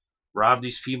robbed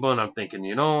these people. And I'm thinking,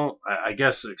 I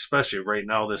guess especially right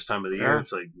now, this time of the year,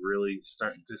 it's like really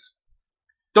starting to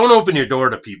don't open your door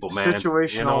to people, man.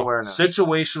 Situational awareness.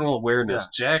 Situational awareness.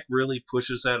 Yeah. Jack really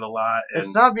pushes that a lot. And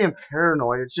it's not being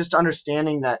paranoid. It's just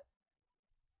understanding that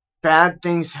bad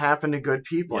things happen to good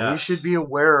people. Yes. And you should be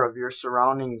aware of your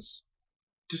surroundings.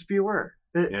 Just be aware.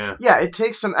 It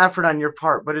takes some effort on your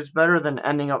part, but it's better than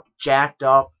ending up jacked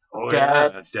up,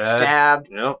 dead, stabbed,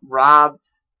 robbed.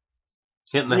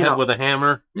 Hitting the head with a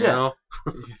hammer, you know.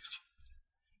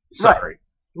 Sorry.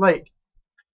 Like,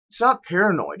 it's not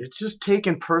paranoid. It's just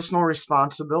taking personal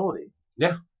responsibility.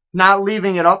 Yeah. Not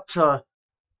leaving it up to...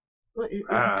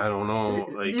 I don't know.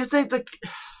 Like, you think that...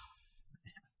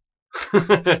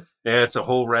 yeah, it's a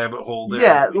whole rabbit hole there.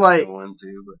 Yeah, like... Go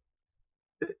into,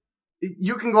 but...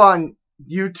 You can go on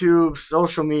YouTube,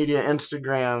 social media,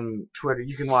 Instagram, Twitter.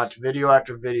 You can watch video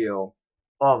after video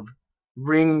of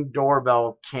Ring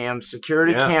doorbell cams,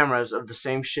 security cameras of the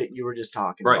same shit you were just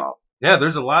talking about. Yeah,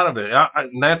 there's a lot of it.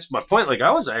 And that's my point. Like,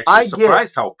 I was actually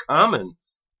surprised how common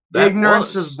that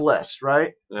ignorance was. Is bliss,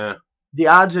 right? Yeah. The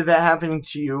odds of that happening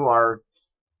to you are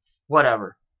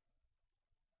whatever.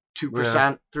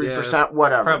 2%, 3%,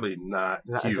 whatever. Probably not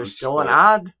huge. There's still an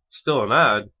odd. Still an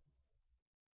odd.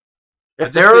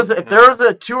 If there was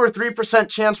a 2 or 3%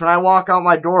 chance when I walk out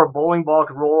my door, a bowling ball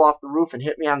could roll off the roof and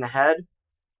hit me on the head,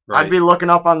 I'd be looking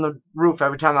up on the roof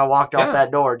every time I walked out that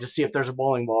door to see if there's a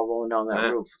bowling ball rolling down that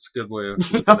roof. It's a good way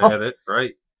of looking at it,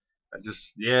 right?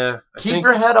 Keep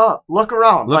your head up. Look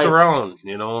around. Look around,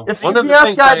 If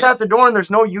UPS guy's at the door and there's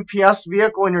no UPS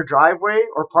vehicle in your driveway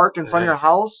or parked in front of your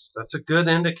house, that's a good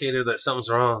indicator that something's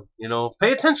wrong.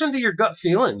 Pay attention to your gut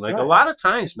feeling. Like, a lot of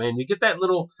times, man, you get that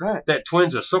little, that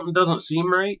twinge of something doesn't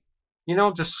seem right.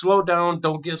 Just slow down.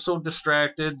 Don't get so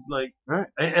distracted. Like,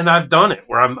 and I've done it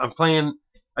where I'm playing.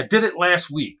 I did it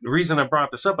last week. The reason I brought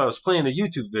this up, I was playing a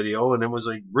YouTube video, and it was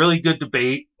a really good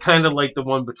debate, kind of like the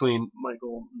one between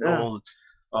Michael Knowles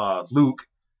and Luke,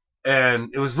 and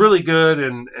it was really good.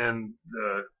 And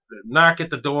the knock at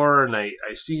the door, and I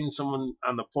seen someone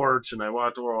on the porch, and I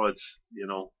walked over. Oh, it's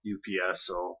UPS,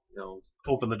 so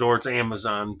open the door. It's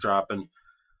Amazon dropping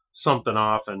something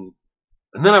off, and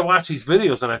then I watched these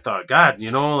videos, and I thought, God,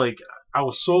 like. I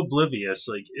was so oblivious.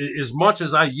 Like, as much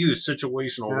as I use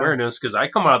situational awareness, because I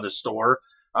come out of the store,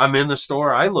 I'm in the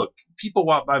store, people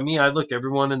walk by me, I look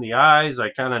everyone in the eyes, I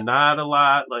kind of nod a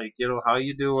lot, like, how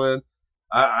you doing?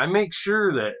 I make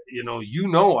sure that,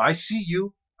 I see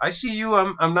you,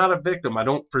 I'm not a victim, I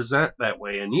don't present that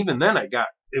way. And even then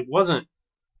it wasn't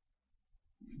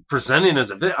presenting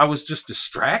as a victim, I was just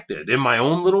distracted in my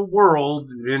own little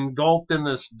world, engulfed in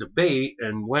this debate,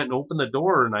 and went and opened the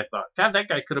door, and I thought, God, that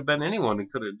guy could have been anyone and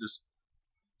could have just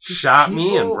shot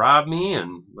me and robbed me.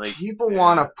 And like, people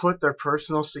want to put their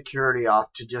personal security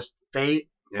off to just fate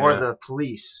or the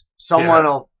police. Someone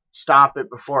will stop it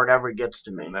before it ever gets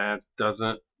to me. And that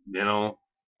doesn't,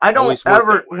 I don't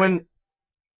ever when.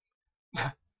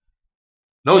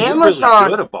 No,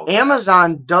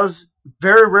 Amazon does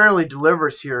very rarely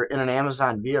delivers here in an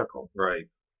Amazon vehicle. Right.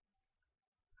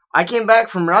 I came back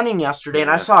from running yesterday, and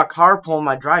I saw a car pull in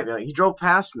my driveway. He drove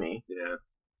past me. Yeah.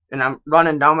 And I'm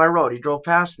running down my road. He drove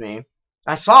past me.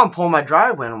 I saw him pull my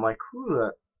driveway, and I'm like, who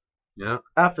the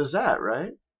F is that,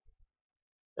 right?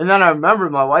 And then I remember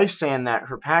my wife saying that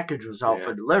her package was out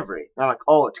for delivery. And I'm like,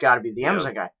 oh, it's got to be the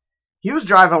Amazon guy. He was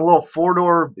driving a little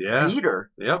four-door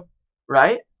beater. Yep.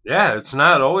 Right? Yeah, it's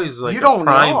not always like a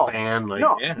prime fan. Like,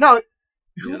 no.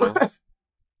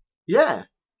 Yeah.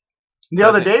 The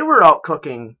other day we were out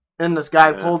cooking, and this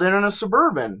guy pulled in a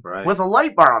Suburban with a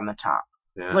light bar on the top.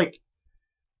 Yeah. Like,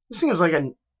 this thing was like a,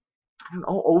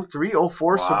 03,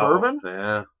 04 Suburban.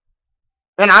 Yeah.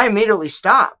 And I immediately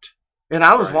stopped. And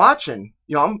I was watching.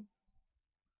 And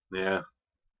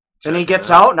he gets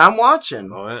out, and I'm watching.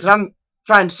 Because I'm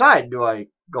trying to decide, do I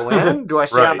go in? Do I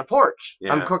stay on the porch?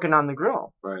 Yeah. I'm cooking on the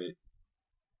grill. Right.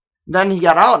 Then he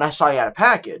got out, and I saw he had a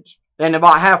package. And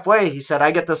about halfway, he said,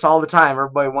 I get this all the time.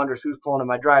 Everybody wonders who's pulling in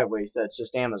my driveway. He said, it's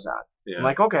just Amazon. Yeah. I'm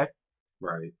like, okay.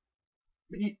 Right.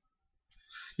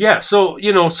 Yeah, so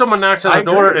someone knocks on the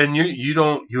door and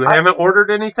you haven't ordered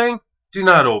anything. Do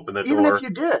not open the door. Even if you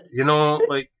did,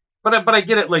 but I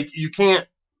get it. Like you can't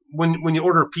when you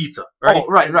order pizza, right? Oh,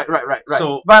 right.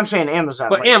 So, but I'm saying Amazon.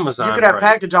 But Amazon, you could have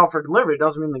package out for delivery. It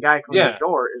doesn't mean the guy coming to the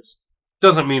door is.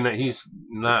 Doesn't mean that he's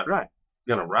not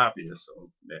gonna rob you. So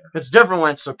yeah. It's different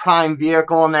when it's a Prime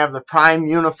vehicle and they have the Prime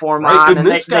uniform on. And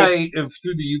this guy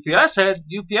through the UPS had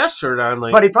UPS shirt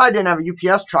on, but he probably didn't have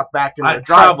a UPS truck back in the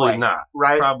driveway. Probably not.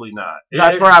 Right? Probably not.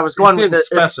 That's where I was going with it.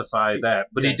 Didn't specify that,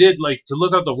 but he did to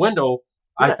look out the window.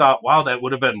 I thought, wow, that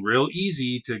would have been real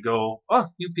easy to go, oh,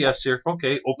 UPS here.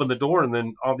 Okay, open the door, and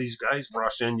then all these guys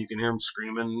rush in. You can hear them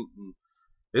screaming.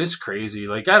 It's crazy.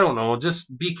 I don't know.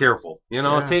 Just be careful.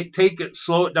 Take it,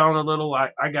 slow it down a little.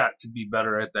 I got to be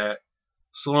better at that.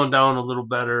 Slowing down a little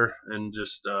better and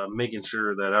just making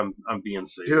sure that I'm being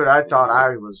safe. Dude, I thought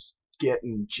I was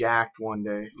getting jacked one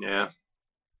day. Yeah.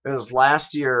 It was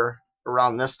last year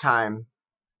around this time.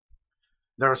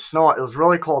 There was snow. It was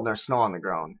really cold and there's snow on the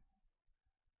ground.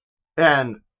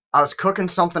 And I was cooking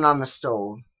something on the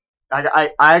stove.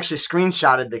 I actually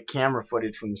screenshotted the camera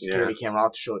footage from the security camera. I'll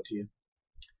have to show it to you.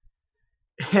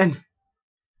 And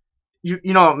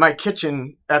you know my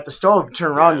kitchen at the stove,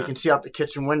 turn around, you can see out the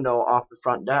kitchen window off the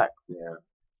front deck. Yeah.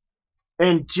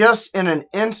 And just in an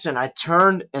instant, I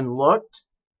turned and looked,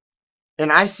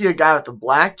 and I see a guy with a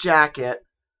black jacket,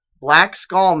 black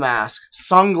skull mask,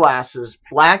 sunglasses,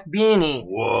 black beanie,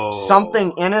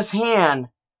 something in his hand,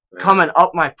 coming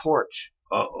up my porch.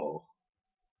 Uh-oh.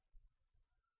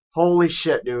 Holy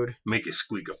shit, dude. Make you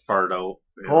squeak a fart out.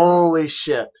 Yeah. Holy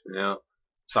shit. Yeah.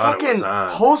 Fucking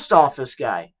post office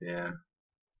guy. Yeah.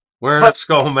 Wearing a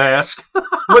skull mask.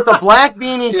 With a black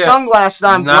beanie, sunglasses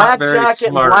on, black jacket,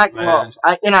 and black gloves.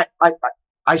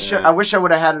 I wish I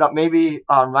would have had it up. Maybe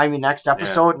maybe next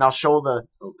episode, and I'll show the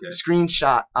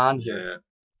screenshot on here.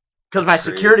 Because my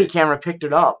security camera picked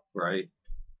it up. Right.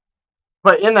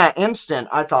 But in that instant,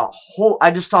 I thought, I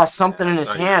just saw something in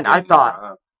his hand. I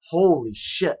thought, holy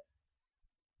shit.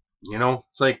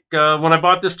 It's like when I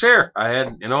bought this chair. I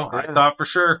had, I thought for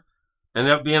sure.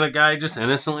 Ended up being a guy just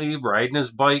innocently riding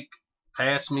his bike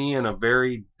past me in a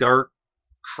very dark,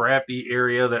 crappy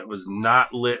area that was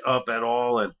not lit up at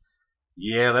all. And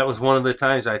yeah, that was one of the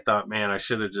times I thought, man, I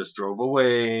should have just drove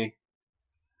away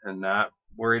and not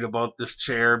worried about this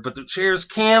chair. But the chair's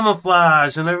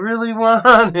camouflage, and I really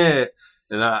want it.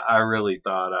 And I really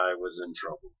thought I was in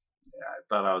trouble. Yeah, I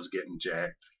thought I was getting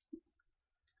jacked.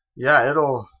 Yeah,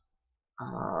 it'll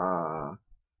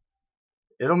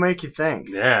make you think.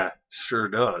 Yeah, sure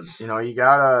does. You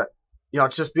gotta,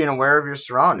 it's just being aware of your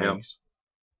surroundings.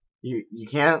 Yep. You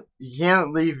can't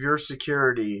leave your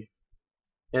security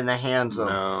in the hands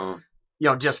of,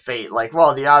 just fate. Like,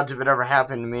 well, the odds of it ever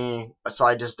happening to me, so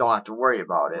I just don't have to worry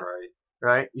about it.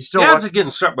 Right. You still the odds of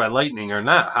getting struck by lightning are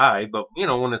not high, but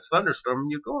when it's thunderstorming,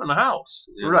 you go in the house.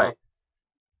 Right.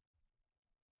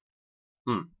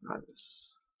 You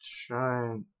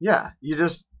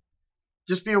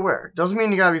just be aware. Doesn't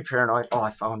mean you gotta be paranoid. Oh, I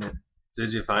found it.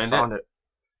 Did you find it? Found it.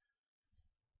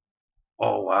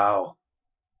 Oh wow.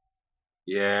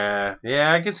 Yeah,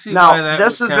 I can see now, why that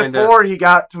this was is before he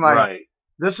got to my. Right.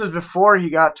 This is before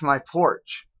he got to my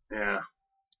porch. Yeah.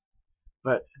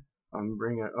 But I'm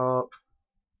bringing it up.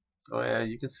 Oh yeah,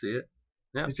 you can see it.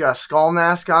 Yeah. He's got a skull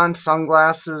mask on,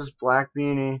 sunglasses, black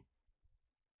beanie.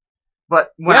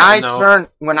 But when I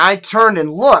turned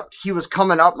and looked, he was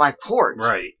coming up my porch.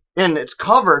 Right. And it's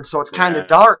covered, so it's kind of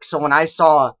dark. So when I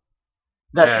saw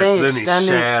that thing extending, then he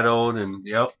shadowed and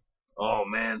Oh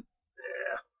man,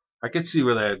 yeah. I could see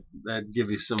where that give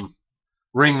you some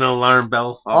ring the alarm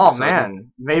bell. Oh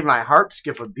man, made my heart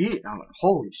skip a beat. I'm like,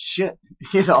 holy shit,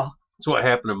 That's what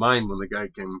happened to mine when the guy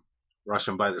came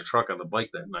rushing by the truck on the bike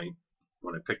that night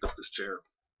when I picked up this chair.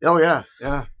 Oh yeah.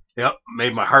 Yep,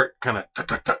 made my heart kind of tut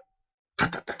tut tut.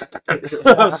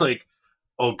 I was like,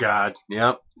 oh God,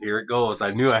 yep, here it goes. I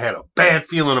knew I had a bad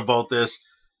feeling about this.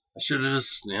 I should have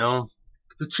just,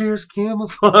 the chair's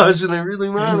camouflage and I really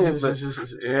wanted it. But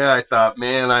yeah, I thought,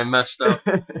 man, I messed up.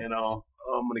 I'm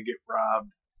going to get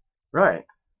robbed. Right.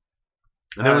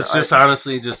 And it was just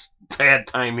honestly just bad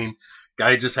timing.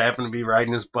 Guy just happened to be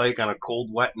riding his bike on a cold,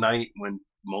 wet night when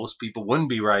most people wouldn't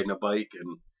be riding a bike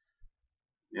and,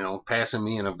 passing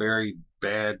me in a very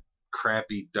bad,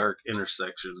 crappy, dark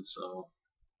intersection. So,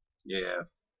 yeah.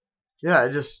 Yeah,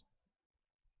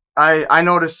 I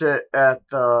noticed it at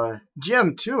the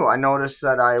gym too. I noticed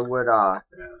that I would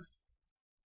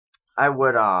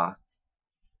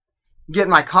get in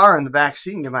my car in the back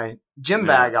seat and get my gym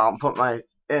bag out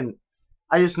and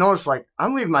I just noticed, like,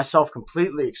 I'm leaving myself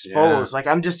completely exposed. Yeah. Like,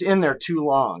 I'm just in there too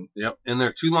long. Yep, in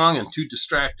there too long and too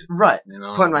distracted. Right.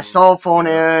 Putting my cell phone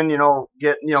in,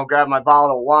 grab my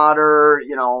bottle of water,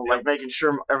 like making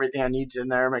sure everything I need's in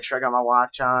there, make sure I got my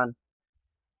watch on.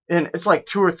 And it's like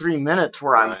 2 or 3 minutes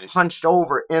where I'm hunched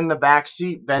over in the back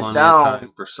seat, bent down. Plenty of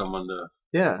time for someone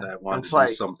that wanted to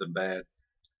do something bad.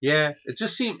 Yeah, it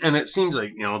seems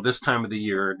like, this time of the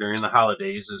year during the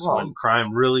holidays is when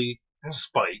crime really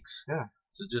spikes. Yeah.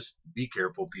 So just be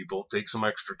careful, people. Take some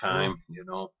extra time,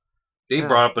 They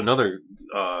brought up another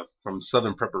from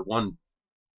Southern Prepper 1.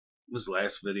 His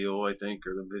last video, I think,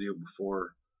 or the video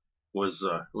before was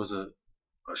a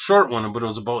short one, but it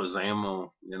was about his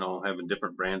ammo, having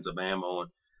different brands of ammo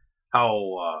and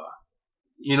how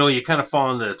you kind of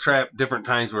fall into the trap different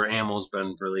times where ammo's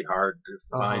been really hard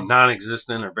to find,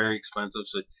 non-existent or very expensive.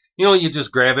 So, you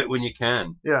just grab it when you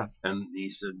can. Yeah. And he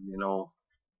said,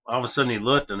 all of a sudden he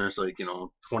looked and there's like,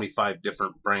 25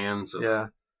 different brands of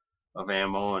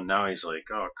ammo. And now he's like,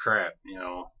 oh crap,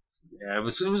 Yeah, it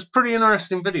was a pretty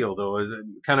interesting video though. It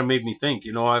kind of made me think,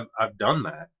 I've done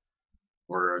that.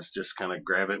 Where it's just kind of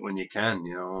grab it when you can,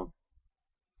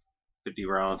 50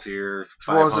 rounds here,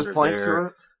 500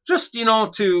 there. Just,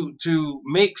 to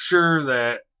make sure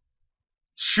that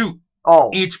shoot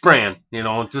each brand,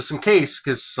 just in case,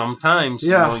 because sometimes,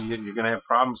 you're going to have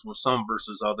problems with some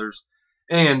versus others.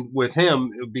 And with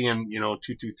him, it being,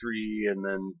 223 and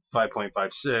then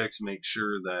 5.56, make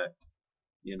sure that,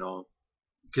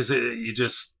 because you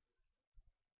just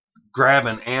grab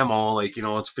an ammo, like,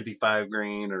 it's 55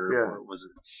 grain or was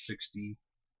it 60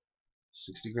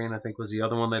 grain, I think was the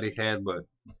other one that he had. But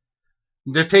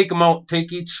to take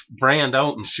each brand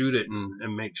out and shoot it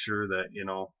and make sure that,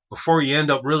 before you end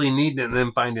up really needing it and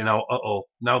then finding out,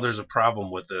 now there's a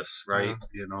problem with this, right?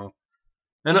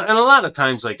 And a lot of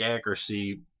times, like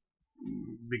accuracy,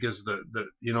 because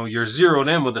you're zeroed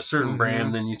in with a certain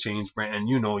brand, then you change brand, and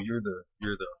you're the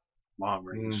long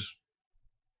range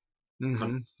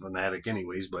fanatic,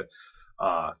 anyways. But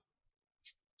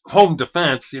home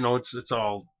defense, it's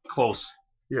all close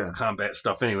combat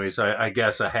stuff, anyways. I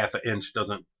guess a half an inch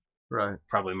doesn't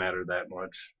probably matter that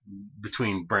much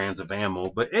between brands of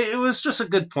ammo. But it was just a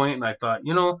good point, and I thought,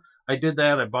 I did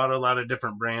that. I bought a lot of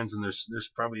different brands, and there's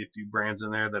probably a few brands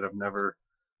in there that I've never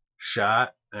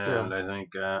shot, and I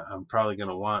think I'm probably going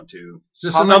to want to. It's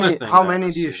just another thing. How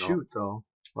many do you shoot, though?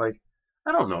 Like,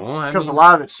 I don't know. Because a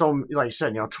lot of it's so, like you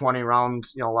said, 20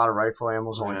 rounds, a lot of rifle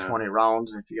ammo is only 20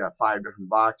 rounds. And if you got 5 different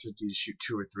boxes, do you shoot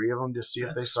 2 or 3 of them to see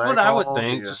if they cycle? That's what I would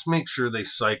think. Just make sure they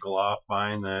cycle off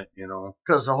fine, that,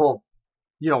 Because the whole,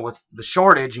 with the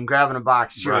shortage and grabbing a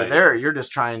box here or there, you're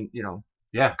just trying,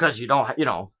 because you don't,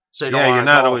 so you don't you're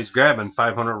not always grabbing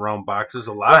 500 round boxes.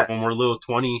 A lot of them were little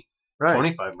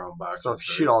 25 round boxes. So if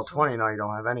you shoot all 20, now you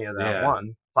don't have any of that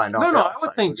one. Find out. No, I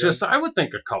would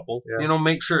think a couple. Yeah.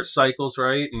 Make sure it cycles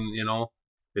right, and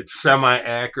it's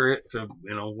semi-accurate to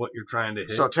what you're trying to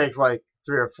hit. So take like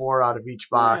 3 or 4 out of each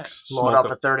box, load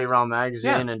up a 30 round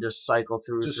magazine, and just cycle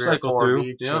through 3 or 4 of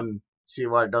each, and see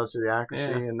what it does to the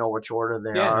accuracy, and know which order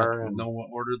they are, and know what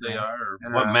order they are,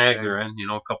 or what mag they're in.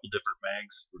 A couple different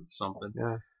mags or something.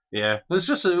 Yeah. It was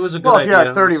a good idea. Well, if you had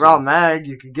a 30 round mag,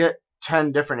 you could get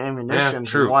 10 different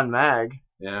ammunitions in one mag.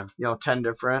 Yeah. 10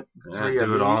 different. 3 of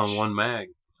do it each. all in one mag.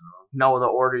 Know the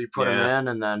order you put them in,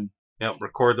 and then.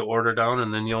 Record the order down,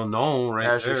 and then you'll know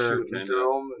as you're shooting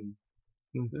through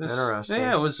them. Interesting.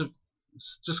 Yeah, it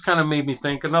just kind of made me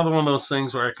think. Another one of those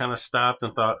things where I kind of stopped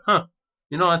and thought,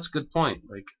 that's a good point.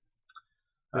 Like,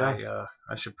 I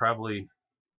should probably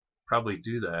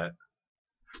do that.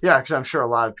 Yeah, because I'm sure a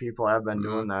lot of people have been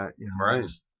doing that. Right.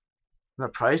 The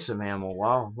price of ammo,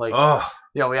 wow! Like,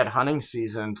 we had hunting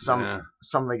season. Some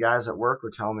of the guys at work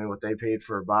would tell me what they paid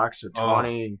for a box of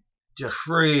 20. Just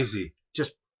crazy.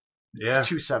 Just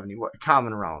 270. What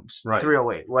common rounds? Right.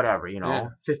 308, whatever.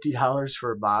 $50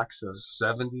 for a box of.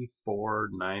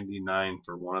 $74.99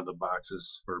 for one of the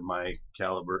boxes for my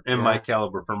caliber my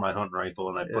caliber for my hunting rifle,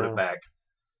 and I put it back.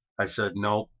 I said,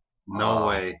 nope, no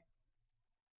way.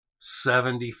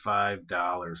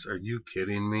 $75. Are you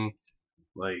kidding me?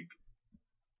 Like.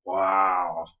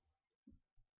 Wow.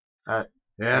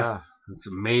 It's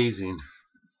amazing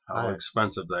how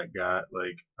expensive that got.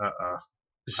 Like,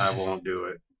 I won't do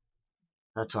it.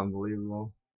 That's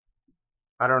unbelievable.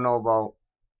 I don't know about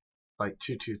like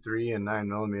 223 and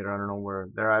 9mm. I don't know where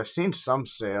there. I've seen some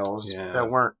sales that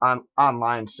weren't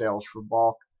online sales for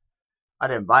bulk. I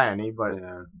didn't buy any, but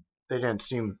they didn't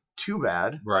seem too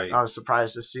bad. Right. I was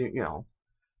surprised to see,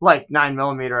 like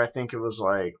 9mm. I think it was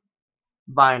like.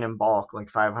 Buying in bulk like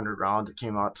 500 rounds, it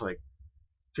came out to like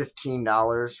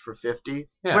 $15 for 50,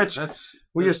 Yeah, which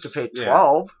we used to pay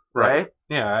 12, right?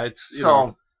 Yeah, it's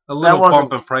so a little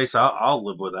bump in price. I'll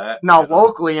live with that. Now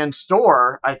locally in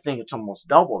store, I think it's almost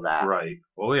double that. Right.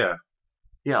 Oh yeah.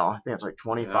 I think it's like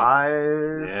 25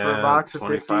 for a box of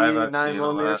 50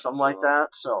 9mm, something like that.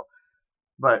 So,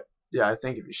 but yeah, I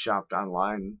think if you shopped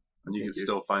online, you can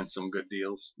still find some good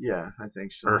deals. Yeah, I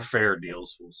think so. Or fair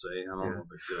deals, we'll say. I don't know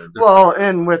if they're good. Well,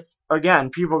 and with again,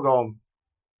 people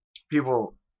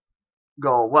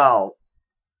go, well,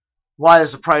 why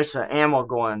is the price of ammo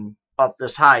going up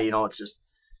this high? It's just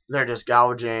they're just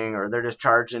gouging or they're just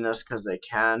charging us because they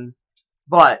can.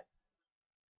 But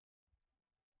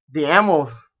the ammo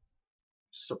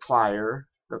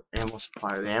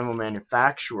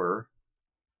manufacturer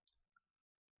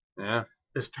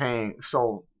is paying.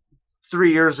 So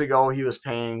 3 years ago he was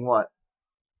paying what?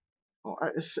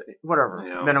 Whatever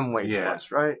minimum wage was,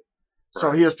 right?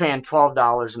 So he was paying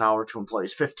 $12 an hour to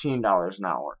employees, $15 an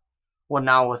hour. Well,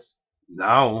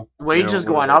 now wages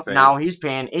going up, now he's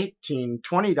paying $18,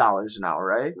 $20 an hour,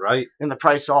 right? Right. And the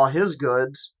price of all his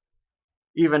goods,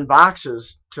 even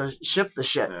boxes to ship the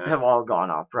shit, have all gone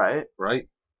up, right? Right.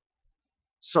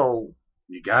 So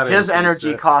you got his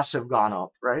energy costs have gone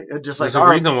up, right? There's a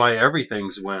reason why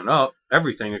everything's went up.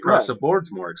 Everything across the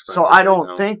board's more expensive. So I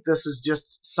don't think this is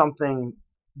just something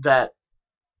that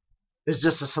is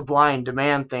just a supply and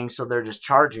demand thing, so they're just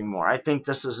charging more. I think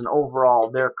this is an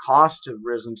overall, their costs have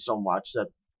risen so much that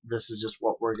this is just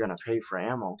what we're going to pay for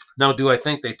ammo. Now, do I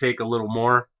think they take a little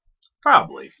more?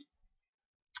 Probably.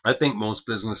 I think most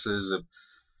businesses,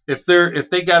 if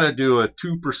they got to do a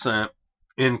 2%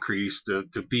 increase to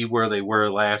be where they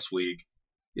were last week,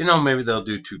 maybe they'll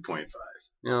do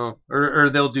 2.5, or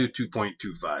they'll do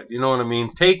 2.25. You know what I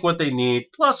mean? Take what they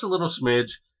need plus a little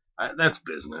smidge. That's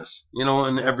business,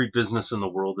 and every business in the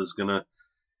world is going to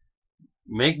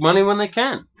make money when they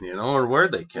can, or where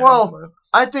they can. Well,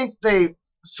 I think they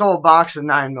sold a box of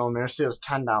 9mm, say it was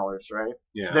 $10, right?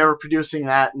 Yeah. They were producing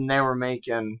that and they were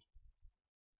making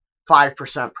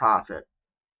 5% profit.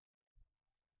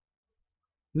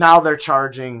 Now they're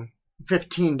charging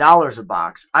 $15 a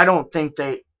box. I don't think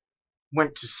they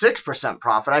went to 6%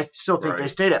 profit. I still think they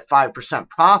stayed at 5%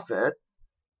 profit.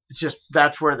 It's just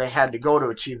that's where they had to go to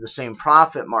achieve the same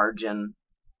profit margin.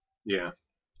 Yeah.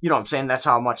 You know what I'm saying? That's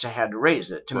how much they had to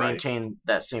raise it to maintain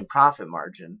that same profit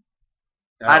margin.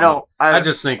 I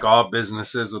just think all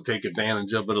businesses will take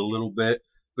advantage of it a little bit,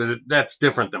 but that's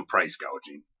different than price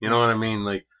gouging. You know what I mean?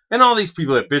 And all these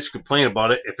people that bitch complain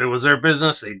about it, if it was their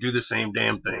business, they'd do the same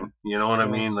damn thing. You know what I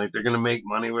mean? They're going to make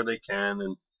money where they can,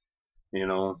 and,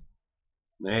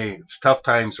 hey, it's tough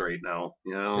times right now.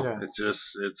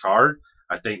 It's hard.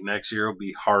 I think next year will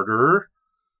be harder.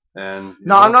 And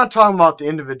I'm not talking about the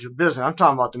individual business. I'm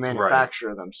talking about the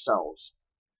manufacturer themselves.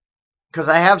 Because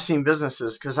I have seen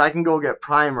businesses, because I can go get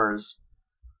primers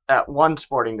at one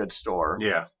sporting goods store.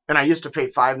 Yeah. And I used to pay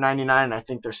 $5.99, and I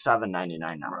think they're $7.99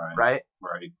 now, right?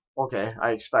 Right. Okay,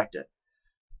 I expect it.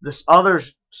 This other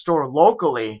store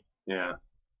locally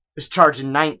is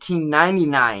charging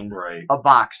 $19.99 a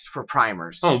box for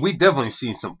primers. Oh, we definitely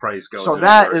seen some price gouging. So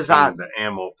that is on the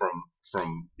ammo from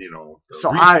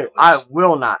so I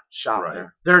will not shop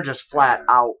there. They're just flat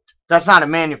out. That's not a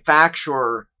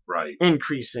manufacturer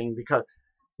increasing because,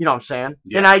 you know what I'm saying?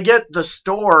 Yeah. And I get the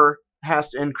store has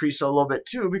to increase a little bit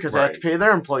too because they have to pay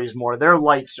their employees more. Their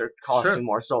lights are costing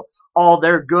more. So all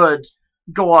their goods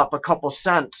go up a couple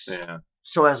cents. Yeah.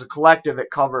 So as a collective, it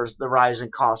covers the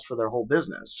rising costs for their whole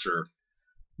business. Sure.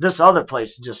 This other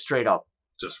place is just straight up.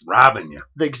 Just robbing you.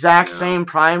 The exact same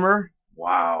primer.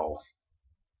 Wow.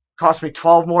 Cost me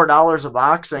 $12 more a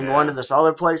box and going to this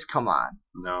other place? Come on.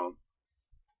 No.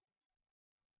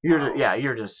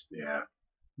 You're just.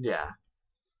 Yeah.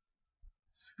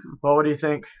 Well, what do you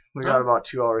think? We got about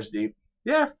 2 hours deep.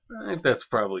 Yeah, I think that's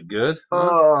probably good.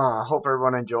 I hope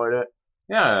everyone enjoyed it.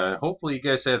 Yeah, hopefully you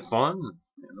guys had fun.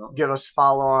 Give us a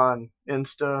follow on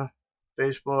Insta,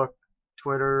 Facebook,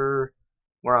 Twitter.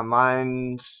 We're on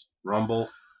Minds. Rumble.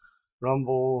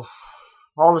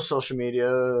 All the social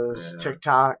medias.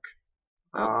 TikTok.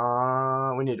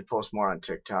 We need to post more on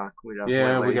TikTok. We got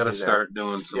to start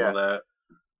doing some of that.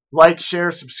 Like,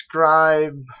 share,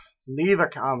 subscribe, leave a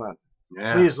comment.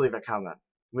 Yeah. Please leave a comment.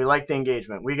 We like the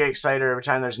engagement. We get excited every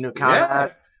time there's a new comment. Yeah.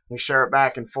 We share it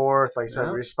back and forth. Like I said,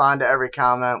 we respond to every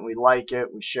comment. We like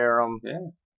it. We share them. Yeah.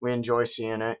 We enjoy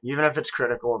seeing it, even if it's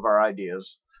critical of our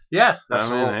ideas. Yeah. That's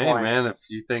the whole point. Hey, man, if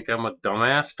you think I'm a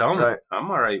dumbass, tell me.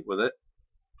 I'm all right with it.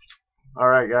 All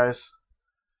right, guys.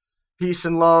 Peace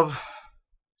and love.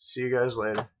 See you guys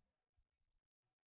later.